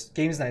nights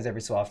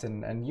every so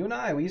often, and you and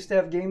I, we used to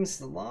have games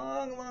a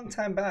long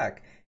time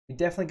back. It'd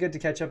be definitely good to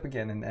catch up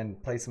again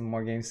and play some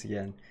more games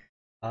again.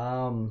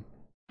 You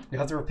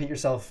have to repeat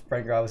yourself,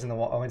 Brenker. I went to the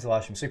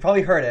washroom, so you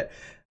probably heard it.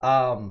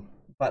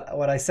 But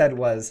what I said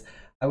was,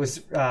 I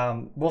was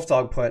Wolf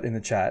Dog put in the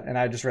chat, and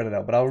I just read it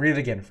out, but I'll read it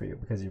again for you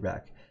because you're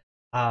back.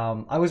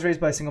 I was raised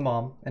by a single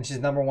mom, and she's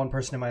the number one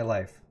person in my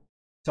life.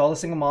 To all the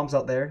single moms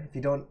out there, if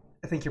you don't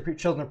I think your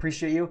children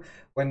appreciate you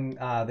when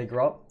they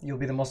grow up. You will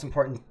be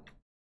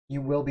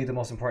the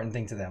most important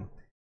thing to them.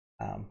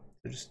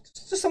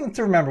 Just something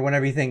to remember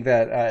whenever you think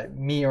that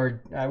me,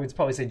 or I would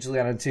probably say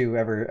Juliana too,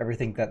 ever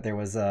think that there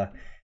was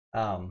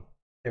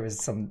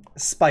some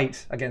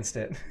spite against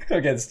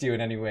you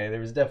in any way. There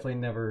was definitely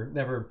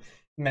never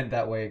meant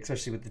that way,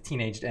 especially with the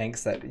teenage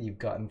angst that you've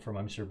gotten from,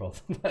 I'm sure,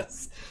 both of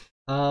us.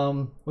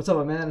 What's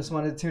up, man? I just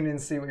wanted to tune in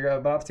and see what you're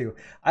up to.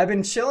 I've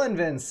been chilling,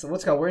 Vince.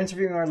 What's going on? We're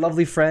interviewing our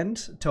lovely friend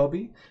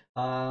Toby.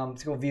 To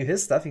go view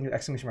his stuff. You can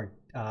exclamation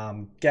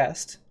mark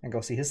guest and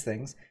go see his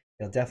things.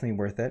 It'll definitely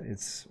worth it.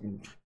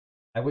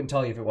 I wouldn't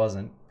tell you if it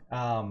wasn't.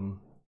 But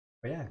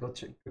yeah, go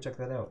check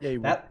that out.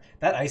 Yeah,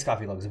 that iced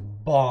coffee looks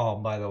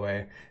bomb, by the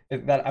way.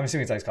 I'm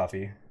assuming it's iced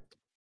coffee.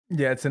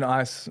 Yeah, it's an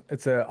ice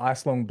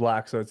long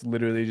black, so it's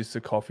literally just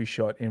a coffee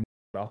shot in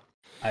water.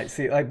 I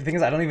see. Like, the thing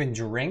is, I don't even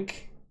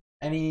drink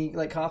any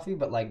like coffee,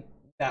 but like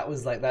that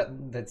was like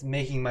that's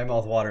making my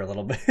mouth water a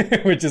little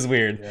bit, which is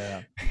weird.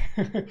 Yeah.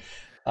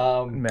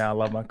 Man, I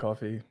love my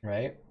coffee.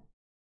 Right.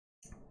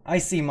 I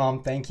see,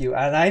 Mom. Thank you.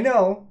 And I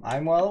know,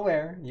 I'm well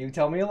aware. You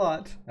tell me a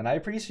lot, and I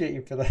appreciate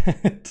you for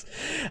that.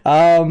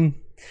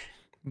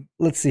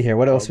 Let's see here.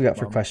 What else we got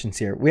for questions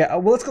here?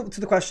 Well, let's go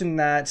to the question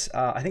that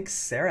I think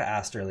Sarah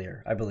asked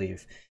earlier, I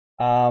believe,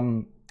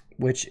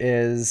 which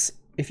is,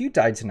 if you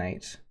died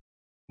tonight,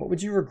 what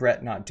would you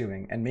regret not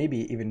doing? And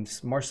maybe even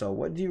more so,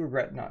 what do you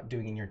regret not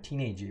doing in your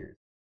teenage years?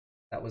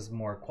 That was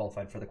more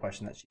qualified for the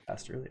question that she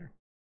asked earlier.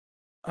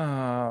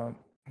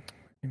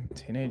 In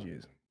teenage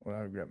years, what I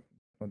regret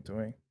not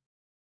doing?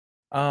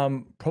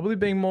 Probably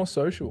being more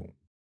social.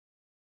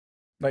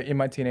 Like, in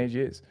my teenage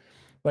years.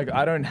 Like,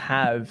 I don't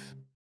have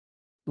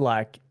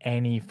like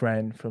any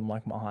friend from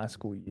like my high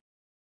school years.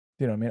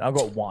 You know what I mean? I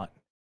got one.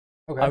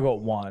 Okay. I got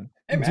one.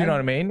 Hey, do you know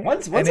what I mean?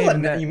 Once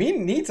you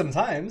need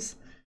sometimes.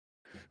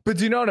 But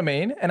do you know what I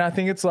mean? And I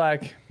think it's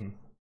like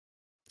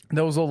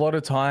there was a lot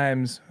of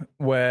times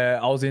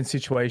where I was in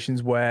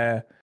situations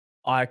where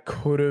I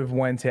could have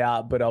went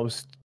out, but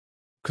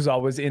because I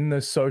was in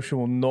the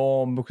social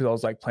norm, because I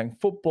was like playing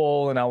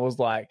football and I was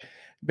like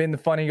being the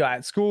funny guy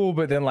at school,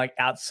 but then like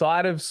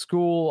outside of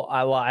school,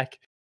 I like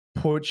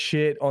put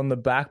shit on the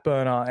back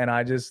burner and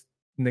I just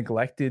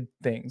neglected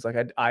things. Like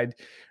I'd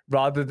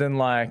rather than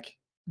like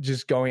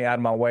just going out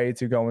of my way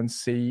to go and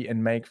see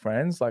and make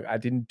friends, like I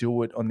didn't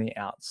do it on the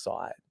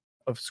outside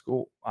of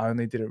school. I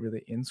only did it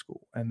really in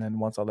school. And then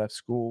once I left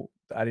school,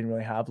 I didn't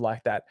really have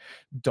like that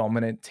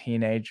dominant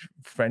teenage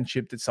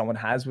friendship that someone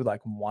has with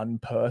like one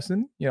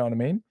person. You know what I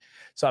mean?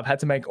 So I've had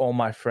to make all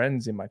my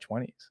friends in my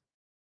 20s.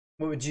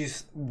 What would you,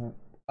 you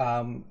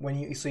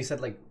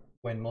said like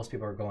when most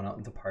people are going out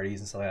into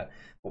parties and stuff like that,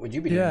 what would you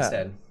be doing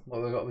instead?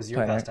 What was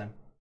your pastime?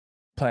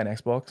 Playing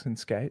Xbox and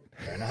skate.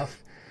 Fair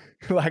enough.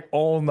 Like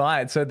all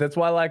night. So that's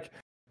why like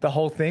the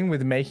whole thing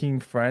with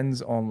making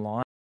friends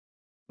online,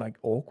 like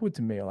awkward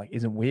to me, or like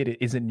isn't weird, it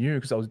isn't new,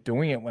 because I was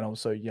doing it when I was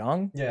so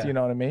young. Do you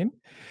know what I mean?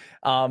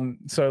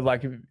 So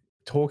like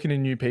talking to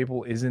new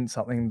people isn't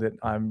something that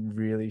I'm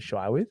really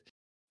shy with,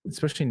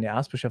 especially now,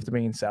 especially after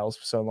being in sales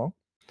for so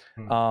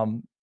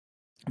long.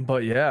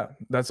 But yeah,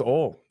 that's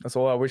all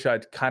I wish I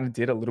kind of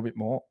did a little bit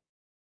more.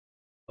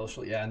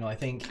 Social. Yeah, no, I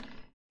think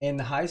in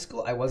high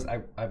school I'm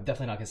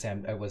definitely not gonna say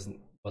I wasn't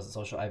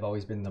social. I've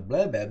always been the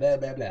blah blah blah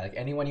blah blah. Like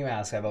anyone you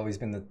ask, I've always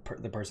been the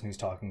person who's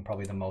talking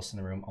probably the most in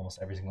the room almost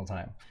every single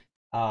time.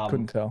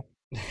 Couldn't tell.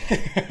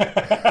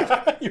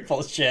 You're full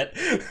of shit.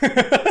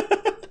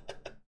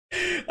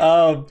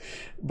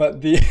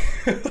 But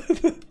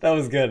that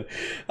was good.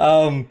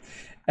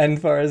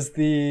 And far as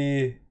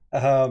the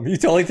you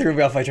totally threw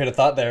me off my train of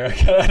thought there.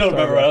 I don't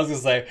remember what I was gonna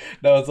say.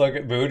 No, it's all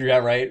good. Mood, yeah,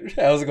 right.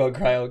 I was going to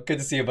cry. Good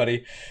to see you,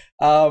 buddy.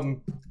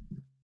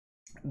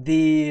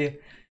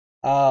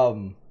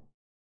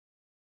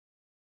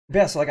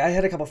 Yeah, so like I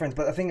had a couple friends,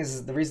 but the thing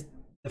is the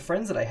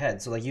friends that I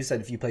had, so like you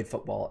said, if you played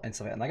football and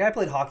stuff, and like I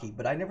played hockey,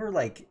 but I never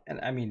like, and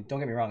I mean, don't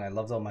get me wrong, I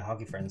loved all my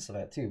hockey friends and stuff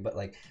like that too, but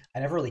like I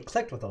never really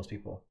clicked with those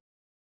people.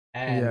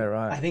 And yeah,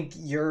 right. I think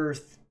your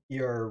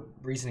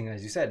reasoning,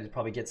 as you said, it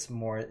probably is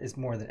more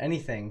than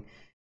anything.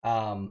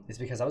 It's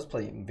because I was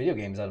playing video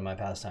games out of my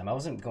pastime. I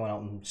wasn't going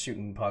out and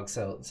shooting pucks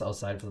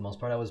outside for the most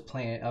part. I was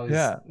playing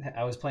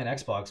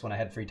Xbox when I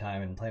had free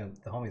time and playing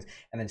with the homies.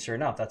 And then sure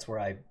enough, that's where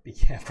I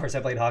began. Of course, I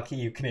played hockey.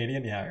 You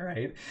Canadian? Yeah,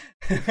 right.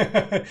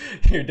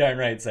 You're darn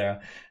right,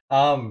 Sarah.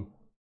 But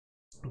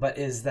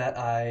is that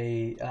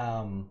I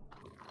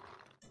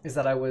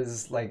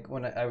was like,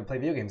 when I would play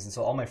video games, and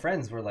so all my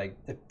friends were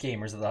like the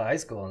gamers of the high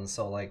school, and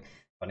so like.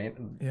 Funny.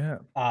 Yeah.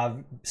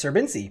 Sir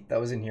Bincy, that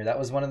was in here. That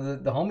was one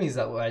of the homies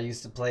that I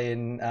used to play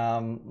in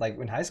like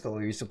in high school.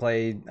 We used to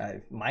play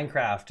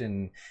Minecraft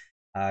and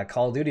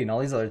Call of Duty and all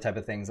these other type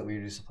of things that we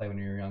used to play when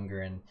we were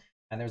younger. And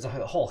there was a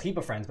whole heap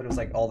of friends, but it was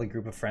like all the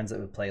group of friends that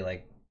would play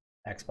like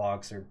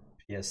Xbox or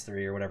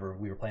PS3 or whatever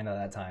we were playing at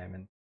that time.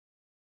 And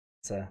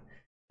it's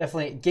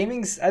definitely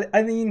gaming's.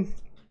 I mean,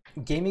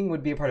 gaming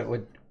would be a part of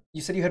it.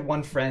 You said you had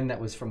one friend that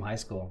was from high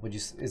school.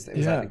 Is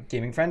that a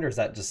gaming friend, or is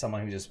that just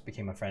someone who just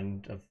became a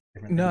friend of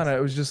different No, things? no,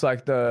 it was just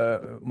like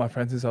my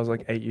friend since I was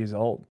like 8 years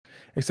old.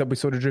 Except we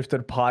sort of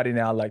drifted apart in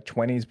our like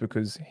 20s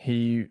because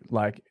he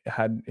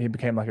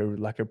became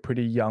like a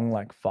pretty young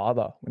like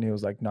father when he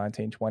was like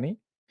 19, 20.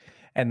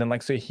 And then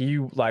like so he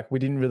like we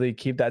didn't really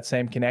keep that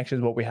same connection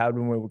as what we had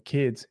when we were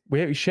kids.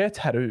 We share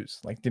tattoos,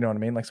 like do you know what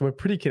I mean? Like so we're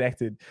pretty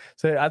connected.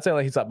 So I'd say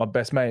like he's like my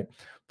best mate,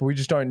 but we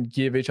just don't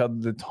give each other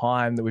the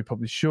time that we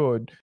probably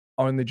should,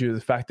 only due to the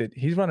fact that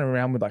he's running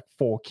around with like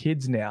 4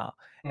 kids now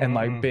and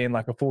like being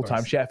like a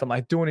full-time chef and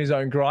like doing his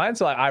own grind.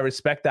 So like I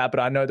respect that, but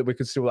I know that we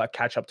could still like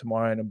catch up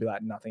tomorrow and it'll be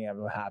like nothing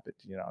ever happened.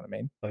 You know what I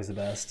mean? Always the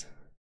best.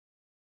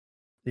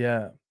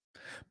 Yeah.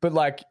 But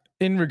like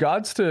in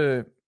regards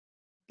to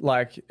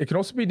like it can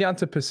also be down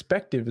to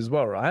perspective as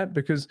well, right?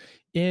 Because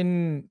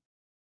in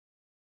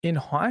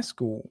high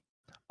school,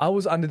 I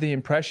was under the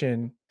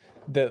impression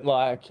that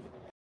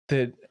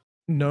that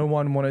no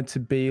one wanted to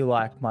be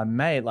like my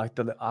mate, like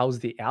that I was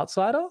the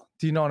outsider.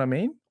 Do you know what I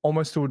mean?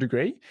 Almost to a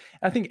degree.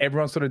 I think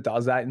everyone sort of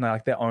does that in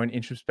like their own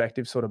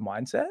introspective sort of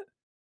mindset.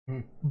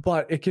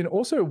 But it can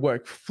also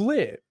work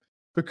flip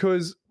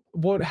because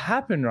what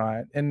happened,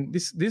 right? And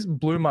this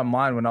blew my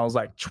mind when I was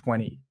like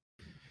 20.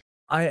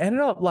 I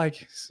ended up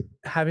like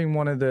having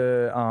one of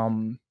the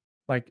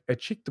like a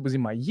chick that was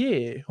in my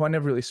year who I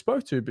never really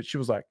spoke to, but she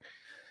was like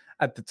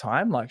at the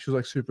time like she was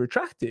like super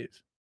attractive.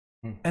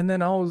 And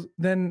then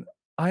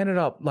I ended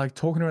up like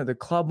talking to her at the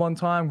club one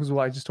time because we're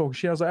like just talking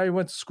shit. I was like, hey, we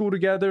went to school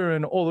together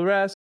and all the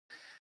rest.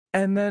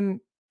 And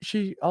then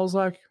she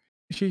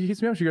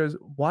hits me up. She goes,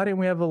 why didn't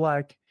we ever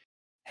like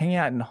hang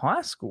out in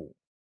high school?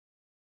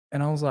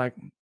 And I was like,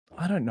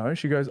 I don't know.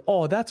 She goes,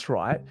 oh, that's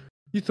right.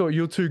 You thought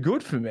you were too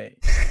good for me.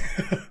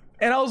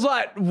 And I was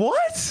like,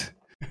 what?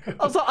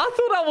 I was like, I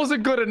thought I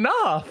wasn't good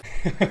enough.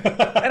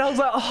 And I was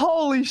like,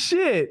 holy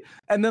shit.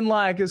 And then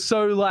like,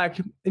 so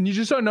like, and you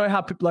just don't know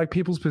how like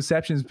people's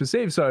perceptions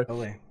perceive. So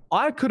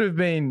I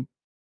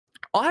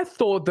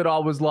thought that I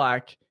was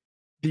like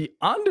the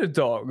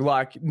underdog,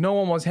 like no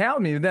one was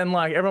helping me. Then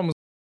like everyone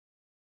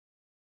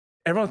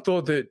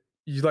thought that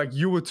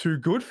you were too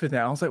good for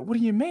that. I was like, what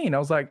do you mean? I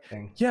was like,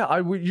 yeah,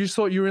 you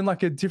thought you were in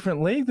like a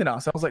different league than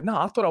us. I was like, no,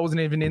 I thought I wasn't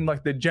even in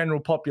like the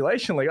general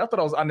population league. I thought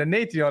I was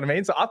underneath, you know what I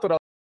mean? So I thought I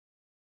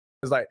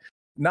was like,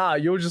 nah,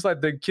 you're just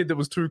like the kid that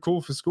was too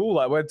cool for school.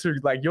 Like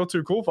you're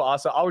too cool for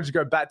us. So I would just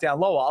go back down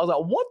lower. I was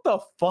like, what the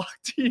fuck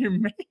do you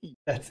mean?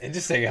 That's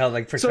interesting how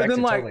like perspective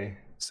totally.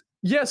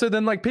 Yeah, so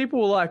then like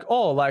people were like,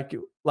 oh, like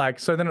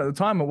so then at the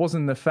time it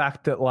wasn't the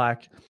fact that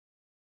like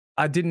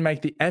I didn't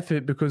make the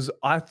effort because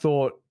I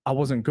thought I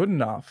wasn't good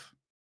enough.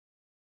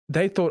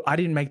 They thought I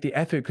didn't make the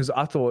effort because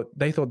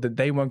they thought that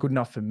they weren't good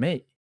enough for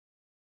me.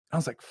 I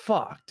was like,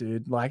 fuck,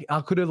 dude. Like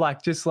I could have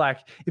like just like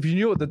if you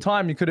knew at the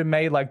time, you could have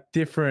made like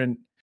different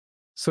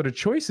sort of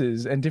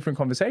choices and different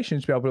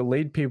conversations to be able to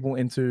lead people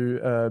into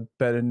a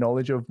better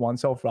knowledge of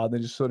oneself rather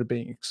than just sort of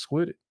being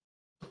excluded.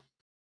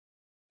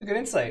 Good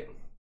insight.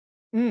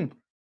 Do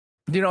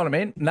you know what I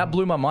mean? And that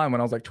blew my mind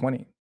when I was like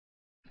 20.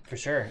 For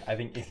sure. I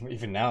think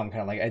even now I'm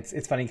kind of like,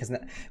 it's funny because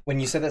when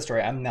you said that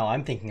story,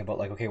 I'm thinking about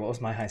like, okay, what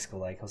was my high school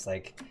like? I was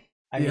like,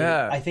 I mean,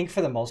 I think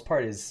for the most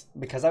part is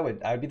because I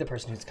would be the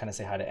person who'd kind of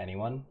say hi to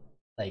anyone.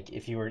 Like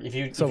if you were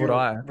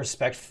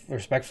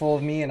respectful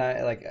of me and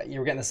I like you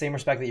were getting the same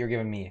respect that you're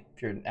giving me.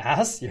 If you're an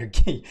ass, you're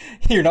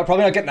probably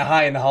not getting a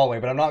hi in the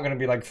hallway, but I'm not going to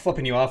be like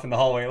flipping you off in the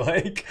hallway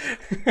like.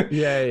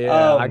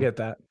 Yeah, I get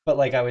that. But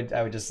like I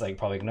would just like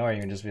probably ignore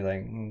you and just be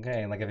like,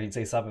 okay, and like if you'd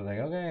say something like,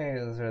 okay,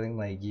 sort of thing,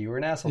 like you were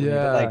an asshole to me.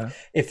 But like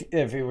if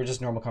it were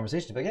just normal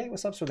conversation, like, hey,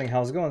 what's up, sort of thing,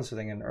 how's it going, sort of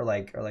thing, and or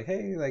like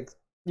hey, like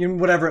you know,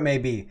 whatever it may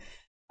be.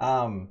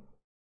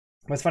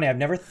 What's funny, I've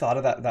never thought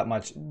of that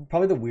much.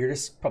 Probably the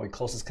weirdest, probably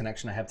closest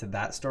connection I have to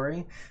that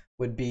story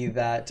would be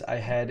that I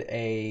had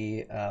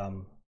I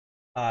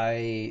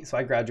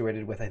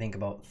graduated with I think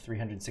about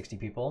 360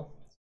 people,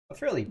 a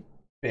fairly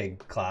big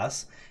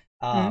class,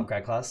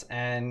 grad class,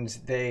 and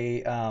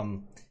they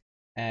and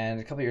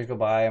a couple of years go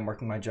by, I'm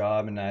working my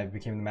job and I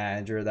became the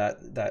manager of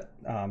that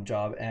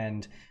job,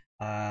 and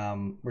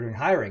we're doing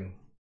hiring,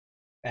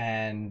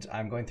 and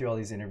I'm going through all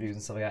these interviews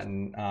and stuff like that,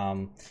 and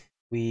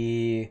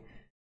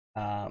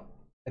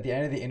at the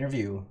end of the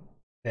interview,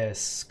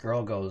 this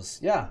girl goes,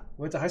 yeah,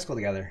 we went to high school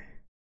together.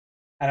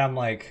 And I'm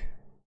like,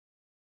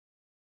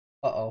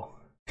 uh-oh.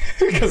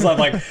 Because I'm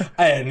like,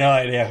 I had no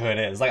idea who it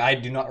is. Like, I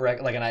do not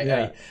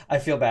I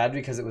feel bad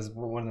because it was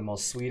one of the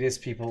most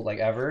sweetest people, like,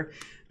 ever.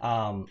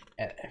 And,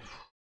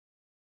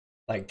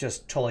 like,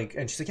 just totally,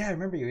 and she's like, yeah, I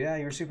remember you. Yeah,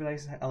 you were super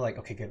nice. I'm like,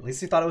 okay, good. At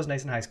least you thought it was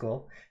nice in high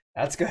school.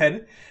 That's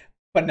good.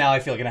 But now I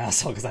feel like an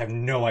asshole because I have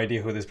no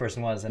idea who this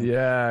person was. And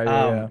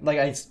like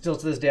I still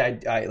to this day,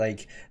 I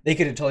like they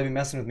could have totally been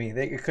messing with me.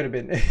 It could have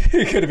been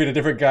a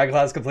different grad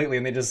class completely,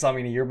 and they just saw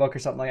me in a yearbook or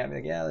something like that. I'm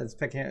like, yeah, let's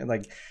pick him.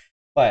 Like,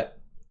 but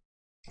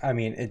I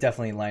mean, it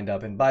definitely lined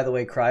up. And by the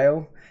way,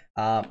 Cryo,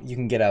 you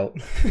can get out.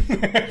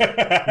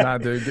 Nah,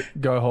 dude,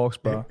 go Hawks,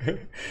 bro.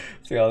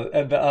 So,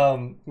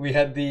 and we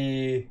had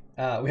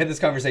this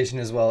conversation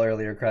as well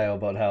earlier, Cryo,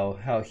 about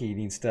how he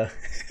needs to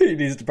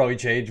probably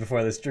change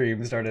before the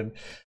stream started.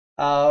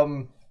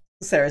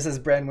 Sarah says,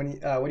 Bren,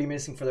 what are you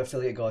missing for the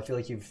affiliate goal? I feel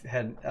like you've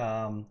had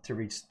to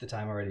reach the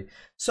time already.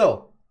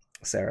 So,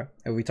 Sarah,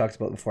 we talked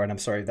about it before, and I'm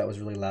sorry if that was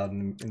really loud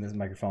in this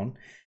microphone.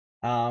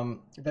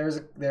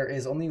 There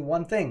is only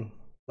one thing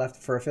left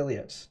for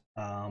affiliates.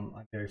 I'm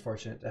very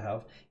fortunate to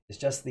have. It's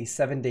just the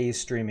 7 days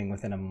streaming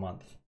within a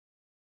month.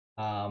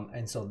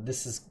 And so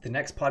this is the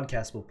next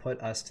podcast will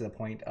put us to the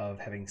point of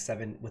having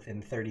 7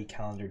 within 30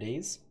 calendar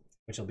days,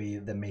 which will be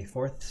the May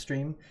 4th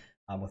stream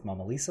with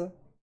Mama Lisa.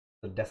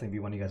 So definitely be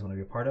one you guys want to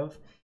be a part of.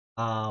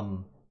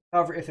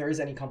 However, if there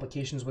is any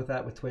complications with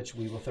that with Twitch,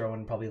 we will throw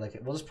in probably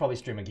we'll just probably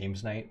stream a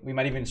games night. We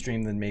might even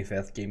stream the May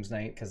 5th games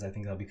night because I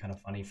think that'll be kind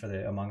of funny for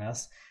the Among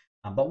Us.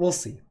 But we'll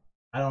see.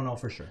 I don't know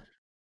for sure.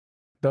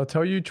 They'll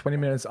tell you 20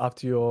 minutes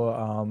after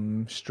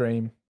your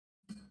stream.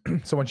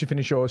 So once you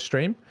finish your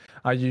stream,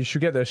 you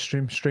should get the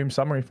stream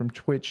summary from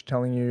Twitch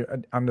telling you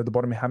under the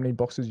bottom how many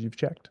boxes you've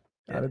checked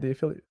out of the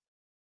affiliate.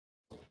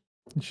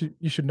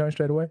 You should know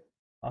straight away.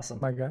 Awesome,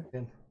 my guy.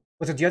 Good.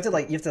 So do you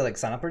have to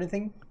sign up or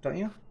anything? Don't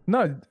you?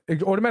 No,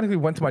 it automatically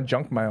went to my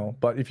junk mail.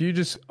 But if you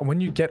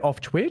when you get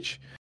off Twitch,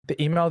 the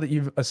email that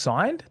you've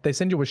assigned, they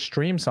send you a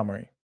stream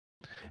summary,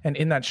 and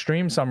in that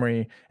stream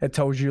summary, it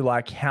tells you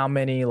how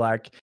many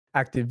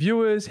active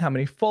viewers, how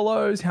many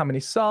follows, how many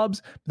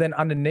subs. But then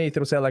underneath,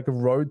 it'll say a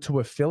road to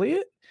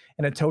affiliate,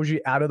 and it tells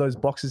you out of those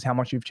boxes how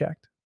much you've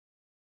checked.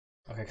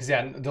 Okay, because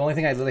the only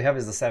thing I literally have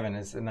is the 7,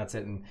 and that's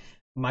it. And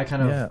my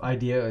kind of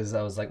idea is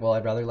I was like, well,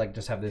 I'd rather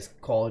just have this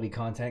quality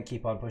content,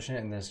 keep on pushing it,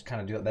 and just kind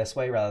of do it this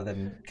way rather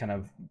than kind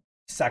of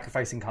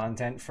sacrificing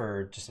content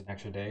for just an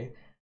extra day.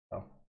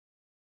 So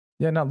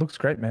yeah, no, it looks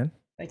great, man.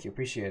 Thank you,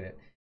 appreciate it.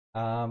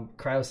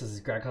 Cryo says his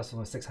grad class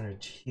was 600.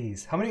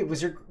 Jeez, how many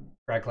was your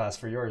grad class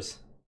for yours?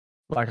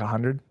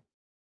 100.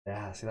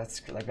 Yeah, see,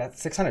 that's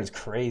 600 is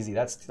crazy.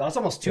 That's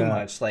almost too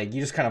much. You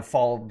just kind of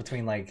fall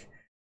between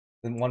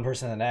one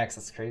person and the next.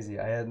 That's crazy.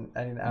 I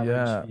didn't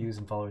average views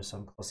and followers, so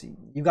I'm close.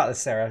 You got this,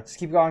 Sarah. Just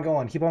keep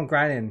going, keep on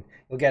grinding.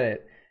 You'll get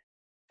it.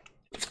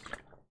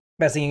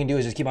 Best thing you can do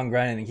is just keep on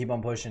grinding and keep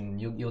on pushing.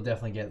 You'll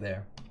definitely get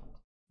there.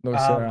 No,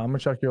 Sarah, I'm gonna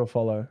chuck you a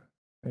follow.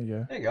 There you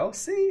go. There you go.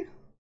 See,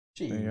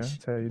 jeez. There you go.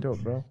 That's how you do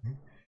it, bro.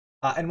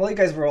 And while you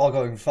guys were all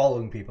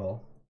following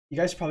people, you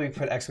guys should probably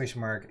put !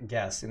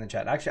 guess in the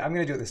chat. Actually, I'm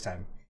gonna do it this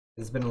time.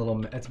 It's been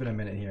a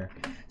minute here.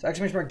 So !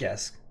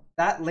 guess.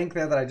 That link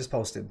there that I just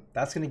posted,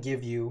 that's going to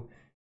give you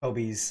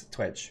Toby's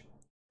Twitch.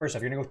 First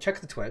off, you're going to go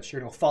check the Twitch.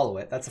 You're going to go follow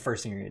it. That's the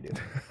first thing you're going to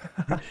do.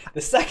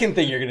 The second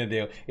thing you're going to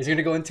do is you're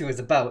going to go into his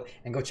about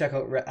and go check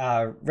out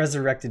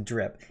Resurrected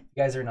Drip. If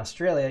you guys are in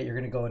Australia, you're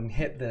going to go and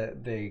hit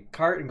the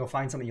cart and go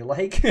find something you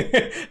like.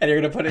 And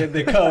you're going to put in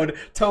the code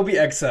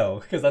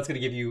Tobyxo because that's going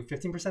to give you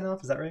 15%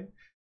 off. Is that right?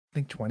 I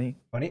think 20.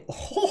 20?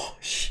 Oh,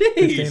 sheesh.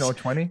 15 or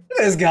 20. Look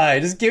at this guy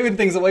just giving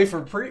things away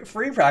for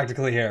free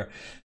practically here.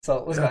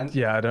 So let's go.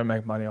 Yeah, I don't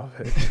make money off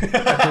it. I do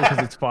it because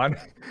it's fun.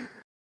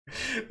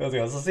 Let's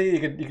go. So see, you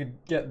could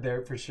get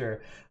there for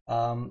sure.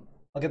 I'll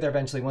get there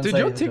eventually. Dude,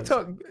 your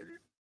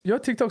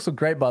TikToks look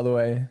great, by the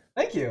way.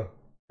 Thank you.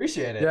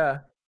 Appreciate it. Yeah.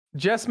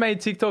 Jess made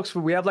TikToks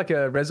we have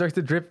a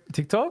Resurrected Drip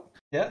TikTok.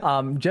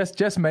 Yeah.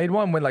 Jess made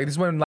one when this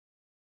one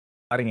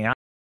lighting out.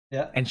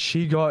 Yeah. And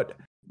she got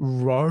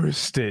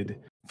roasted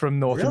from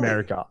North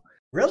America.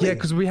 Really? Yeah,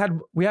 because we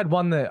had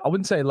one that I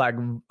wouldn't say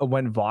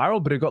went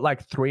viral, but it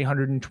got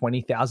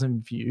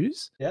 320,000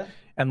 views. Yeah.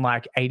 And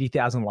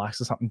 80,000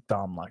 likes or something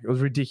dumb. It was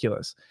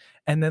ridiculous.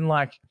 And then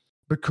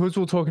because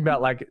we're talking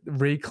about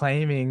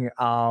reclaiming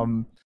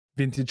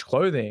vintage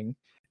clothing,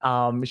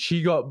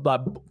 she got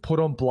put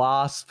on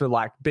blast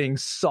for being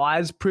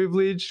size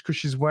privileged because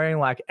she's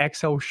wearing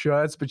XL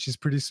shirts, but she's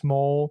pretty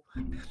small.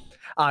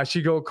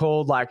 She got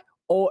called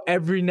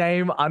every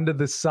name under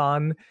the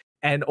sun.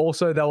 And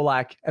also they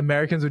were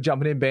Americans were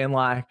jumping in being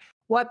what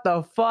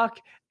the fuck?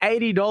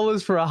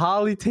 $80 for a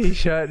Harley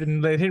t-shirt,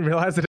 and they didn't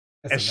realize that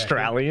it's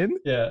Australian.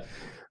 Yeah.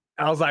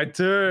 I was like,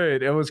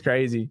 dude, it was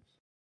crazy.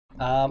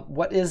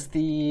 What's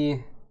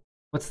the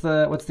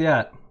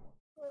at?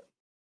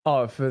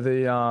 Oh, for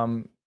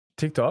the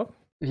TikTok?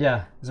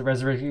 Yeah. Is it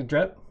Resurrected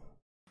Drip?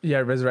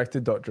 Yeah,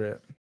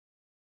 resurrected.drip.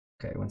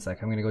 Okay, one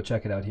sec. I'm going to go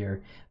check it out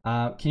here.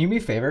 Can you do me a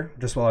favor,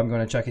 just while I'm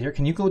going to check it here?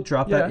 Can you go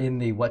drop that in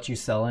the What You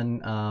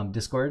Sellin'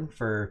 Discord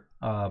for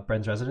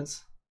Bren's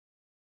Residence?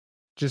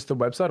 Just the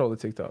website or the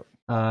TikTok?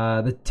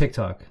 The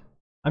TikTok.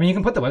 I mean, you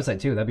can put the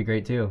website too. That'd be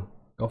great too.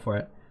 Go for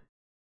it.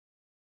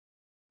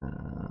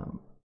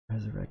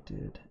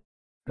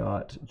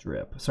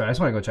 Resurrected.drip. Sorry, I just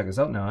want to go check this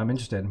out now. I'm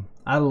interested.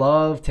 I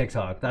love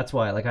TikTok. That's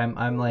why.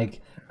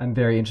 I'm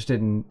very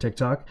interested in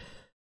TikTok.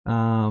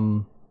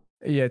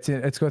 Yeah,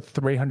 it's got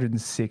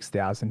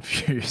 306,000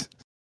 views.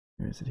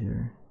 Where is it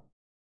here?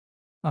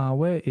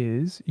 Where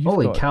is?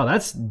 Holy cow,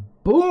 that's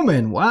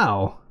booming!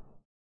 Wow.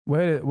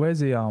 Where's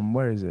the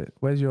where is it?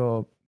 Where's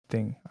your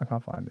thing? I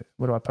can't find it.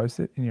 Where do I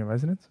post it? In your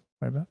residence?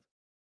 Where about?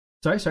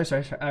 Sorry.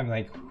 I'm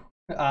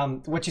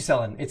what you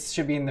selling? It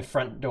should be in the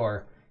front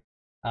door.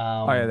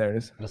 Oh yeah, there it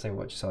is. I'll say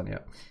what you selling. Yeah.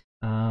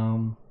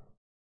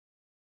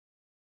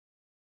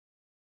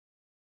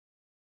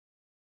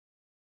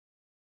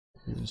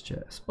 Business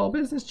check. Small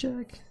business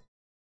check.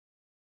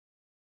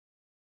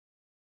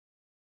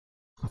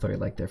 I thought you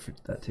liked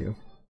that too.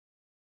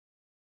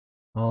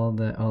 All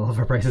of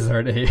our prices are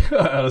an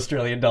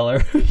Australian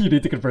dollar. You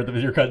need to convert them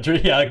in your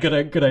country. Yeah,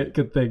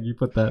 good thing you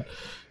put that.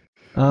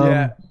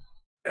 Yeah,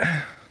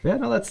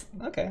 no, that's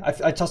okay.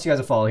 I tossed you guys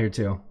a follow here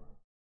too.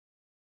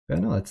 Yeah,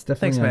 no, that's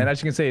definitely. Thanks, man.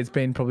 As you can see, it's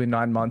been probably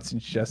 9 months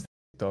since she just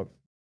dog.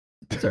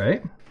 That's all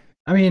right.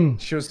 I mean,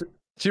 she was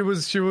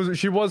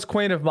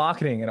queen of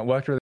marketing, and it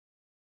worked really.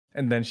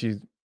 And then she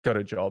got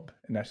a job,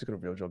 and now she's got a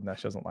real job. Now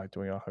she doesn't like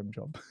doing her home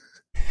job.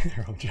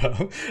 Her home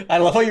job. I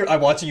love how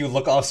I'm watching you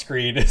look off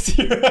screen as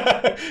you're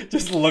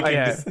just looking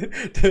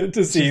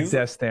to see. She's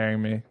death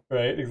staring me.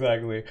 Right,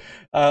 exactly.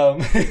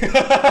 Let's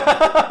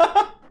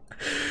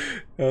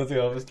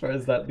go as far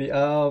as that.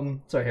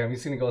 Sorry, here I'm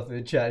just gonna go through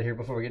the chat here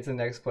before we get to the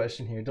next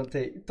question. Here, don't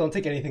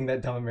take anything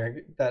that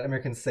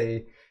Americans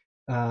say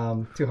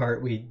to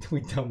heart. We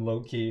dumb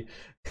low key.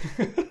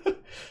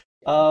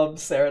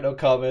 Sarah, no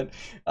comment.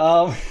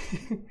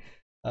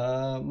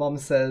 Mom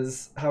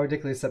says, how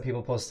ridiculous that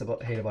people post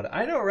hate about it.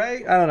 I know,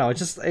 right? I don't know.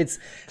 It's the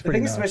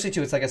thing, especially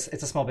too. It's like it's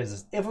a small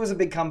business. If it was a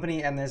big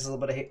company and there's a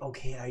little bit of hate,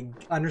 okay, I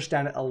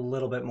understand it a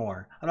little bit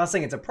more. I'm not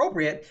saying it's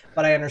appropriate,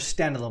 but I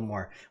understand a little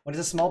more. When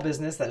it's a small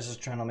business that's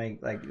just trying to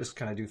make just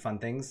kind of do fun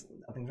things,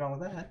 nothing's wrong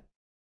with that.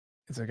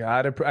 It's okay. I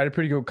had a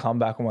pretty good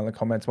comeback on one of the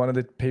comments. One of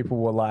the people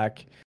were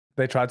like,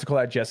 they tried to call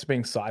out Jess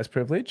being size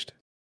privileged.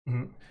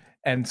 Mm-hmm.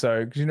 And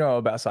so, because you know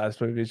about size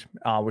privilege,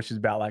 which is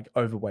about like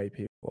overweight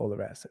people, all the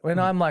rest. When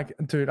I'm like,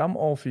 dude, I'm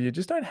all for you.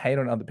 Just don't hate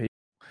on other people.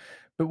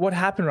 But what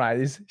happened, right,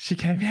 is she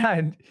came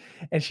out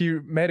and she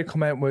made a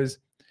comment was,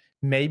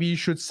 maybe you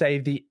should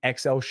save the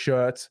XL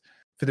shirts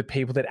for the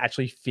people that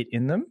actually fit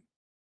in them.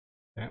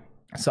 Yeah.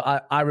 So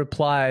I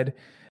replied,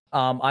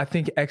 I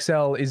think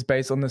XL is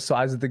based on the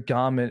size of the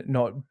garment,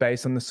 not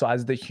based on the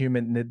size of the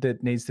human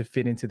that needs to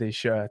fit into these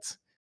shirts.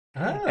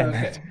 Oh,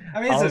 okay.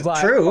 I mean, is it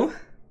true?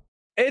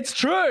 It's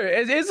true.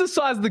 It is the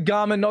size of the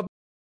garment, not.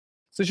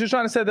 So she was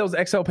trying to say there was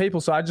XL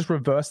people, so I just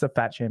reversed the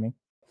fat shaming.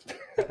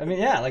 I mean,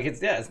 yeah, like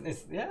it's I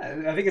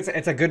think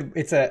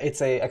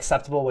it's a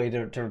acceptable way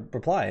to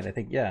reply, and I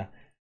think I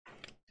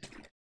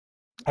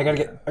gotta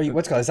get. Are you?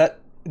 What's called? Is that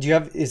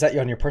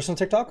on your personal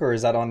TikTok or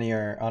is that on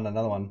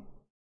another one?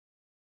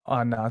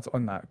 Oh no, it's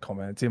on that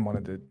comment. It's in one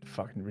of the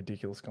fucking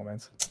ridiculous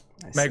comments.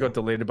 May got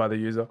deleted by the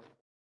user.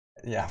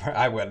 Yeah,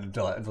 I would have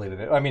deleted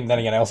it. I mean, then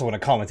again, I also would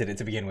have commented it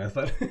to begin with.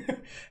 But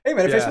hey,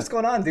 Metafish, what's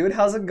going on, dude?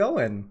 How's it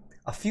going?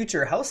 A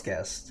future house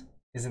guest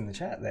is in the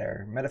chat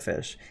there.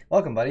 Metafish,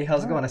 welcome, buddy.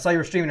 How's it going? I saw you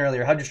were streaming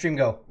earlier. How'd your stream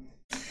go?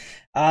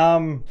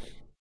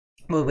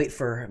 We'll wait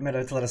for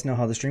Meta to let us know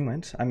how the stream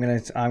went. I'm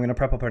gonna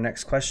prep up our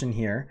next question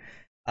here.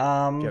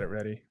 Get it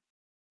ready.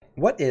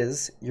 What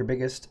is your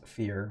biggest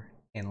fear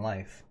in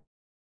life?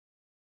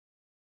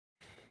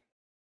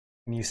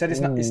 And you said it's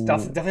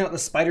definitely not the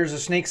spiders or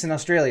snakes in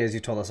Australia, as you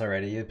told us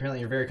already. Apparently,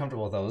 you're very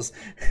comfortable with those.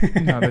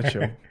 No, they're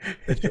chill.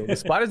 The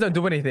spiders don't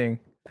do anything.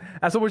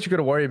 That's not what you got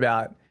to worry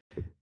about.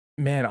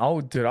 Man, I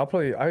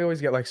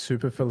always get like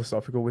super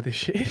philosophical with this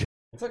shit.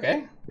 It's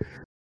okay.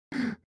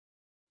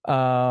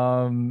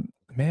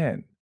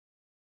 Man.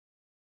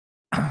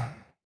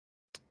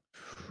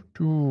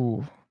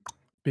 Ooh,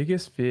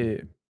 biggest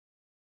fear.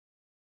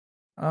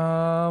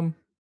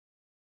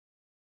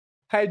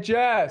 Hey,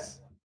 Jess.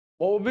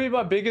 What would be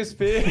my biggest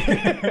fear?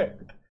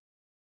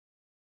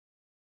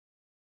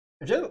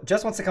 If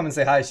Jess wants to come and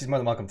say hi, she's more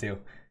than welcome to.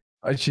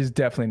 She's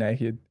definitely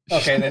naked.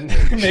 Okay, then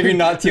maybe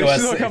not to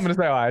us. She's not coming to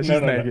say hi.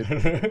 She's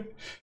naked. No.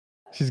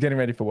 She's getting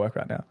ready for work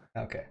right now.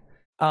 Okay.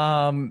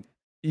 Actually,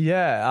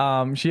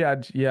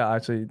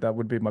 that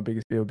would be my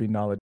biggest fear. Would be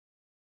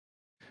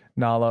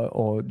Nala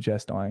or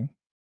Jess dying.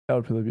 That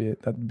would probably be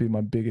it. That would be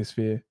my biggest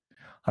fear.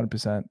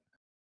 100%.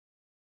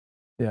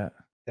 Yeah.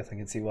 Definitely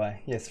can see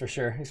why. Yes, for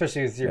sure.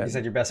 Especially as you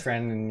said, your best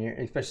friend, and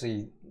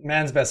especially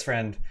man's best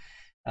friend.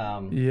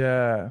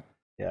 Yeah.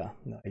 No,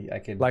 I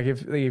could. Like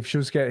if she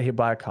was get hit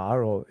by a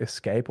car or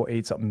escape or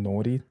eat something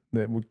naughty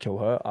that would kill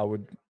her, I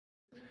would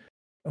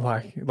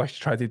like she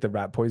tried to eat the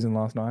rat poison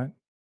last night.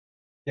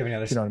 You have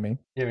any you know what I mean?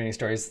 You have any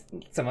stories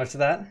similar to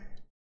that?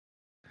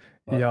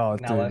 Yo,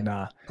 dude,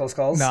 nah. Close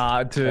calls?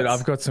 Nah, dude,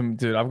 I've got some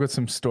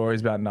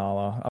stories about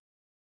Nala.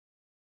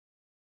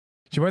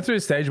 She went through a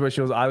stage where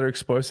she was either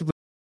explosively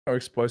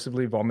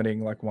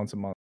vomiting like once a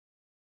month.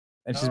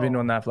 And she's been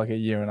doing that for like a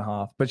year and a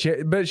half. But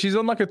she's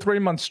on like a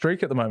 3-month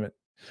streak at the moment.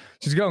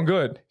 She's going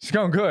good.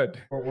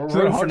 We're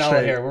rooting for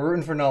Nala here. We're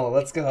rooting for Nala.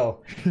 Let's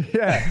go.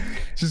 Yeah.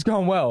 She's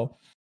going well.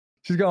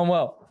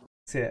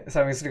 So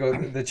I'm just going to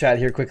go to the chat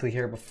here quickly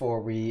here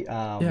before we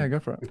go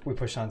for it. We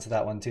push on to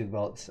that one too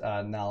about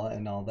Nala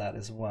and all that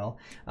as well.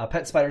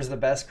 Pet spiders are the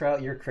best,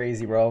 Kraut. You're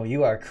crazy, bro.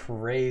 You are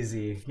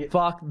crazy.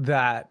 Fuck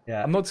that.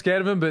 Yeah. I'm not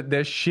scared of them, but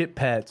they're shit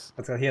pets.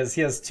 He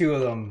has 2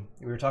 of them.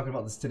 We were talking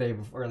about this today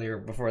earlier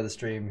before the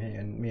stream.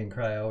 Me and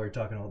Cryo were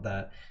talking about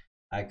that.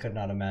 I could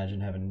not imagine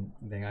having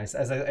anything.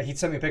 He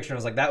sent me a picture and I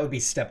was like, that would be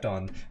stepped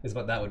on, is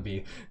what that would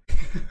be.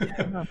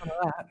 Yeah, not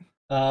that.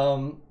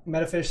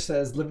 Metafish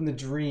says, living the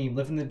dream.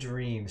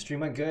 Stream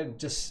went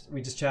good.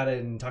 We just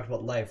chatted and talked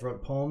about life.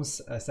 Wrote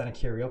poems, sang a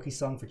karaoke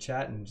song for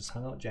chat, and just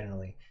hung out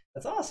generally.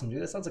 That's awesome,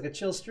 dude. That sounds like a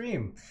chill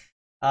stream.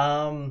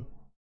 And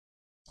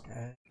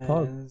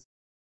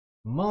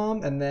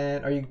mom, and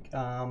then are you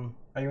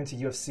into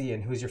UFC,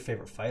 and who's your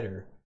favorite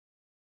fighter?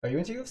 Are you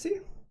into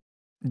UFC?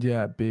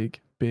 Yeah, big.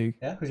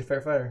 Yeah, who's your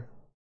favorite fighter?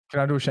 Can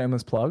I do a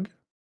shameless plug?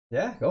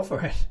 Yeah, go for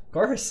it. Of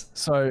course.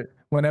 So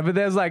whenever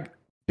there's like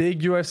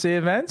big UFC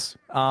events,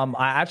 I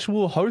actually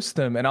will host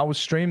them and I will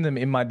stream them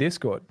in my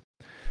Discord.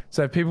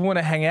 So if people want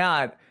to hang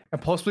out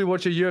and possibly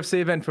watch a UFC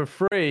event for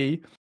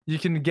free, you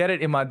can get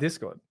it in my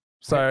Discord.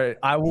 So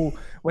I will,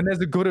 when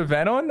there's a good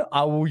event on,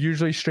 I will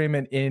usually stream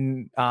it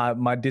in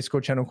my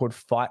Discord channel called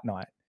Fight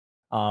Night,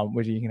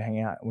 where you can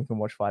hang out and we can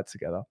watch fights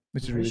together,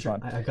 which is really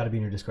fun. I've got to be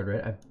in your Discord,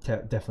 right? I'm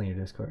definitely in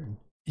your Discord.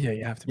 Yeah,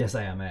 you have to. Yes,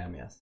 I am.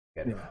 Yes.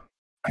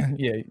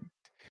 Yeah.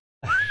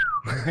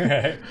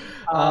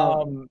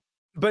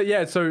 But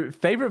yeah, so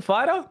favorite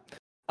fighter,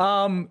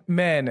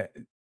 man,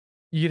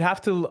 you'd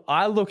have to.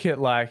 I look at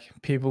like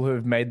people who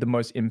have made the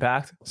most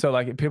impact. So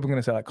like people are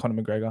gonna say like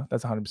Conor McGregor,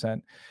 that's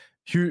 100%.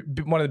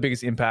 One of the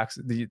biggest impacts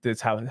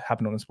that's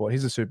happened on the sport.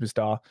 He's a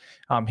superstar.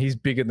 He's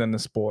bigger than the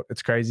sport.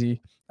 It's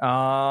crazy.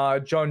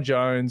 John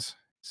Jones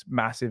is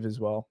massive as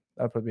well.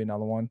 That'll probably be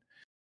another one.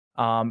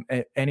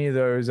 Any of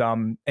those,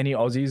 any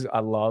Aussies I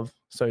love.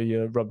 So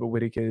your Robert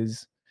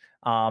Whittaker's,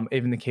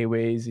 even the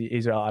Kiwis,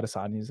 Israel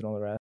Adesanya's and all the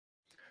rest.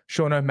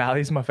 Sean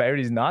O'Malley's my favorite.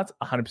 He's nuts.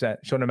 100%.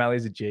 Sean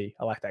O'Malley's a G.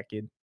 I like that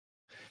kid.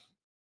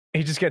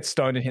 He just gets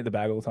stoned and hit the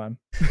bag all the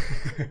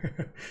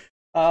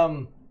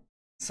time.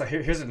 So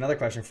here's another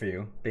question for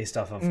you, based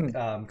off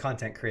of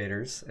content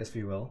creators, if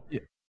you will.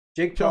 Yeah.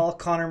 Jake Paul,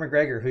 Conor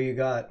McGregor, who you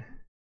got?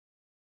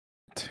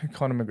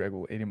 Conor McGregor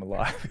will eat him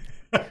alive.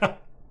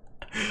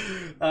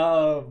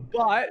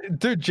 But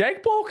dude,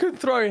 Jake Paul can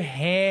throw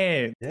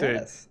hands.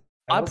 Yes.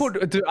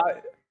 Dude,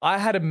 I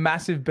had a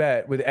massive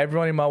bet with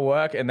everyone in my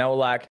work, and they were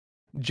like,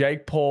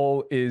 Jake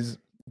Paul is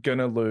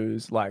gonna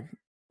lose, like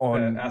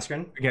on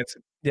Askren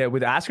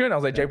with Askren. I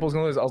was like, Jake Paul's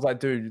gonna lose. I was like,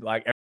 dude,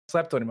 like everyone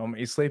slept on him.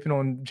 He's sleeping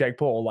on Jake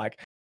Paul. Like,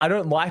 I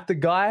don't like the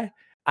guy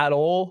at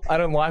all. I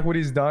don't like what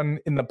he's done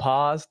in the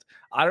past.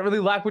 I don't really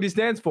like what he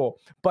stands for,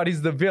 but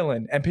he's the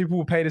villain, and people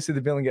will pay to see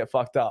the villain get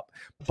fucked up.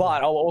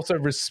 But I'll also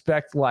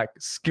respect like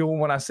skill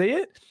when I see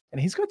it,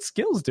 and he's got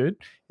skills, dude.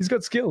 He's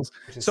got skills.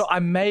 So I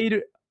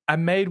made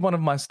one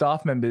of my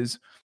staff members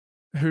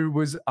who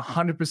was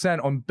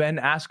 100% on Ben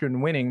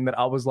Askren winning, that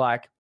I was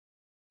like,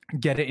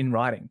 get it in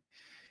writing.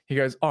 He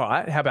goes, all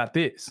right, how about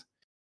this?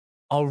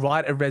 I'll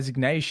write a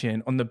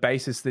resignation on the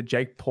basis that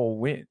Jake Paul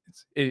wins.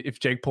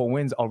 If Jake Paul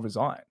wins, I'll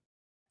resign.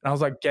 And I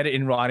was like, get it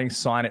in writing,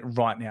 sign it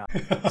right now.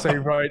 So he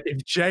wrote,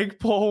 if Jake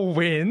Paul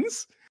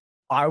wins,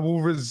 I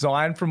will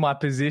resign from my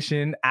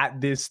position at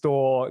this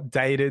store,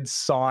 dated,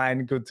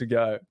 signed, good to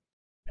go.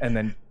 And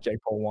then Jake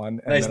Paul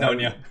won. And nice knowing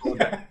you.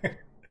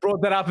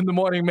 Brought that up in the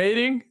morning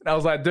meeting. And I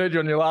was like, dude,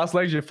 you're on your last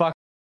legs. You're fucked.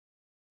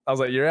 I was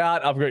like, you're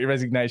out. I've got your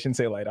resignation.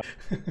 See you later.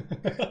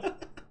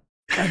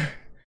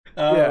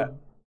 Yeah.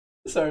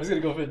 Sorry, I'm just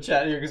going to go for the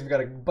chat here because we've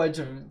got a bunch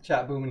of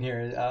chat booming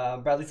here.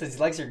 Bradley says he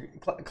likes your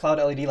cloud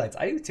LED lights.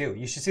 I do too.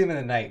 You should see them in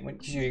the night.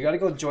 You got to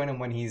go join him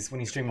when he's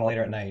streaming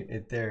later at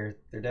night. They're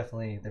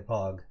definitely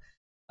pog.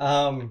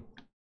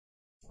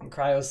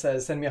 Cryo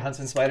says, send me a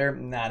Huntsman spider.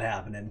 Not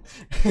happening.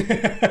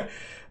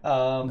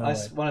 I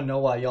just want to know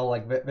why y'all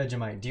like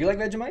Vegemite. Do you like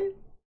Vegemite?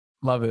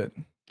 Love it.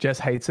 Jess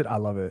hates it. I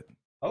love it.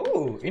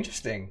 Oh,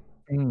 interesting.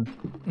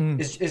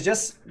 Is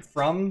Jess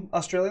from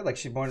Australia? Like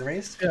she's born and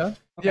raised? Yeah.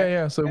 Okay.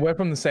 Yeah. So we're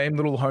from the same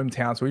little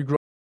hometown. So we grew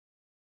up.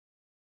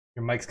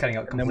 Your mic's cutting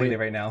out completely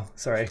right now.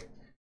 Sorry.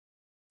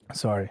 I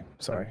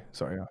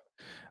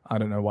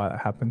don't know why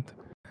that happened.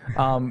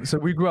 So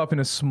we grew up in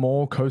a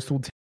small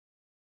coastal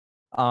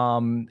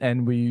town,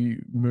 and we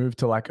moved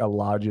to like a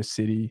larger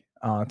city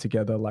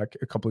together like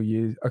a couple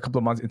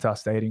of months into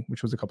us dating,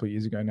 which was a couple of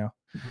years ago now.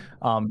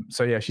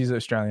 So yeah, she's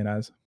Australian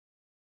as.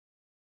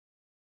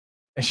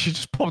 And she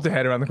just popped her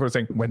head around the corner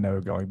saying, we're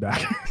never going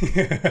back.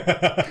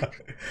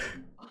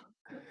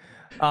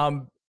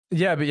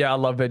 Yeah, but yeah, I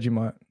love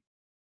Vegemite.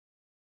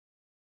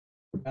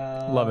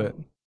 Love it.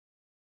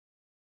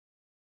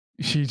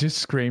 She just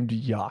screamed,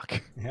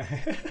 yuck.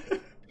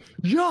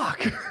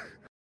 Yuck!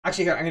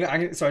 Actually, I'm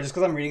gonna sorry, just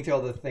because I'm reading through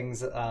all the things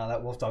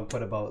that Wolf Dog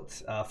put about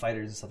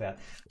fighters and stuff like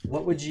that.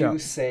 What would you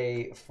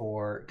say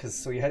for, because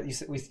so you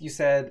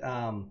said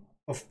Conor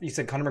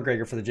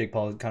McGregor for the Jake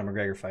Paul Conor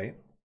McGregor fight.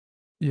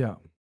 Yeah.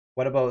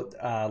 What about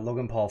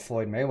Logan Paul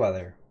Floyd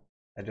Mayweather?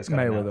 I just got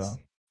Mayweather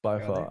by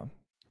far.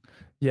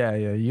 Yeah,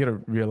 you got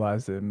to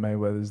realize that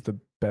Mayweather's the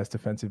best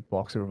defensive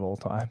boxer of all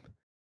time.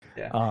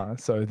 Yeah.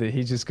 So that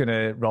he's just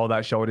gonna roll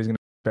that shoulder. He's gonna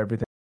do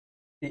everything.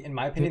 In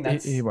my opinion,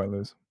 he won't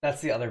lose.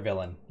 That's the other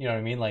villain. You know what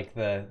I mean? Like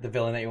the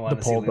villain that you want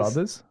to see Paul lose.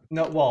 Brothers?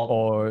 No, well,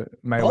 or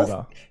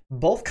Mayweather.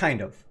 Both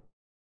kind of.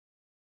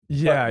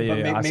 Yeah,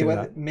 I see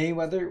that.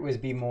 Mayweather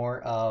would be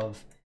more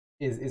of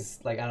is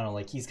like, I don't know,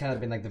 like he's kind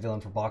of been like the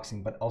villain for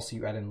boxing, but also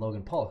you add in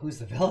Logan Paul, who's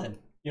the villain?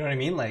 You know what I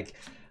mean? Like,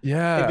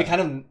 yeah, it'd be kind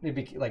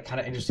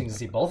of interesting to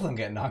see both of them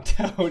get knocked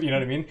out. You know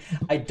what I mean?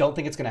 I don't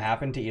think it's going to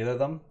happen to either of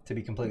them, to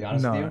be completely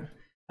honest with you.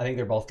 I think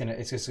they're both gonna.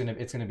 It's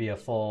gonna be a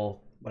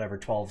full whatever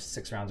 12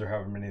 6 rounds or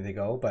however many they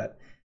go. But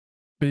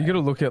you got to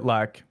look at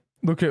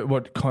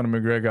what Conor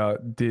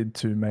McGregor did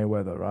to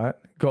Mayweather, right?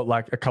 Got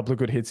like a couple of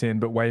good hits in,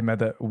 but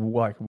Mayweather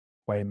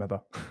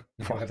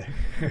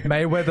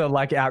Mayweather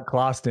like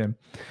outclassed him.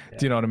 Yeah.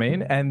 Do you know what I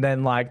mean? And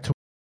then like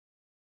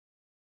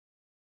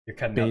you're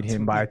cutting beat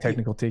him by a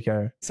technical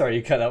TKO. Sorry,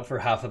 you cut out for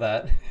half of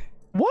that.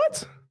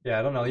 What? Yeah,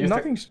 I don't know.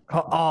 Nothing.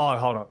 Oh,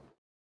 hold on.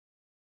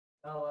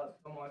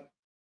 Come on.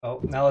 Oh,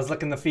 now let's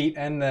look in the feet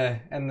and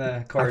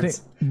the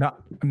cords.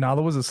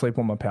 Nala was asleep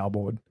on my power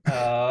board.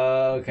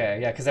 Oh, okay.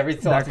 Yeah, because that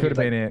could have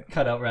been it.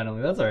 Cut out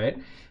randomly. That's all right.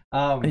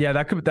 Yeah,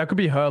 that could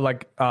be her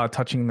like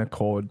touching the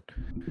cord.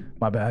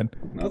 My bad.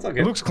 That's okay.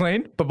 It looks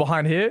clean, but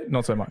behind here,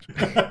 not so much.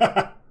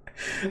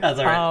 That's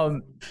all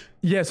right.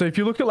 Yeah, so if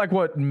you look at like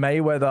what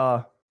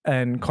Mayweather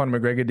and Conor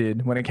McGregor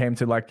did when it came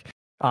to like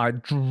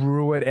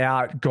drew it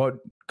out, got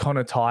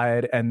Conor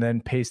tired, and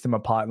then pieced them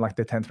apart in like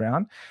the 10th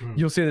round,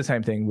 you'll see the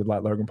same thing with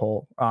like Logan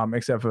Paul,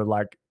 except for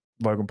like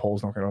Logan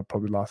Paul's not going to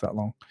probably last that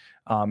long.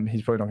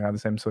 He's probably not going to have the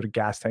same sort of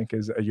gas tank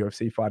as a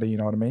UFC fighter, you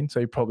know what I mean? So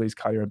he probably his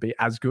cardio would be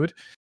as good.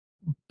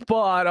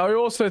 But I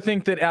also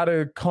think that out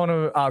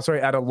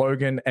of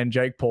Logan and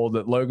Jake Paul,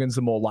 that Logan's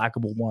the more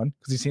likable one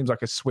because he seems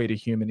like a sweeter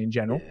human in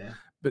general. Yeah.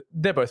 But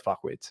they're both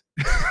fuckwits.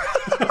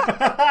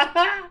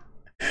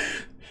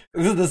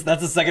 That's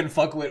the second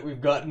fuckwit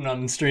we've gotten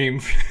on stream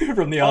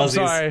from the Aussies.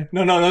 Sorry.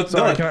 No, no,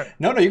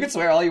 you can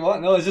swear all you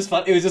want. No, it's just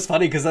fun. It was just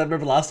funny because I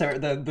remember last time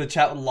the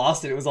chat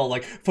lost it. It was all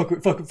like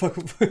fuckwit.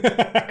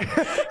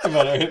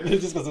 But it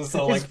just because it was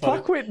so like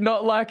funny. Fuckwit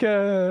not like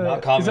a?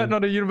 Not common. Is that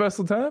not a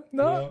universal term?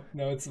 No,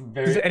 it's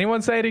very. Does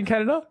anyone say it in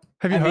Canada?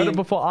 Have you heard it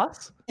before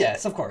us?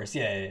 Yes, of course.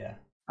 Yeah.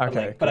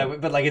 Okay,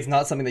 but like it's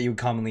not something that you would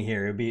commonly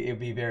hear. It'd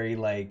be very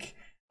like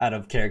out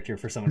of character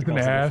for someone to call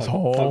someone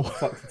asshole.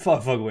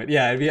 Fuckwit.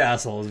 Yeah, it'd be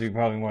assholes. It'd be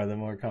probably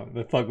more common.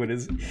 The fuckwit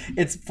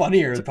it's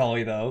funnier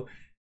probably though.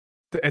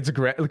 It's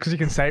great because you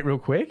can say it real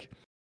quick.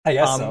 I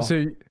guess so.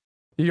 So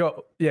you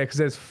got because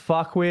there's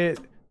fuckwit,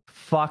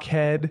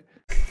 fuckhead,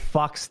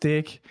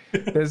 fuckstick.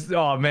 There's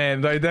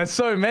there's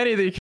so many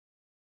that you can.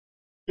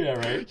 Yeah,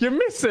 right. You're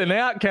missing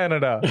out,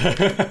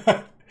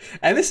 Canada.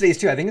 And this days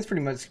too. I think it's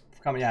pretty much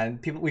common. Yeah,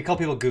 and we call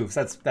people goofs.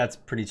 That's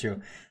pretty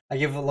true. I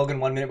give Logan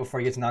 1 minute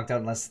before he gets knocked out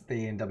unless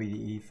they in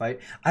WDE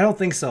fight. I don't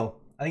think so.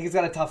 I think he's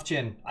got a tough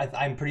chin.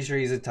 I'm pretty sure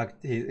he's a tuck.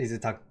 He's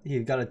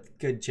got a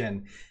good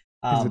chin.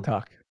 He's a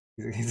tuck.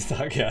 He's a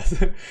duck. Yeah,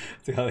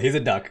 he's a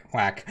duck.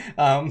 Whack.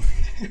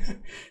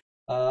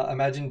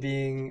 Imagine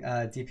being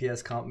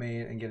DPS comp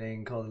mate and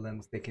getting called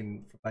limbs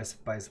taken by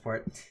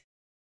support.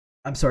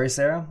 I'm sorry,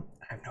 Sarah.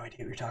 I have no idea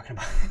what you're talking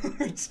about.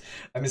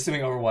 I'm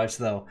assuming Overwatch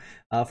though.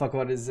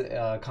 Fuckwad is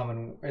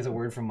a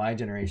word from my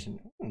generation.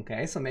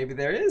 Okay, so maybe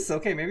there is.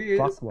 Okay, maybe it is.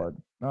 Fuckwad.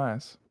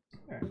 Nice.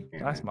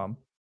 Nice, Mom.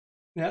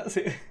 Yeah,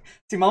 see,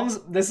 mom's.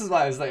 This is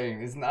why I was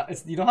saying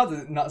you don't have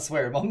to not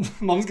swear.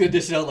 Mom's gonna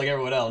dish it out like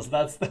everyone else.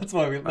 That's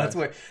why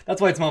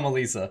it's Mama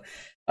Lisa.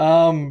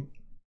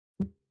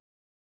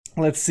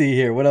 Let's see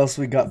here. What else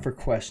we got for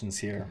questions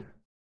here?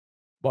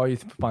 While you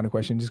find a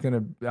question, just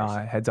gonna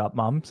heads up,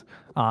 mums.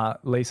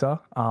 Lisa,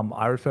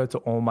 I refer to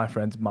all my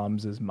friends'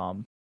 mums as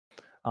mum,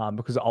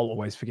 because I'll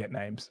always forget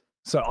names.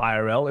 So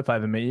IRL, if I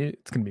ever meet you,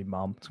 it's gonna be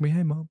mum. It's gonna be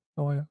hey mum,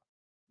 how are you?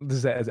 This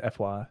is as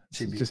FYI. It's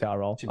just how I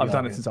roll. I've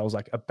done it since I was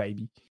like a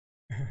baby.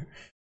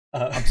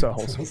 I'm so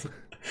wholesome.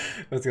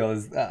 Let's go.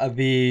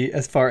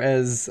 As far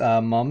as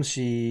mom,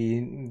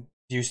 she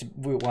used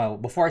to.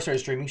 Before I started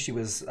streaming, she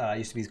was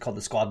used to be called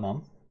the squad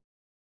mom.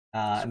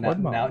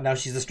 Now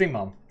she's a stream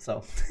mom.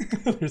 So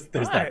there's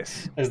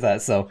nice.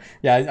 that. So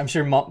yeah, I'm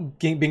sure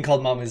being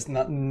called mom is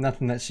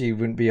nothing that she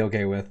wouldn't be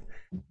okay with.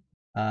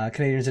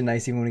 Canadians are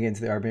nice even when we get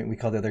into the argument. We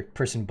call the other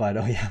person bud.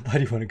 Oh yeah,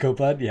 bud, you want to go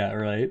bud? Yeah,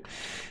 right.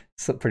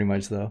 So pretty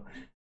much though.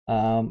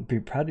 Be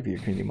proud to be your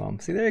Canadian mom.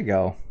 See, there you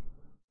go.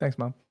 Thanks,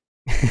 mom.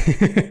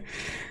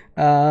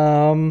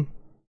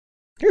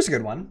 Here's a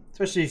good one,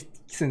 especially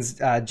since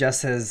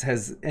Jess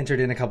has entered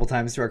in a couple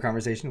times to our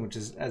conversation, which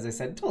is, as I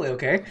said, totally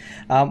okay.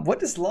 What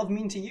does love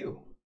mean to you?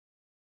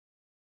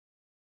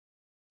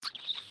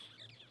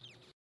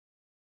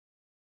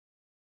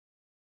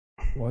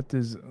 What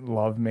does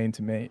love mean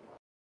to me?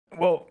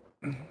 Well,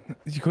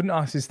 you couldn't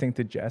ask this thing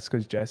to Jess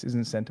because Jess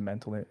isn't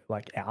sentimental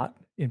like out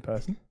in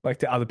person, like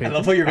to other people. I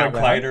love how you're going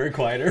quieter and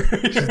quieter.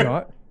 She's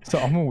not. So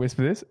I'm gonna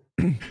whisper this.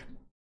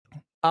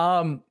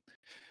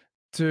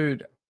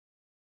 Dude,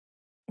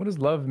 what does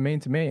love mean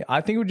to me? I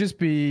think it would just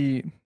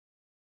be,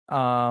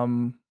 I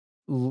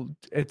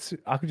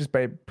could just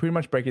pretty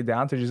much break it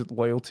down to just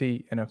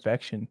loyalty and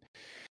affection.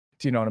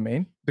 Do you know what I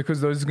mean?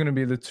 Because those are going to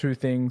be the two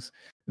things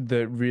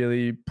that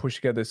really push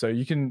together. So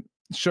you can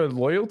show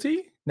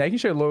loyalty. Now you can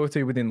show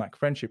loyalty within like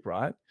friendship,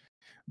 right?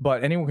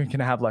 But anyone can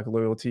have like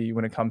loyalty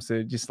when it comes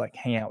to just like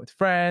hang out with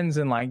friends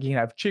and like you can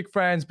have chick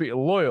friends, but you're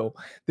loyal.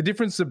 The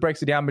difference that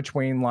breaks it down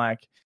between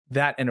like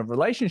that and a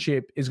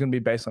relationship is going to be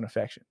based on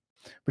affection,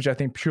 which I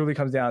think purely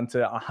comes down to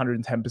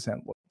 110%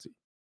 loyalty,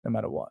 no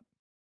matter what.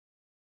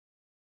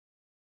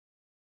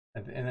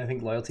 And I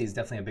think loyalty is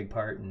definitely a big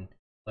part. And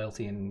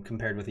loyalty and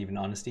compared with even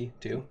honesty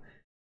too.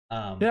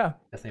 Yeah,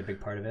 definitely a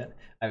big part of it.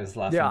 I was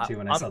laughing too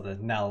when I saw the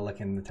Nala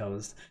licking the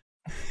toes.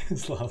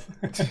 His love.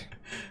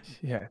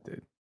 Yeah,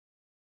 dude.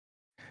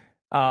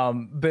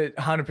 But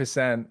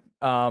 100%,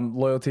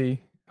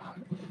 loyalty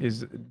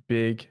is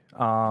big.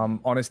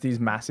 Honesty is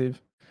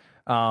massive.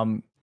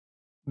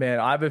 Man,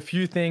 I have a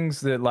few things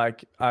that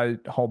like I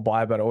hold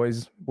by, but I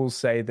always will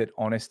say that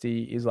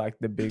honesty is like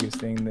the biggest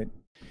thing that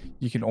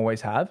you can always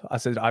have. I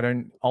said,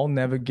 I'll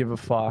never give a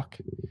fuck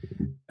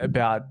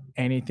about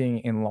anything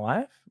in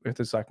life, if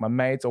it's like my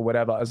mates or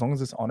whatever, as long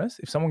as it's honest.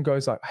 If someone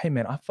goes like, hey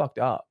man, I fucked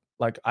up,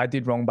 like I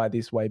did wrong by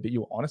this way, but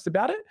you were honest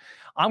about it,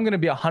 I'm going to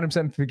be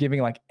 100%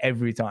 forgiving like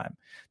every time.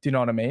 Do you know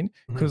what I mean?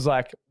 Because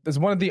like there's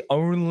one of the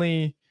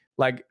only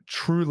like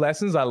true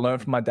lessons I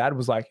learned from my dad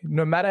was like,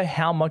 no matter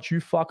how much you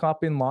fuck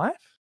up in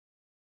life,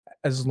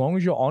 as long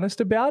as you're honest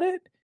about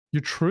it,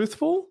 you're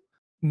truthful,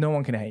 no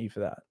one can hate you for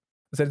that.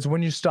 So it's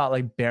when you start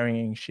like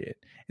burying shit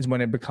is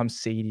when it becomes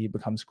seedy, it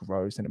becomes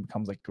gross, and it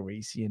becomes like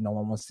greasy and no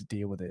one wants to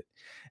deal with it.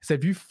 So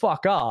if you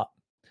fuck up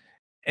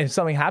and if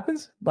something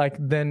happens, like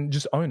then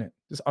just own it.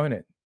 Just own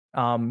it.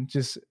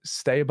 Just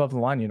stay above the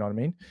line, you know what I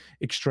mean?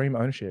 Extreme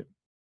ownership,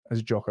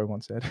 as Jocko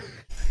once said.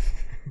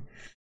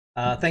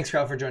 Thanks,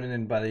 Carl, for joining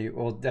in, buddy.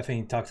 We'll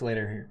definitely talk to you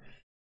later here.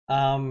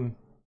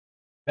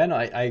 Ben, no,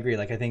 I agree.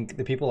 Like, I think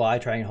the people I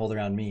try and hold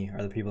around me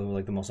are the people who are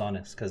like the most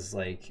honest. Because,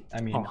 like,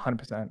 I mean,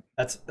 100%.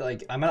 That's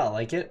like I might not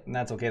like it, and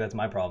that's okay. That's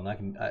my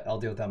problem. I'll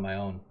deal with that on my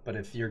own. But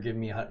if you're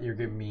giving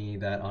me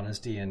that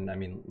honesty and I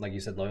mean, like you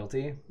said,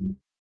 loyalty,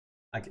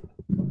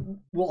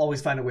 we'll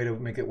always find a way to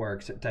make it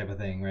work, type of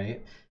thing,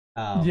 right?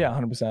 Yeah,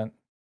 100%.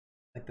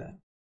 Like that.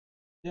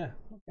 Yeah.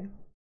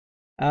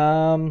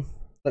 Okay.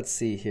 Let's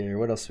see here.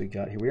 What else we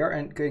got here? We are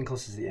getting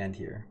close to the end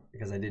here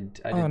because I did.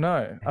 Oh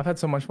no, I've had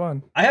so much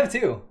fun. I have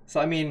too.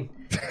 So I mean,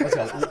 let's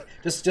go.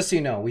 just so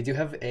you know, we do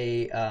have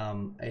a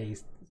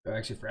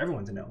actually for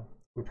everyone to know,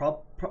 we're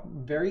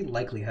very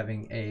likely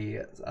having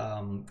a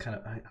kind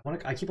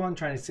of I keep on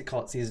trying to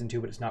call it season 2,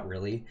 but it's not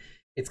really.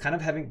 It's kind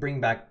of bring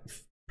back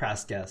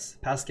past guests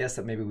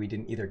that maybe we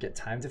didn't either get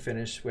time to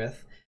finish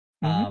with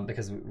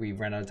because we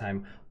ran out of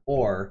time,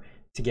 or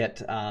to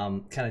get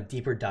kind of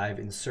deeper dive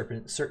in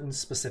certain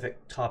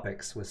specific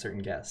topics with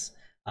certain guests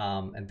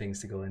and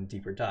things to go in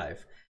deeper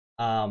dive.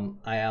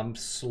 I am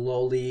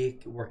slowly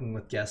working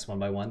with guests one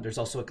by one. There's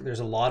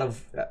a lot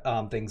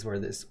of things where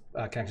this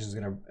connection is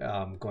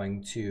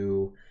going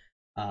to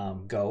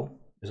go.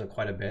 There's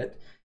quite a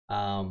bit.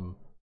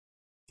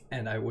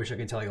 And I wish I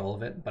could tell you all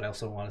of it, but I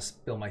also want to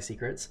spill my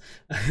secrets.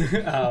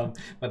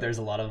 But there's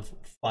a lot of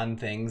fun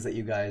things that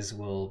you guys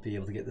will be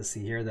able to get to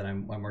see here that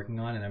I'm working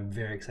on, and I'm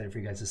very excited for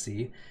you guys to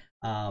see.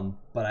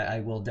 But I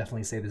will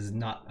definitely say this is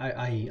not.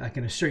 I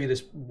can assure you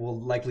this will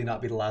likely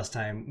not be the last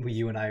time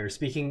you and I are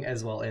speaking,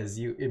 as well as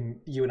you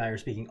and I are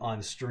speaking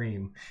on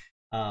stream.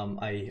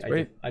 I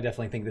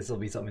definitely think this will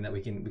be something that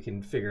we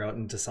can figure out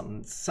into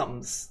something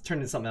turn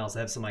into something else. I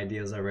have some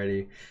ideas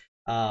already,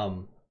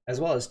 as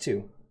well as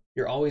too.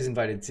 You're always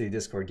invited to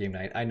Discord game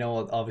night. I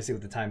know, obviously,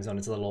 with the time zone,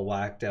 it's a little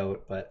whacked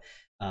out, but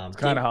it's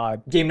kind of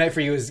hard. Game night for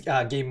you is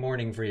game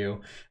morning for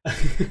you.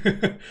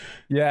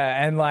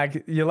 Yeah, and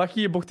like you're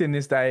lucky you booked in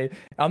this day.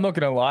 I'm not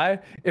gonna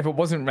lie. If it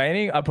wasn't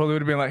raining, I probably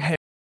would have been like, "Hey,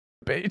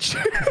 beach,"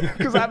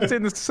 because I haven't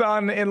seen the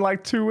sun in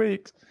like 2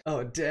 weeks.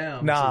 Oh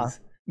damn!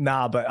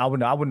 Nah, but I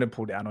wouldn't have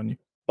pulled down on you.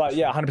 But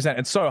yeah, 100%.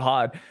 It's so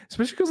hard,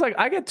 especially because like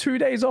I get 2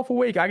 days off a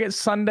week. I get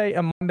Sunday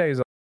and Mondays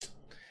off,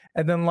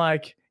 and then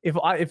like. If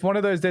one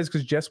of those days,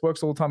 because Jess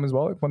works all the time as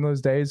well, if one of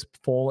those days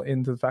fall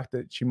into the fact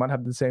that she might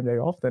have the same day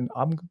off, then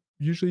I'm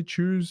usually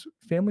choose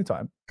family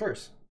time. Of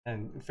course,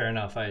 and fair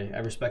enough. I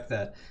respect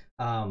that.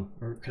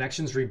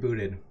 Connections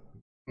rebooted.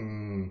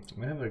 I'm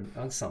gonna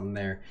have something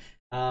there.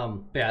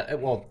 Yeah.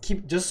 Well,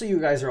 just so you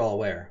guys are all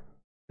aware,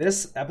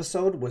 this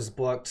episode was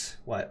booked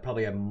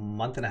probably a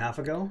month and a half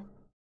ago.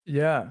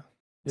 Yeah.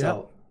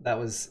 So that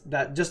was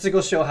that, just to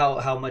go show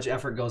how much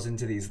effort goes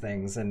into these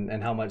things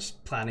and how much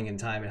planning and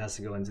time it has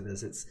to go into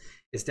this.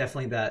 It's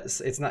definitely that.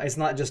 It's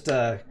not just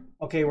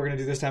okay, we're gonna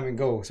do this time and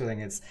go sort of thing.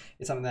 It's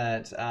something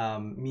that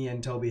me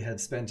and Toby had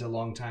spent a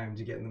long time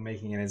to get in the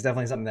making, and it's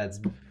definitely something that's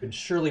been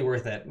surely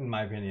worth it, in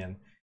my opinion.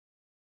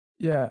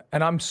 Yeah,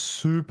 and I'm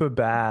super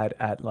bad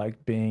at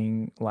like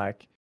being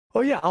like,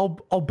 oh yeah,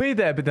 I'll be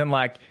there, but then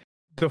like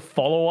the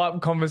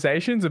follow-up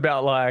conversations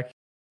about like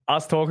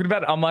us talking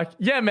about it, I'm like,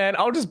 yeah, man,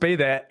 I'll just be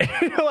there.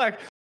 Like,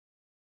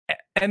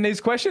 and these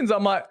questions,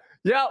 I'm like,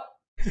 yeah.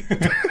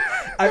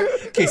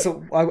 Okay,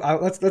 so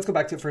let's go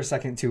back to it for a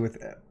second too, with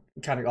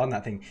kind of on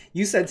that thing.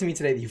 You said to me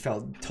today that you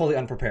felt totally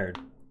unprepared.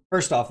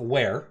 First off,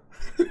 where?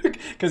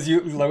 Because you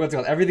like what's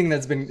called everything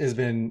has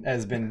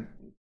been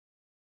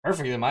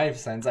perfect in my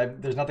sense.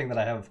 There's nothing that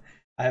I have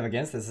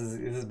against this.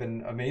 This has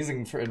been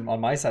amazing on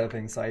my side of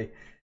things. So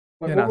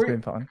it's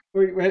been fun.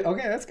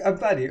 Okay, I'm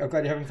glad you're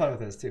having fun with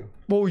this too.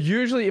 Well,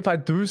 usually if I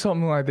do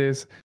something like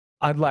this,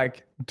 I'd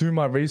like do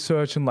my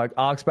research and like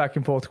ask back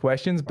and forth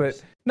questions.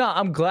 But no,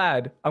 I'm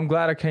glad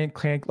I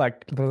can't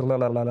like.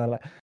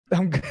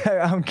 I'm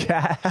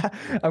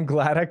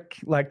glad I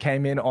like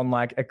came in on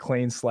like a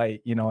clean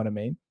slate. You know what I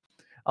mean?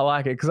 I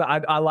like it because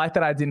I like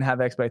that I didn't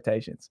have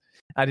expectations.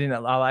 I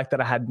like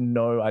that I had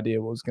no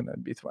idea what was going to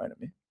be thrown at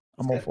me.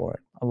 I'm all for it.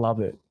 I love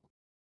it.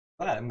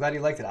 I'm glad you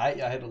liked it.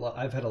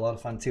 I've had a lot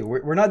of fun too.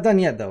 We're not done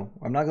yet though.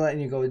 I'm not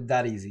letting you go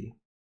that easy.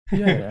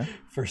 Yeah.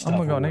 First I'm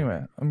off, not going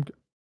anywhere.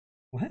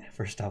 what?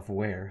 First off,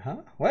 where? Huh?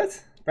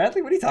 What?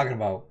 Bradley, what are you talking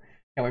about?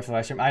 Can't wait for the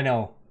live stream. I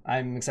know.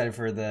 I'm excited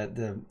for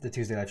the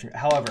Tuesday live stream.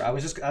 However,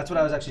 that's what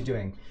I was actually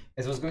doing.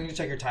 Is I was going to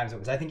check your time zone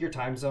because I think your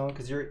time zone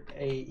because you're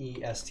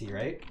AEST,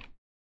 right?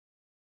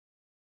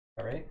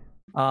 All right.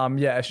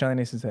 Yeah, Australian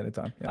Eastern Standard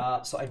Time.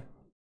 Yeah. So it's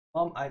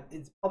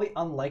probably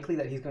unlikely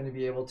that he's going to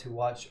be able to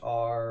watch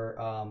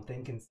our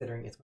thing,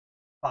 considering it's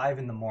 5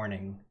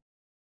 a.m.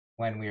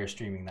 when we are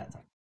streaming that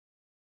time.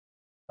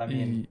 I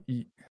mean,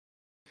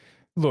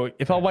 look,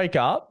 if I wake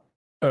up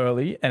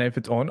early and if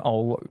it's on,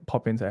 I'll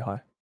pop in and say hi.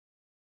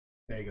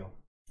 There you go.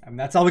 I mean,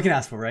 that's all we can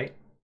ask for, right?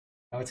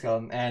 Oh, it's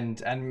going,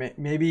 and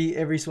maybe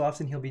every so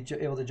often he'll be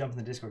able to jump in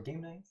the Discord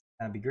game nights.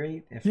 That'd be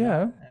great. If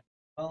not,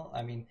 well,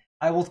 I mean,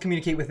 I will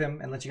communicate with him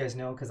and let you guys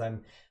know because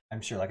I'm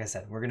sure, like I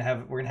said, we're gonna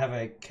have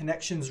a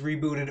connections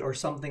rebooted or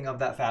something of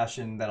that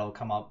fashion that'll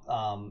come up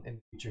in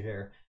the future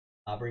here.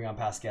 Bring on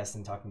past guests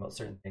and talking about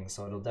certain things.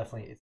 So it'll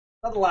definitely, it's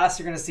not the last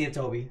you're gonna see of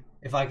Toby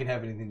if I can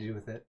have anything to do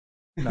with it.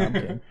 No, I'm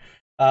kidding.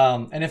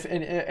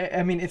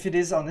 If it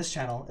is on this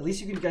channel, at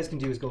least you guys can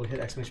do is go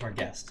hit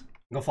 !guest.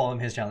 Go follow him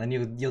his channel, and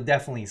you'll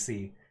definitely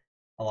see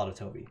a lot of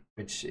Toby,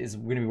 which is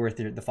going to be worth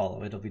the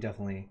follow. It'll be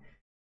definitely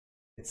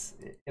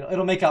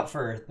it'll make up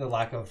for the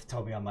lack of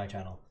Toby on my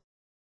channel.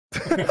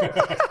 5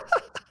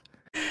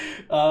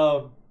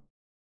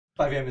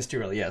 a.m. is too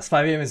early. Yes,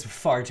 5 a.m. is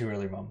far too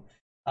early, Mom.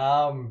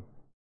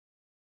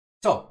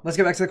 So let's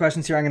get back to the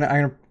questions here.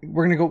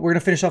 We're gonna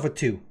finish off with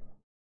 2.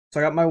 So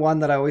I got my one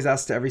that I always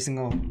ask to every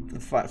single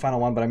final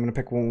one, but I'm gonna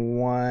pick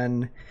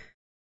one.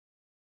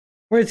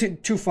 We're gonna do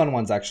 2 fun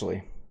ones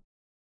actually.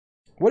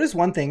 What is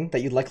one thing that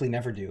you'd likely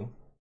never do,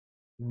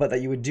 but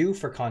that you would do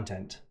for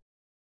content?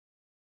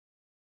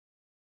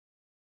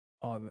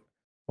 Oh,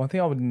 one thing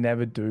I would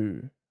never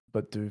do,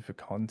 but do for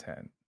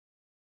content.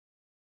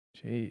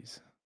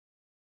 Jeez.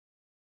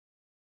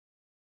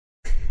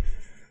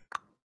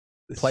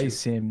 Play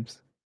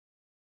Sims.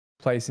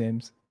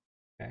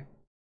 Okay.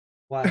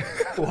 Why?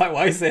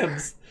 Why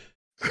Sims?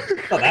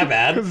 Not that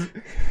bad.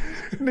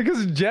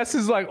 Because Jess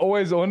is like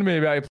always on me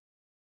about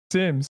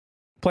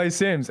play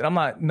Sims. And I'm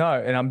like,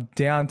 no. And I'm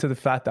down to the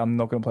fact that I'm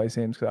not going to play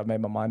Sims because I've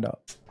made my mind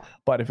up.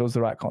 But if it was the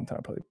right content,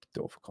 I'd probably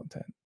do it for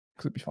content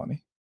because it'd be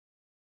funny.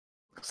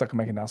 Because I can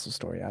make a nice little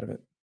story out of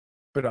it.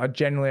 But I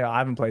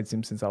haven't played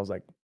Sims since I was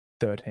like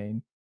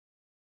 13.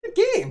 Good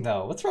game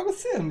though. What's wrong with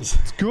Sims?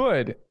 It's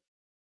good.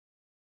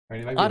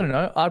 I don't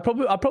know. I'd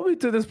probably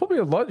do. There's probably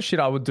a lot of shit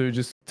I would do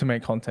just to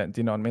make content. Do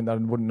you know what I mean? That I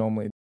wouldn't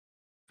normally.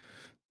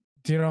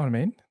 Do you know what I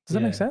mean? Does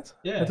that make sense?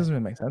 Yeah. That doesn't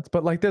really make sense.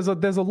 But like, there's a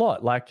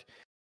lot. Like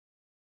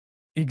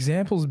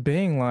examples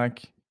being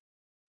like,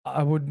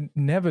 I would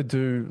never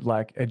do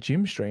like a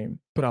gym stream,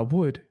 but I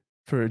would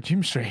for a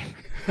gym stream.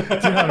 Do you know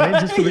what I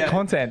mean? Just for the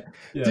content.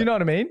 Yeah. Do you know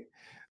what I mean?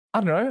 I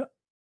don't know.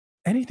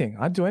 Anything.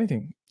 I'd do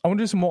anything. I want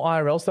to do some more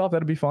IRL stuff.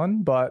 That'd be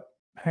fun. But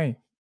hey.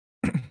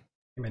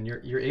 I mean,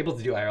 you're able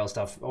to do IRL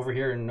stuff over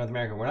here in North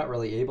America. We're not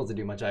really able to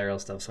do much IRL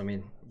stuff, so I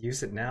mean,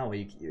 use it now.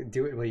 You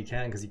do it while you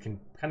can because you can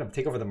kind of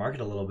take over the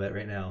market a little bit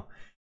right now.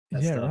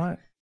 Right.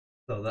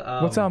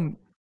 So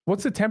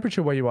what's the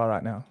temperature where you are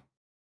right now?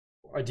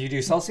 Do you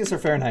do Celsius or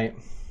Fahrenheit?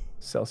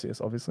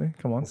 Celsius, obviously.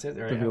 Come on,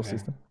 the real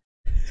system.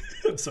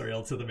 I'm sorry,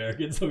 all to the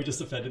Americans, so we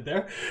just offended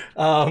there.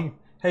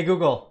 Hey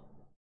Google,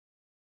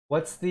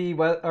 what's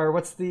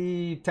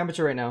the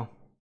temperature right now?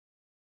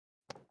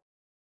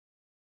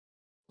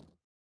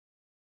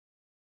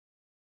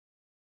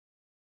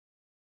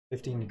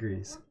 $15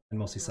 degrees and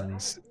mostly sunny.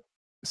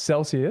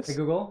 Celsius. Hey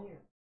Google,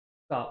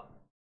 stop.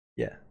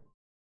 Yeah.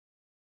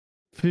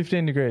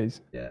 15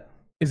 degrees. Yeah.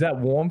 Is that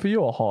warm for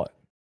you or hot?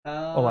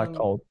 Or like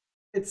cold?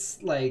 It's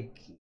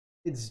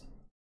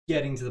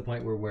getting to the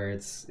point where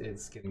it's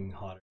getting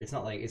hotter. It's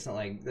not like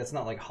that's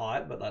not like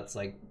hot, but that's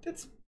like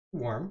it's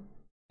warm.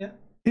 Yeah.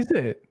 Is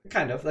it?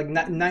 Kind of like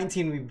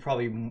 19 would be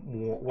probably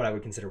what I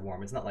would consider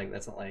warm. It's not like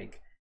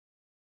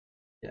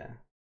yeah.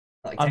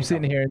 Not like I'm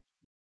sitting here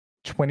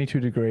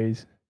 22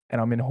 degrees and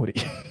I'm in a hoodie.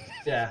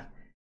 Yeah.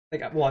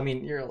 Like, well, I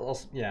mean, you're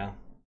also, yeah.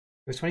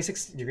 It was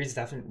 26 degrees this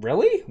afternoon.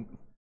 Really?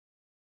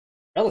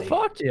 Really?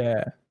 Fuck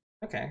yeah.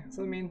 Okay.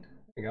 So, I mean,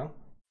 there you go.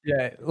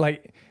 Yeah.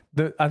 Like,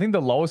 I think the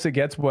lowest it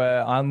gets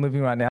where I'm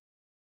living right now,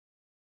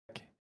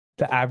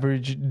 the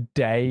average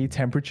day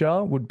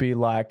temperature would be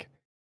like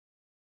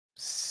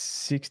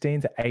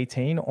 16 to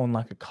 18 on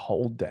like a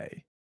cold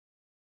day.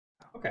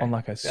 Okay. On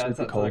like a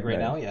super cold like right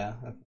day. now, yeah.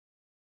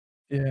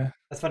 Yeah.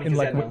 That's funny. In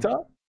like winter?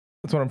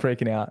 That's what I'm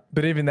freaking out.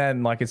 But even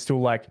then, like it's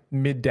still like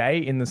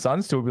midday in the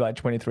sun, still be like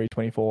 23,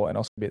 24, and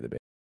I'll still be at the beach.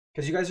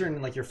 Because you guys are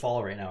in like your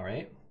fall right now,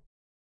 right?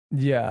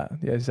 Yeah.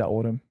 Yeah, it's that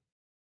autumn.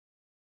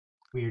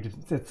 Weird.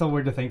 It's so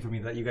weird to think for me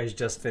that you guys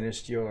just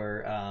finished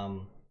your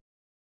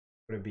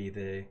would it be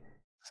the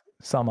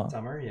Summer.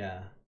 Summer,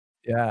 yeah.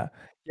 Yeah.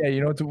 Yeah.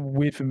 You know what's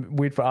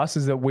weird for us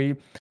is that we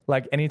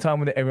like anytime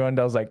when everyone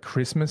does like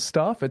Christmas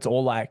stuff, it's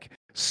all like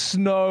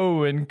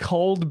snow and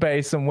cold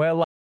base, and we're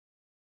like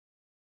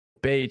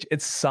beach.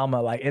 It's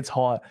summer, like it's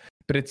hot,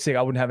 but it's sick.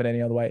 I wouldn't have it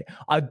any other way.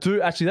 I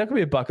do actually. That could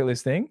be a bucket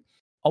list thing.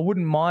 I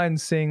wouldn't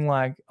mind seeing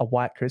like a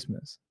white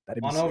Christmas.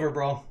 That'd be On sick. over,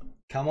 bro.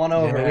 Come on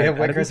over. Yeah, We have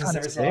white that'd be Christmas kinda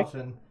every so sick.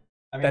 often.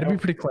 I mean, That'd be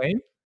pretty clean.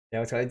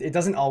 yeah, it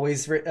doesn't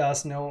always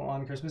snow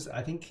on Christmas.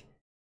 I think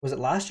was it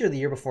last year or the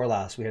year before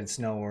last we had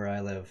snow where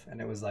I live, and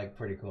it was like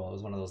pretty cool. It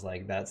was one of those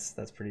like that's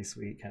pretty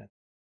sweet kind of.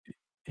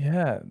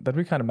 Yeah, that'd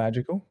be kind of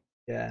magical.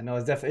 Yeah, no,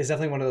 it's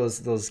definitely one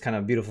of those kind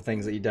of beautiful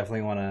things that you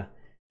definitely want to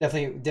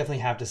definitely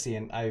have to see.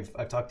 And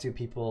I've talked to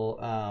people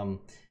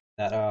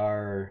that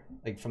are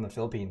like from the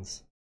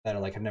Philippines that are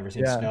like have never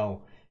seen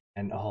snow,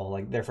 and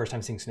like their first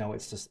time seeing snow.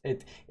 It's just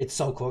it's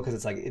so cool because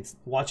it's like it's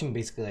watching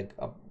basically like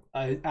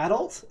a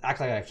adult act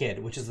like a kid,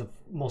 which is the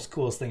most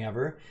coolest thing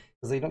ever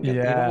because they don't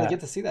really get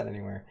to see that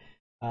anywhere.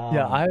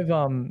 Yeah,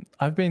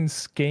 I've been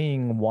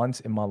skiing once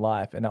in my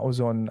life, and that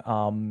was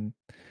on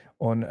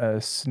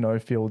a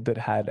snowfield that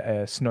had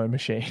a snow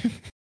machine.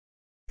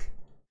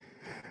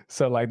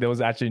 So like there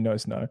was actually no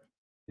snow.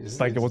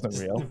 Like it wasn't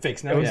real. Fake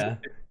snow, yeah.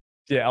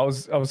 Yeah, I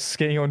was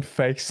skiing on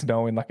fake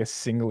snow in like a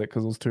singlet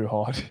because it was too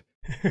hot.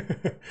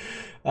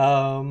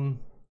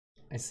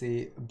 I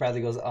see.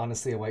 Bradley goes,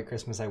 honestly, a white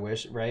Christmas, I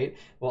wish, right?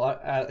 Well,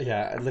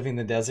 yeah, living in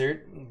the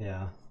desert,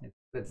 yeah.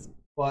 It's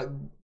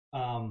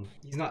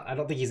he's not. I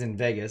don't think he's in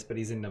Vegas, but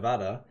he's in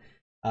Nevada,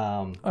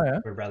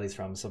 where Bradley's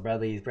from. So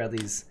Bradley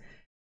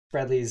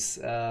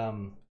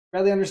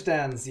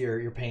understands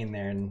your pain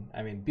there, and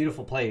I mean,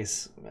 beautiful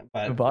place.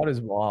 But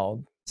Nevada's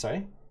wild.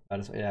 Sorry,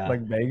 yeah.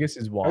 Like Vegas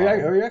is wild.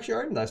 Oh, you actually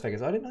are in Las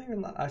Vegas. I didn't know you were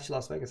in actually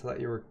Las Vegas. I thought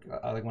you were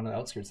like one of the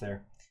outskirts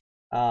there.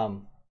 There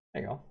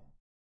you go.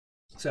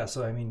 So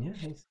I mean, yeah,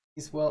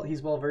 he's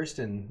well versed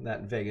in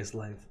that Vegas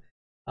life.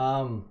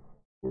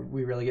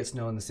 We really get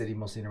snow in the city,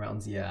 mostly in the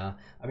mountains. Yeah,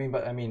 I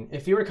mean,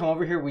 if you were to come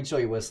over here, we'd show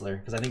you Whistler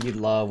because I think you'd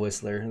love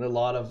Whistler. There are a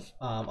lot of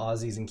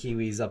Aussies and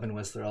Kiwis up in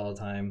Whistler all the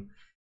time.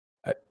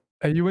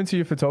 Are you into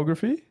your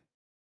photography?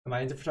 Am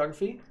I into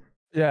photography?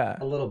 Yeah,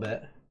 a little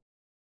bit.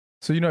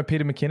 So you know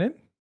Peter McKinnon?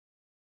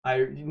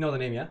 I know the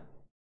name, yeah.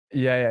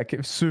 Yeah,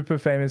 super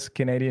famous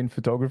Canadian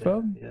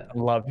photographer. Yeah. I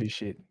love his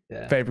shit.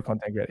 Yeah. Favorite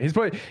content creator.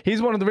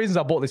 He's one of the reasons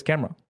I bought this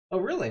camera. Oh,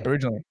 really?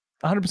 Originally,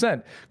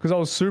 100%, because I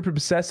was super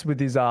obsessed with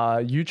his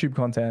YouTube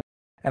content,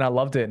 and I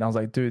loved it. And I was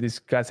like, dude, this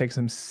guy takes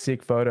some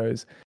sick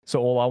photos.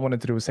 So all I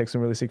wanted to do was take some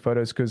really sick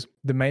photos. Because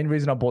the main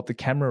reason I bought the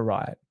camera,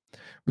 right,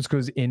 was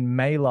because in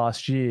May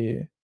last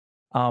year,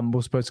 we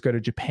were supposed to go to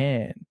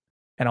Japan,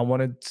 and what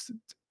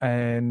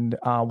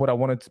I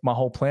wanted, my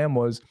whole plan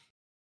was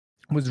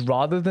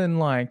rather than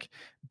like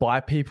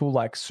buy people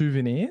like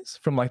souvenirs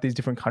from like these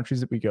different countries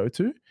that we go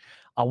to,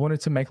 I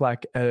wanted to make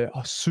like a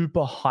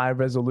super high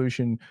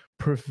resolution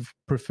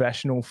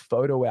professional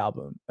photo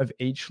album of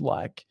each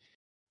like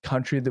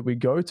country that we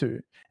go to.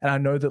 And I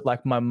know that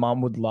like my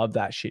mum would love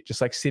that shit,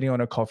 just like sitting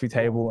on a coffee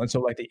table. And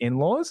so like the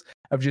in-laws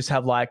of just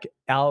have like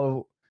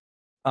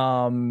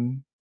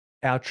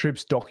our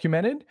trips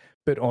documented,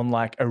 but on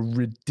like a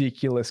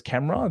ridiculous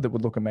camera that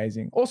would look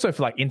amazing. Also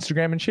for like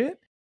Instagram and shit,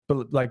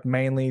 but like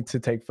mainly to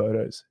take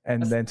photos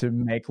and then to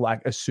make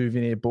like a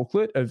souvenir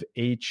booklet of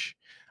each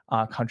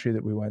country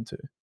that we went to.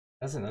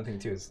 That's another thing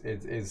too.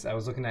 Is I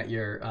was looking at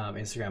your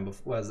Instagram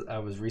I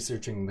was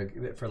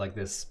researching for like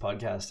this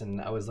podcast,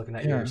 and I was looking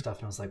at your stuff,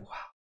 and I was like, wow,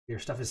 your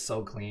stuff is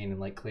so clean and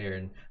like clear.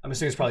 And I'm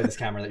assuming it's probably this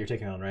camera that you're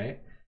taking on,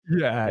 right?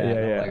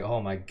 Yeah. Like, oh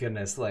my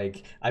goodness,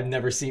 like I've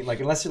never seen like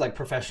unless you're like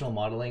professional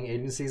modeling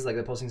agencies like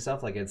they're posting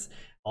stuff, like it's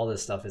all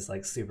this stuff is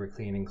like super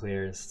clean and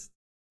clear.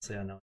 So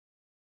yeah, no,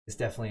 it's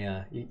definitely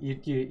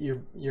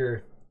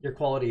your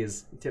quality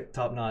is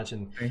top notch.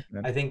 And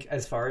I think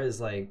as far as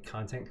like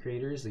content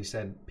creators, you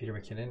said Peter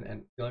McKinnon,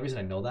 and the only reason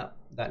I know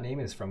that name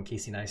is from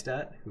Casey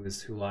Neistat, who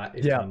is one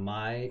of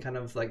my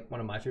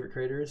favorite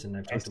creators, and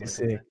I've talked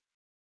to him.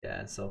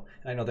 Yeah, so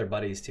I know they're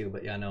buddies too,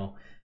 but yeah, no.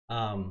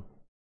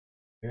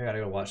 Maybe I gotta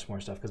go watch more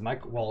stuff because my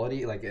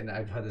quality, like, and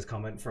I've had this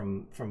comment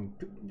from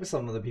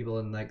some of the people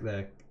in like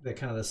the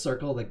kind of the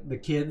circle, like the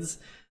kids,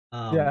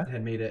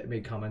 had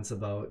made comments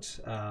about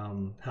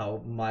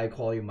how my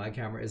quality of my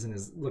camera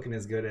isn't looking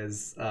as good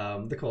as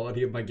the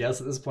quality of my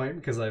guests at this point,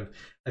 because I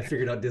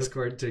figured out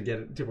Discord to get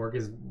it to work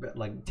as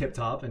like tip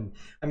top, and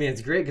I mean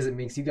it's great because it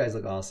makes you guys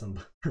look awesome.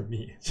 For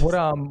me,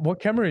 what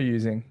camera are you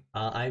using?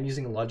 I'm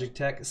using a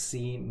Logitech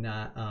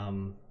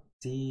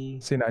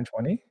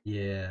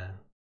C920.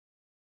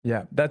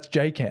 Yeah, that's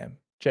JCam.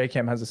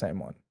 JCam has the same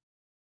one.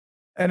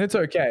 And it's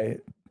okay,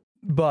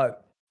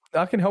 but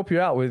I can help you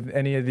out with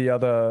any of the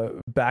other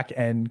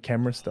back-end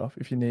camera stuff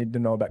if you need to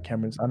know about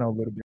cameras. I know a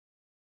little bit.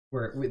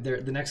 One of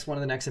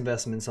the next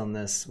investments on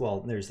this,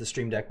 well, there's the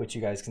Stream Deck, which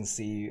you guys can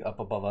see up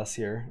above us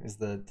here, is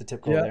the tip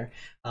call there.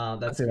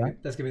 That's gonna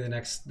be the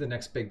next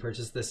big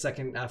purchase. The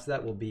second after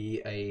that will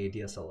be a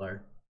DSLR.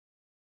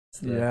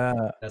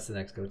 That's the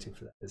next go-to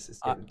for that.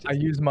 I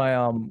used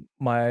my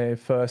my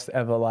first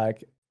ever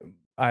like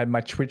I had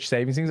my Twitch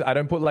savings things. I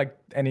don't put like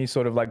any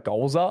sort of like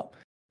goals up,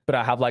 but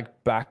I have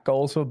like back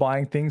goals for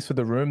buying things for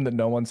the room that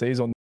no one sees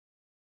on.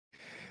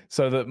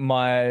 So that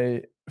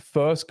my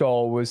first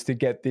goal was to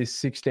get this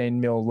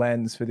 16mm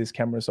lens for this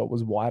camera so it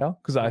was wider,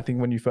 because I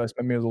think when you first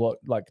met me it was a lot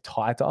like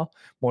tighter,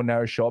 more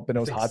narrow shot, but it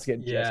was hard to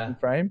get just in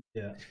frame.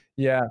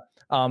 Yeah.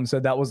 So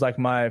that was like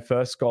my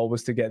first goal,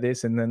 was to get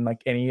this, and then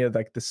like any of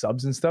like the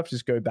subs and stuff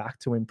just go back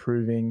to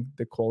improving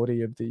the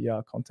quality of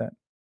the content.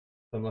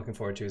 What I'm looking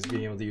forward to is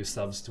being able to use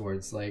subs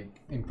towards like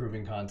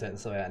improving content,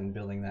 so and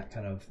building that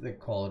kind of the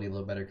quality a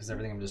little better, because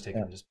everything I'm just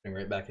taking, I'm just putting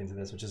right back into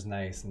this, which is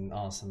nice and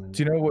awesome. And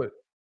do you know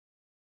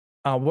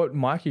what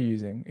mic are you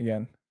using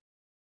again?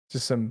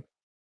 Just some.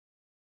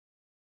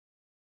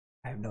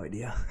 I have no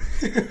idea.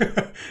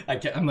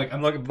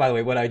 I'm looking. By the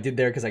way, what I did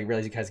there, because I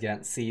realized you guys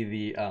can't see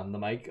the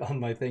mic on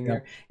my thing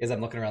there, is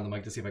I'm looking around the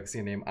mic to see if I can see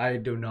a name. I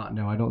do not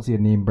know. I don't see a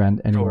name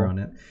brand anywhere on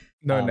it.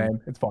 No name.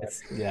 It's fine.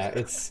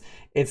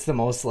 It's the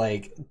most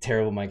like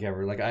terrible mic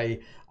ever. Like I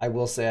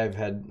will say I've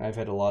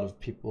had a lot of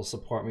people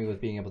support me with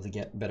being able to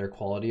get better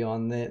quality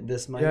on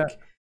this mic.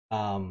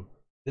 Yeah.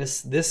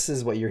 This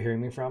is what you're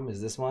hearing me from,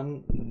 is this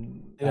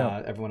one.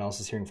 Yeah. Everyone else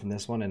is hearing from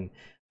this one, and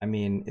I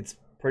mean it's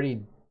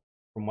pretty.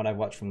 From what I've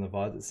watched from the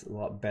VOD, it's a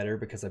lot better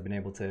because I've been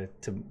able to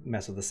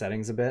mess with the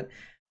settings a bit.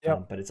 Yeah.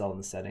 But it's all in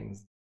the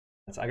settings.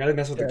 I got to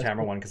mess with the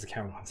camera one, because the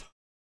camera one's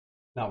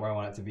not where I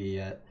want it to be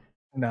yet.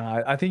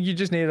 No, I think you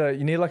just need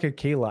like a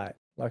key light,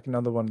 like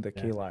another one of the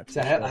key lights.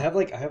 So I have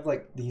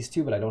like these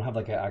two, but I don't have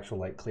like an actual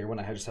like clear one.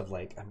 I just have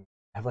like I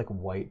have like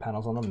white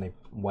panels on them, and they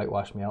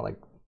whitewash me out. Like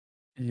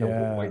the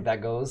white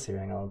that goes here.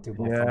 Hang on, I'll do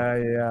both.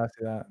 Yeah, I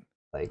see that.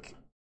 Like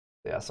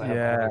so I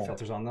have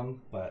filters on them,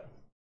 but.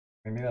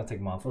 Maybe I'll take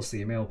them off. We'll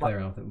see. Maybe I'll play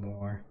around with it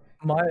more.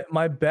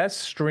 My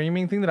best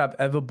streaming thing that I've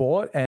ever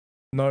bought, and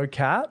no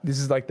cap, this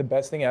is like the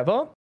best thing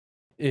ever,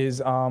 is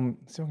see if I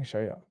can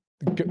show you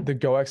the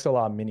Go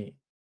XLR Mini.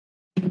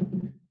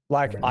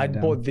 Like I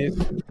bought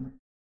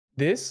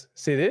this.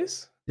 See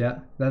this? Yeah,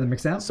 that the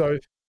mix out. So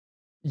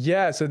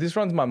this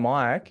runs my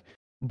mic,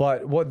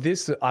 but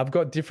I've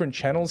got different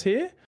channels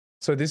here.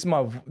 So this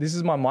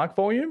is my mic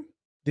volume.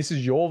 This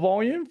is your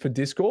volume for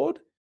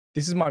Discord.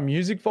 This is my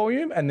music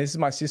volume, and this is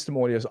my system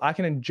audio. So I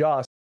can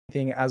adjust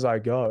anything as I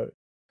go.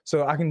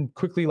 So I can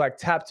quickly like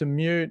tap to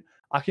mute.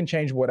 I can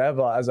change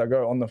whatever as I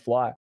go on the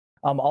fly.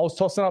 I was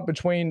tossing up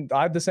between,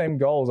 I had the same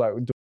goals. Like,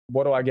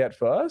 what do I get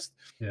first?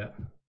 Yeah.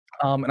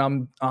 And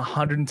I'm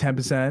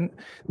 110%.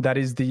 That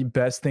is the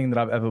best thing that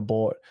I've ever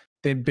bought.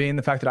 Then being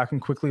the fact that I can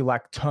quickly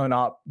like turn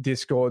up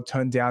Discord,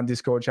 turn down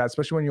Discord chat,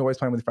 especially when you're always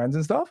playing with friends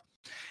and stuff.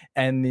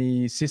 And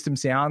the system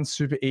sounds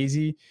super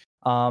easy.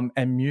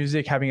 And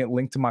music, having it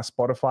linked to my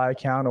Spotify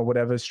account or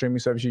whatever streaming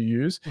service you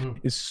use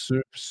is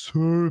super,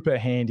 super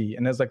handy.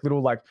 And there's like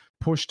little like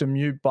push to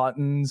mute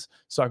buttons,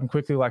 so I can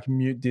quickly like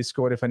mute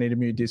Discord if I need to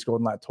mute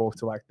Discord and like talk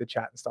to like the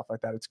chat and stuff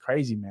like that. It's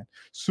crazy, man.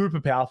 Super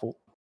powerful.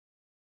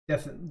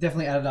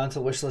 Definitely added on to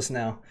the wish list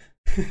now.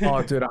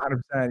 Oh, dude,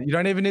 100%. You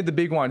don't even need the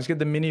big one. Just get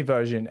the mini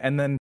version, and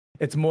then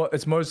it's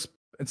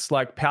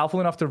like powerful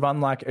enough to run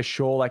like a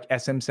Shure like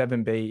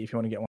SM7B if you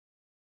want to get one.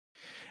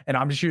 And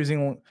I'm just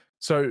using.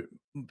 So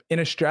in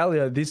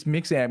Australia, this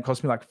mix amp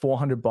cost me like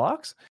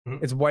 $400.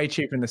 It's way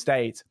cheaper in the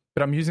States,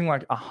 but I'm using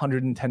like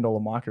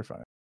 $110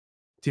 microphone.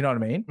 Do you know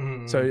what I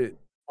mean? So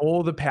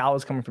all the power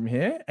is coming from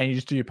here, and you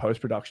just do your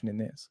post-production in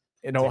this.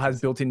 It all has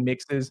built-in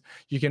mixers.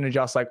 You can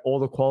adjust like all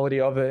the quality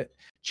of it,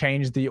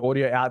 change the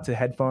audio out to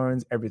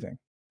headphones, everything.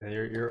 Yeah,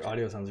 your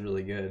audio sounds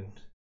really good.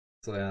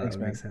 So yeah, that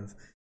makes sense.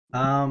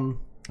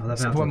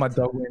 Except when my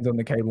dog lands on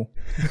the cable.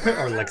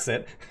 Or licks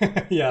it.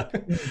 Yeah.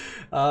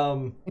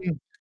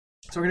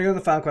 So we're going to go to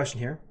the final question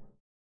here.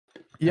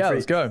 Yeah,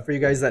 let's go. For you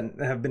guys that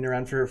have been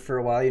around for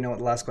a while, you know what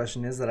the last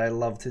question is that I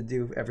love to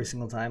do every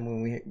single time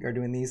when we are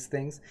doing these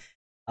things,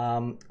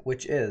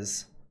 which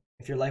is,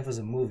 if your life was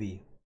a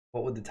movie,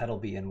 what would the title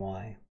be and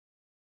why?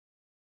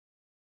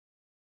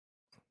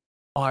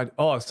 I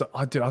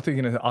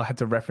think I had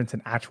to reference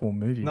an actual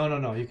movie. No.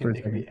 It can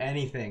be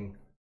anything.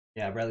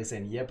 Yeah, Bradley's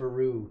saying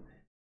yepperoo.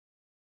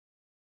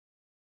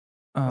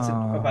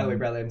 By the way,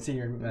 Bradley, I'm seeing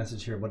your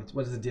message here. What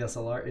is a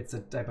DSLR? It's a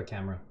type of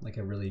camera, like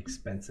a really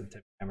expensive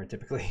type of camera,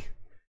 typically.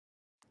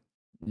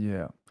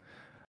 Yeah.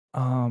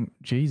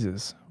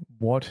 Jesus,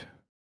 what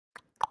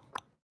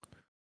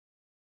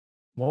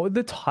would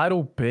the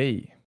title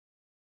be?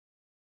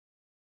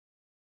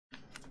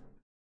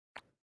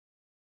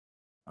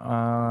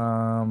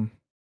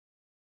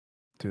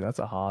 Dude, that's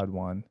a hard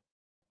one.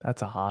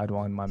 That's a hard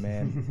one, my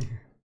man.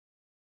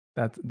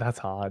 That's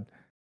hard.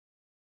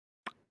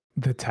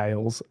 The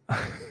Tales.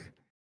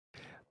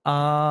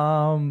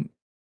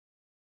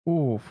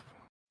 Oof.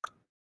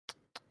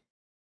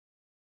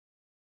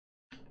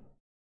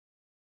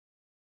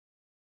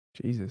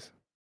 Jesus.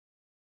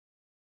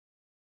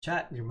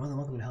 Chat, you're more than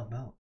welcome to help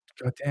out.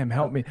 God damn,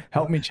 help me,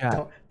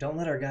 chat. Don't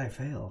let our guy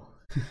fail.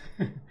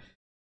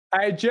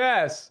 Hey,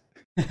 Jess.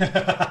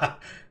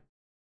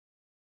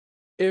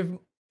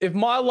 If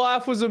my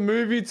life was a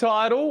movie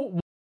title,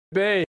 what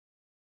would it be?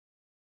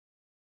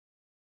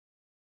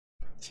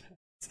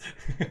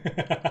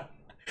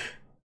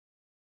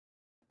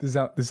 There's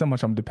so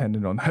much I'm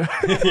dependent on her.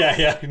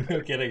 Yeah,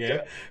 no kidding,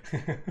 eh?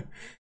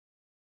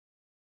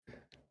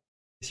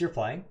 Is she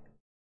replying?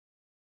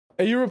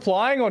 Are you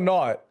replying or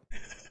not?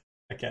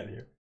 I can't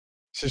hear.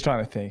 She's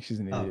trying to think. She's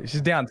an idiot.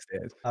 She's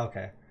downstairs.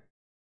 Okay.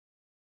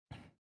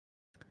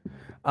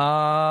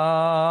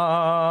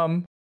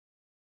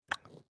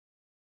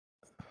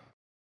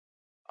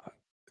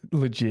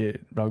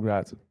 Legit,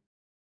 Rugrats.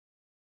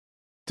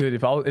 Dude,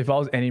 if I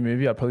was any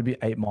movie, I'd probably be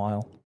 8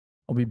 Mile.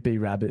 I'll be B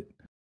Rabbit.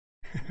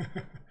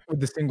 With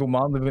the single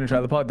mom living in a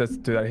trailer park,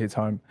 that hits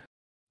home.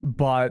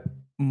 But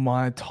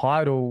my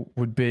title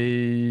would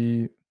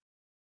be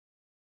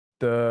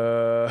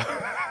the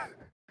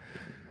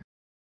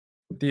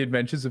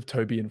Adventures of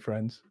Toby and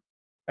Friends,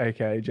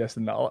 aka Jess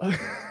and Nala.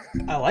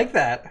 I like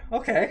that.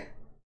 Okay.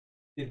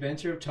 The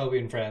Adventure of Toby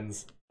and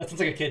Friends. That sounds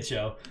like a kid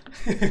show.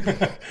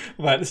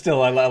 But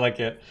still, I like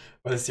it.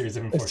 What a series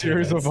of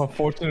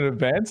unfortunate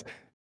events.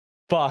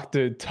 Fuck,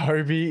 dude.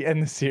 Toby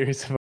and the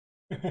series of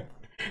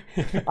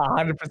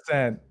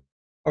 100%.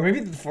 Or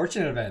maybe the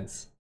fortunate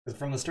events. Because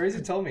from the stories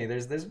you told me,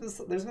 there's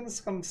been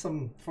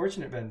some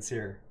fortunate events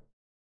here.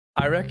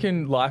 I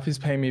reckon life is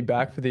paying me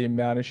back for the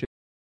amount of shit.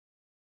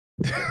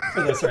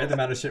 For this, right? The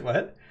amount of shit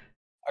what?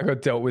 I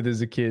got dealt with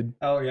as a kid.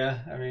 Oh yeah,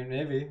 I mean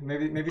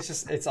maybe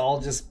it's all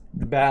just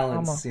the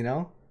balance, you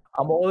know.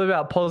 I'm all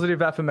about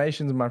positive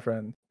affirmations, my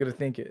friend. Gotta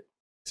think it.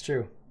 It's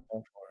true.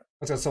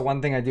 So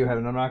one thing I do have,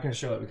 and I'm not going to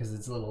show it because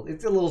it's a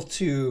little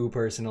too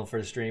personal for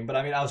a stream. But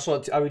I mean, I would show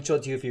it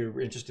to you if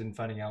you're interested in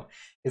finding out.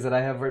 Is that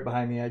I have right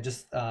behind me? I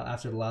just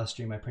after the last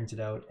stream, I printed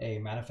out a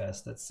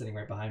manifest that's sitting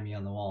right behind me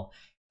on the wall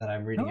that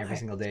I'm reading every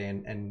single day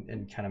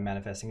and kind of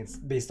manifesting. It's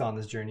based on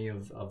this journey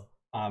of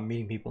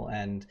meeting people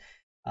and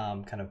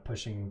kind of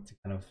pushing to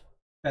kind of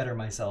better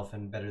myself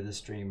and better this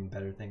stream,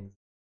 better things.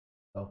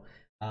 So,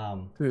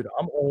 dude,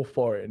 I'm all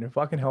for it, and if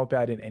I can help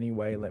out in any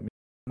way, let me.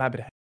 I'm happy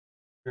to.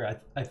 Sure, I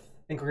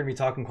think we're going to be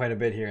talking quite a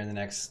bit here in the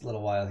next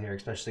little while here,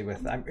 especially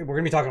with we're going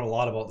to be talking a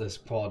lot about this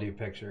quality of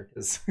picture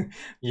because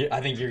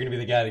I think you're going to be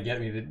the guy to get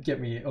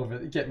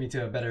me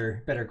to a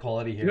better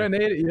quality here.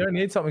 You don't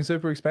need something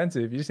super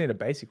expensive. You just need a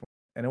basic one,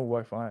 and it'll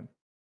work fine.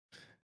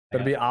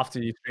 It'll be after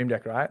your stream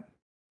deck, right?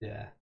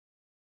 Yeah,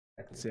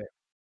 that's it.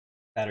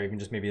 That or even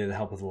just maybe to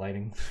help with the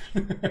lighting.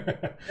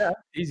 Yeah,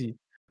 easy.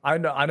 I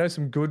know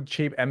some good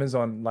cheap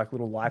Amazon like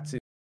little lights you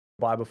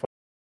buy before.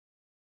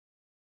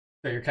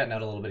 So you're cutting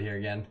out a little bit here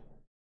again.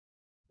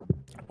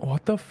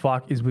 What the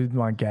fuck is with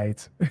my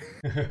gates?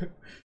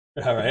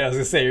 All right, I was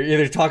gonna say you're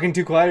either talking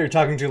too quiet or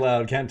talking too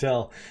loud. Can't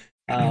tell.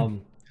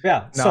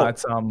 Yeah. No,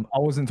 it's I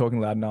wasn't talking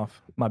loud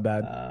enough. My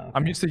bad. Okay.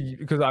 I'm used to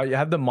because I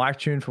have the mic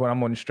tuned for when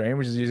I'm on stream,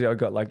 which is usually I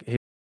got like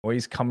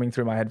noise coming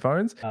through my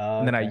headphones,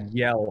 and then I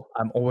yell.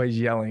 I'm always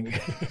yelling.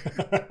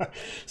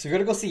 So you're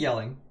gonna go see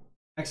yelling! !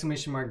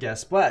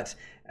 Guest. But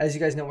as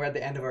you guys know, we're at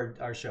the end of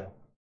our show.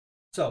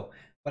 So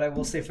what I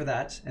will say for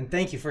that, and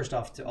thank you first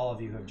off to all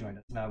of you who have joined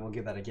us. Now I will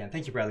give that again.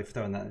 Thank you, Bradley, for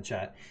throwing that in the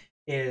chat.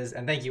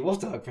 And thank you,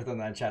 Wolfdog, for throwing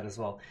that in the chat as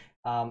well.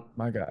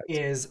 My God.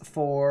 Is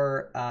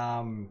for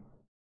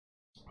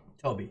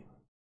Toby.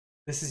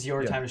 This is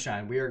your time to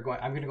shine.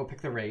 I'm gonna go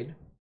pick the raid.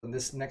 In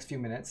this next few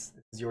minutes,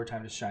 this is your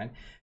time to shine.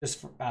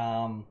 Just so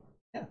I'm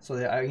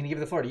gonna give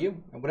the floor to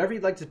you. And whatever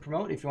you'd like to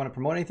promote, if you want to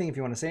promote anything, if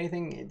you want to say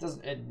anything,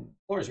 the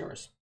floor is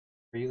yours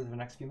for you for the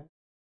next few minutes.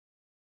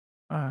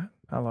 All right.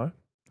 Hello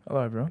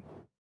everyone.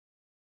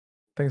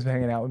 Thanks for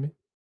hanging out with me.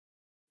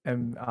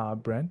 And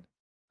Bren,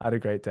 I had a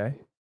great day.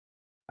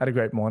 I had a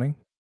great morning.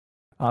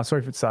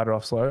 Sorry if it started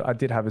off slow. I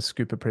did have a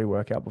scoop of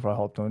pre-workout before I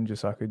hopped on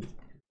just so I could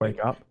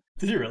wake up.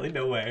 Did you really?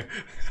 No way.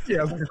 Yeah,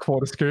 it was like a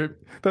quarter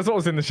scoop. That's what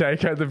was in the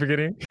shaker at the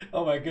beginning.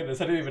 Oh my goodness,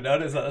 I didn't even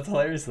notice that. That's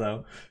hilarious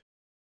though.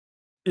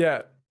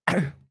 Yeah.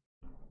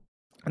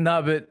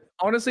 No, but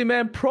honestly,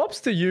 man,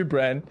 props to you,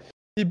 Bren.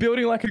 You're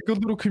building like a good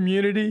little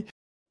community.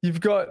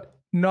 You've got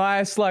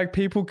nice like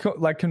people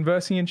like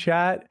conversing in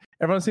chat.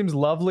 Everyone seems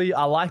lovely.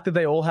 I like that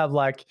they all have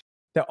like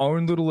their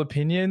own little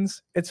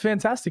opinions. It's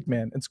fantastic,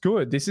 man. It's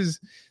good. This is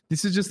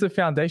just the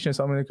foundation of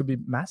something that could be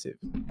massive.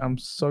 I'm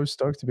so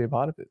stoked to be a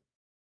part of it.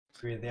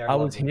 I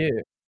was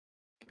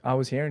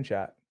here in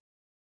chat.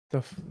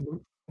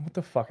 What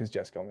the fuck is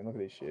Jess going? Look at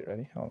this shit.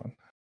 Ready? Hold on.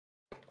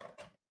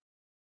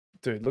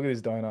 Dude, look at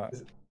this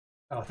donut.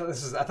 Oh, I thought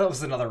it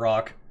was another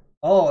rock.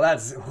 Oh,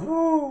 that's an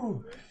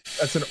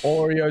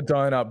Oreo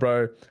donut,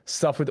 bro.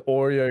 Stuffed with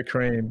Oreo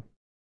cream.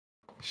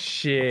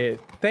 Shit.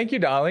 Thank you,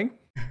 darling.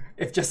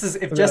 If Jess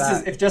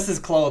is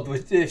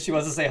clothed, if she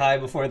wants to say hi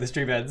before the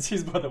stream ends,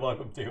 she's more than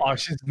welcome to. Oh,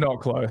 she's not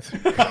clothed.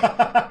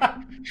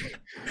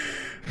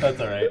 That's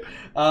all right.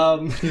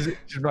 She's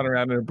running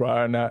around in a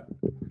bra and that.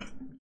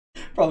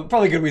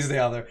 Probably good reason to stay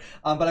on there.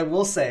 But I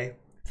will say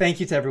thank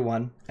you to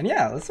everyone. And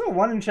yeah, let's throw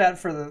one in chat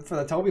for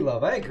the Toby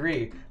love. I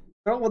agree.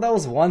 Well, that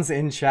was ones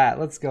in chat.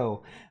 Let's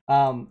go.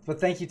 But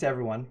thank you to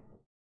everyone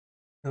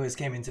who has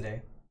came in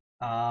today.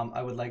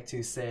 I would like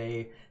to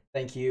say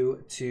thank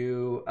you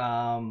to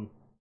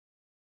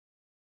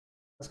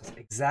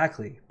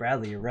exactly,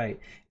 Bradley, you're right,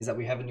 is that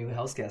we have a new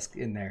house guest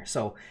in there.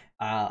 So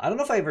I don't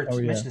know if I ever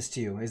mentioned this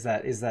to you, is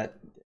that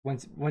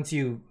once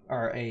you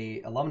are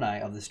a alumni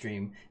of the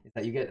stream, is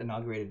that you get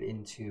inaugurated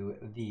into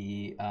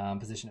the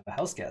position of a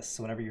house guest.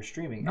 So whenever you're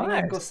streaming,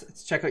 anyone go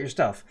check out your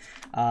stuff.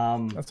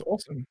 That's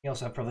awesome. You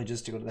also have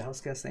privileges to go to the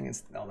house guest thing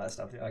and all that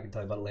stuff. I can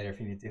tell you about it later if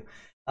you need to.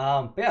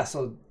 But yeah,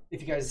 so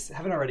if you guys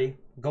haven't already,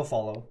 go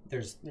follow.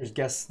 There's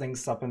guest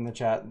things up in the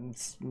chat.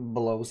 It's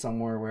below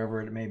somewhere,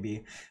 wherever it may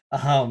be.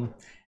 Go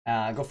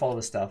follow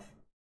the stuff.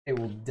 It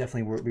will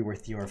definitely be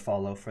worth your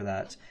follow for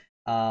that.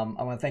 I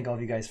want to thank all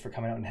of you guys for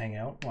coming out and hanging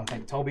out. I want to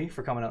thank Toby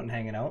for coming out and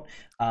hanging out.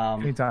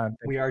 Anytime.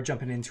 We are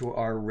jumping into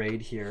our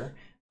raid here.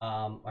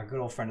 Our good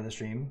old friend of the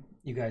stream.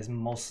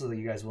 Most of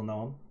you guys will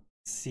know him.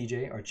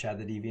 CJ or Chad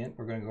the Deviant.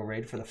 We're going to go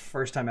raid for the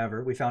first time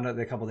ever. We found out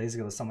a couple days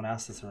ago, someone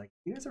asked us, they're like,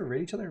 you guys ever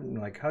raid each other? And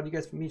we're like, how do you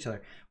guys meet each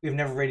other? We've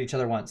never raided each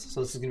other once. So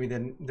this is going to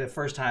be the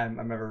first time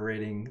I'm ever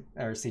raiding,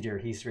 or CJ or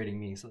he's raiding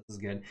me. So this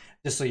is good.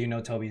 Just so you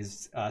know,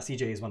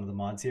 CJ is one of the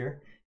mods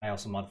here. I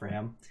also mod for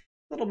him.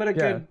 A little bit of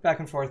good back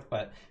and forth,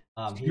 but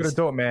you gotta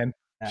do it, man.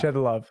 Share the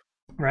love.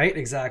 Right,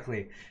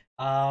 exactly.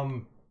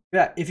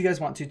 Yeah, if you guys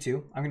want to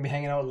too, I'm gonna be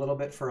hanging out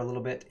for a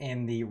little bit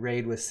in the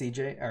raid with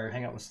CJ, or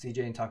hang out with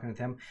CJ and talking with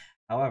him.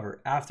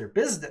 However, after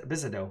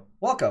Bizido,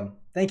 welcome.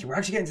 Thank you. We're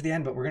actually getting to the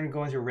end, but we're gonna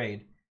go into a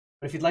raid.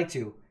 But if you'd like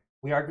to,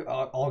 we are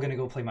all gonna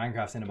go play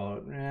Minecraft in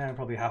about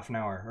probably half an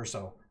hour or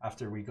so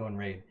after we go and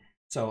raid.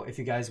 So if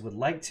you guys would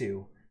like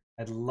to,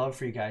 I'd love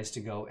for you guys to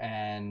go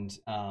and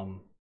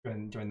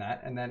join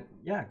that, and then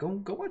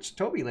go watch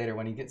Toby later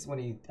when he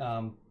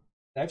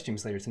live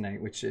streams later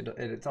tonight, which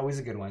it's always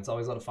a good one. It's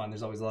always a lot of fun.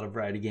 There's always a lot of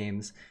variety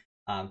games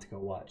to go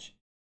watch.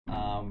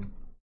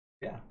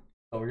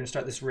 So we're gonna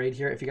start this raid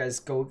here. If you guys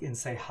go and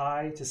say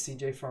hi to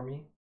CJ for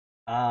me,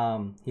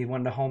 he's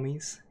one of the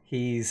homies.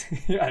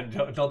 I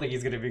don't think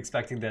he's gonna be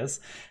expecting this.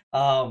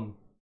 I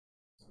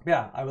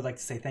would like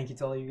to say thank you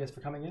to all of you guys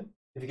for coming in.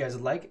 If you guys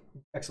would like,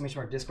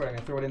 !Discord, I'm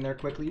gonna throw it in there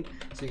quickly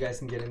so you guys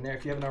can get in there.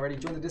 If you haven't already,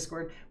 join the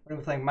Discord. We're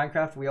gonna be playing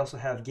Minecraft. We also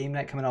have game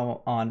night coming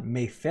out on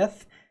May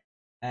 5th.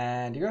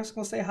 And you're also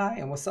gonna say hi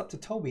and what's up to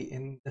Toby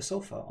on the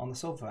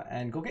sofa,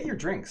 and go get your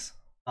drinks.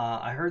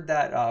 I heard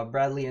that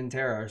Bradley and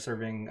Tara are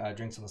serving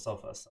drinks on the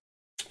sofa, so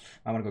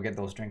I'm gonna go get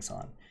those drinks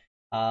on.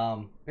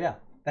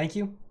 Thank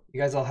you.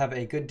 You guys all have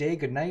a good day,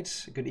 good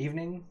night, good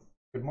evening,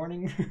 good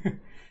morning,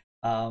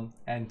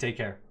 and take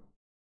care.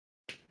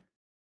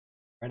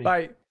 Ready?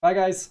 Bye. Bye,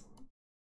 guys.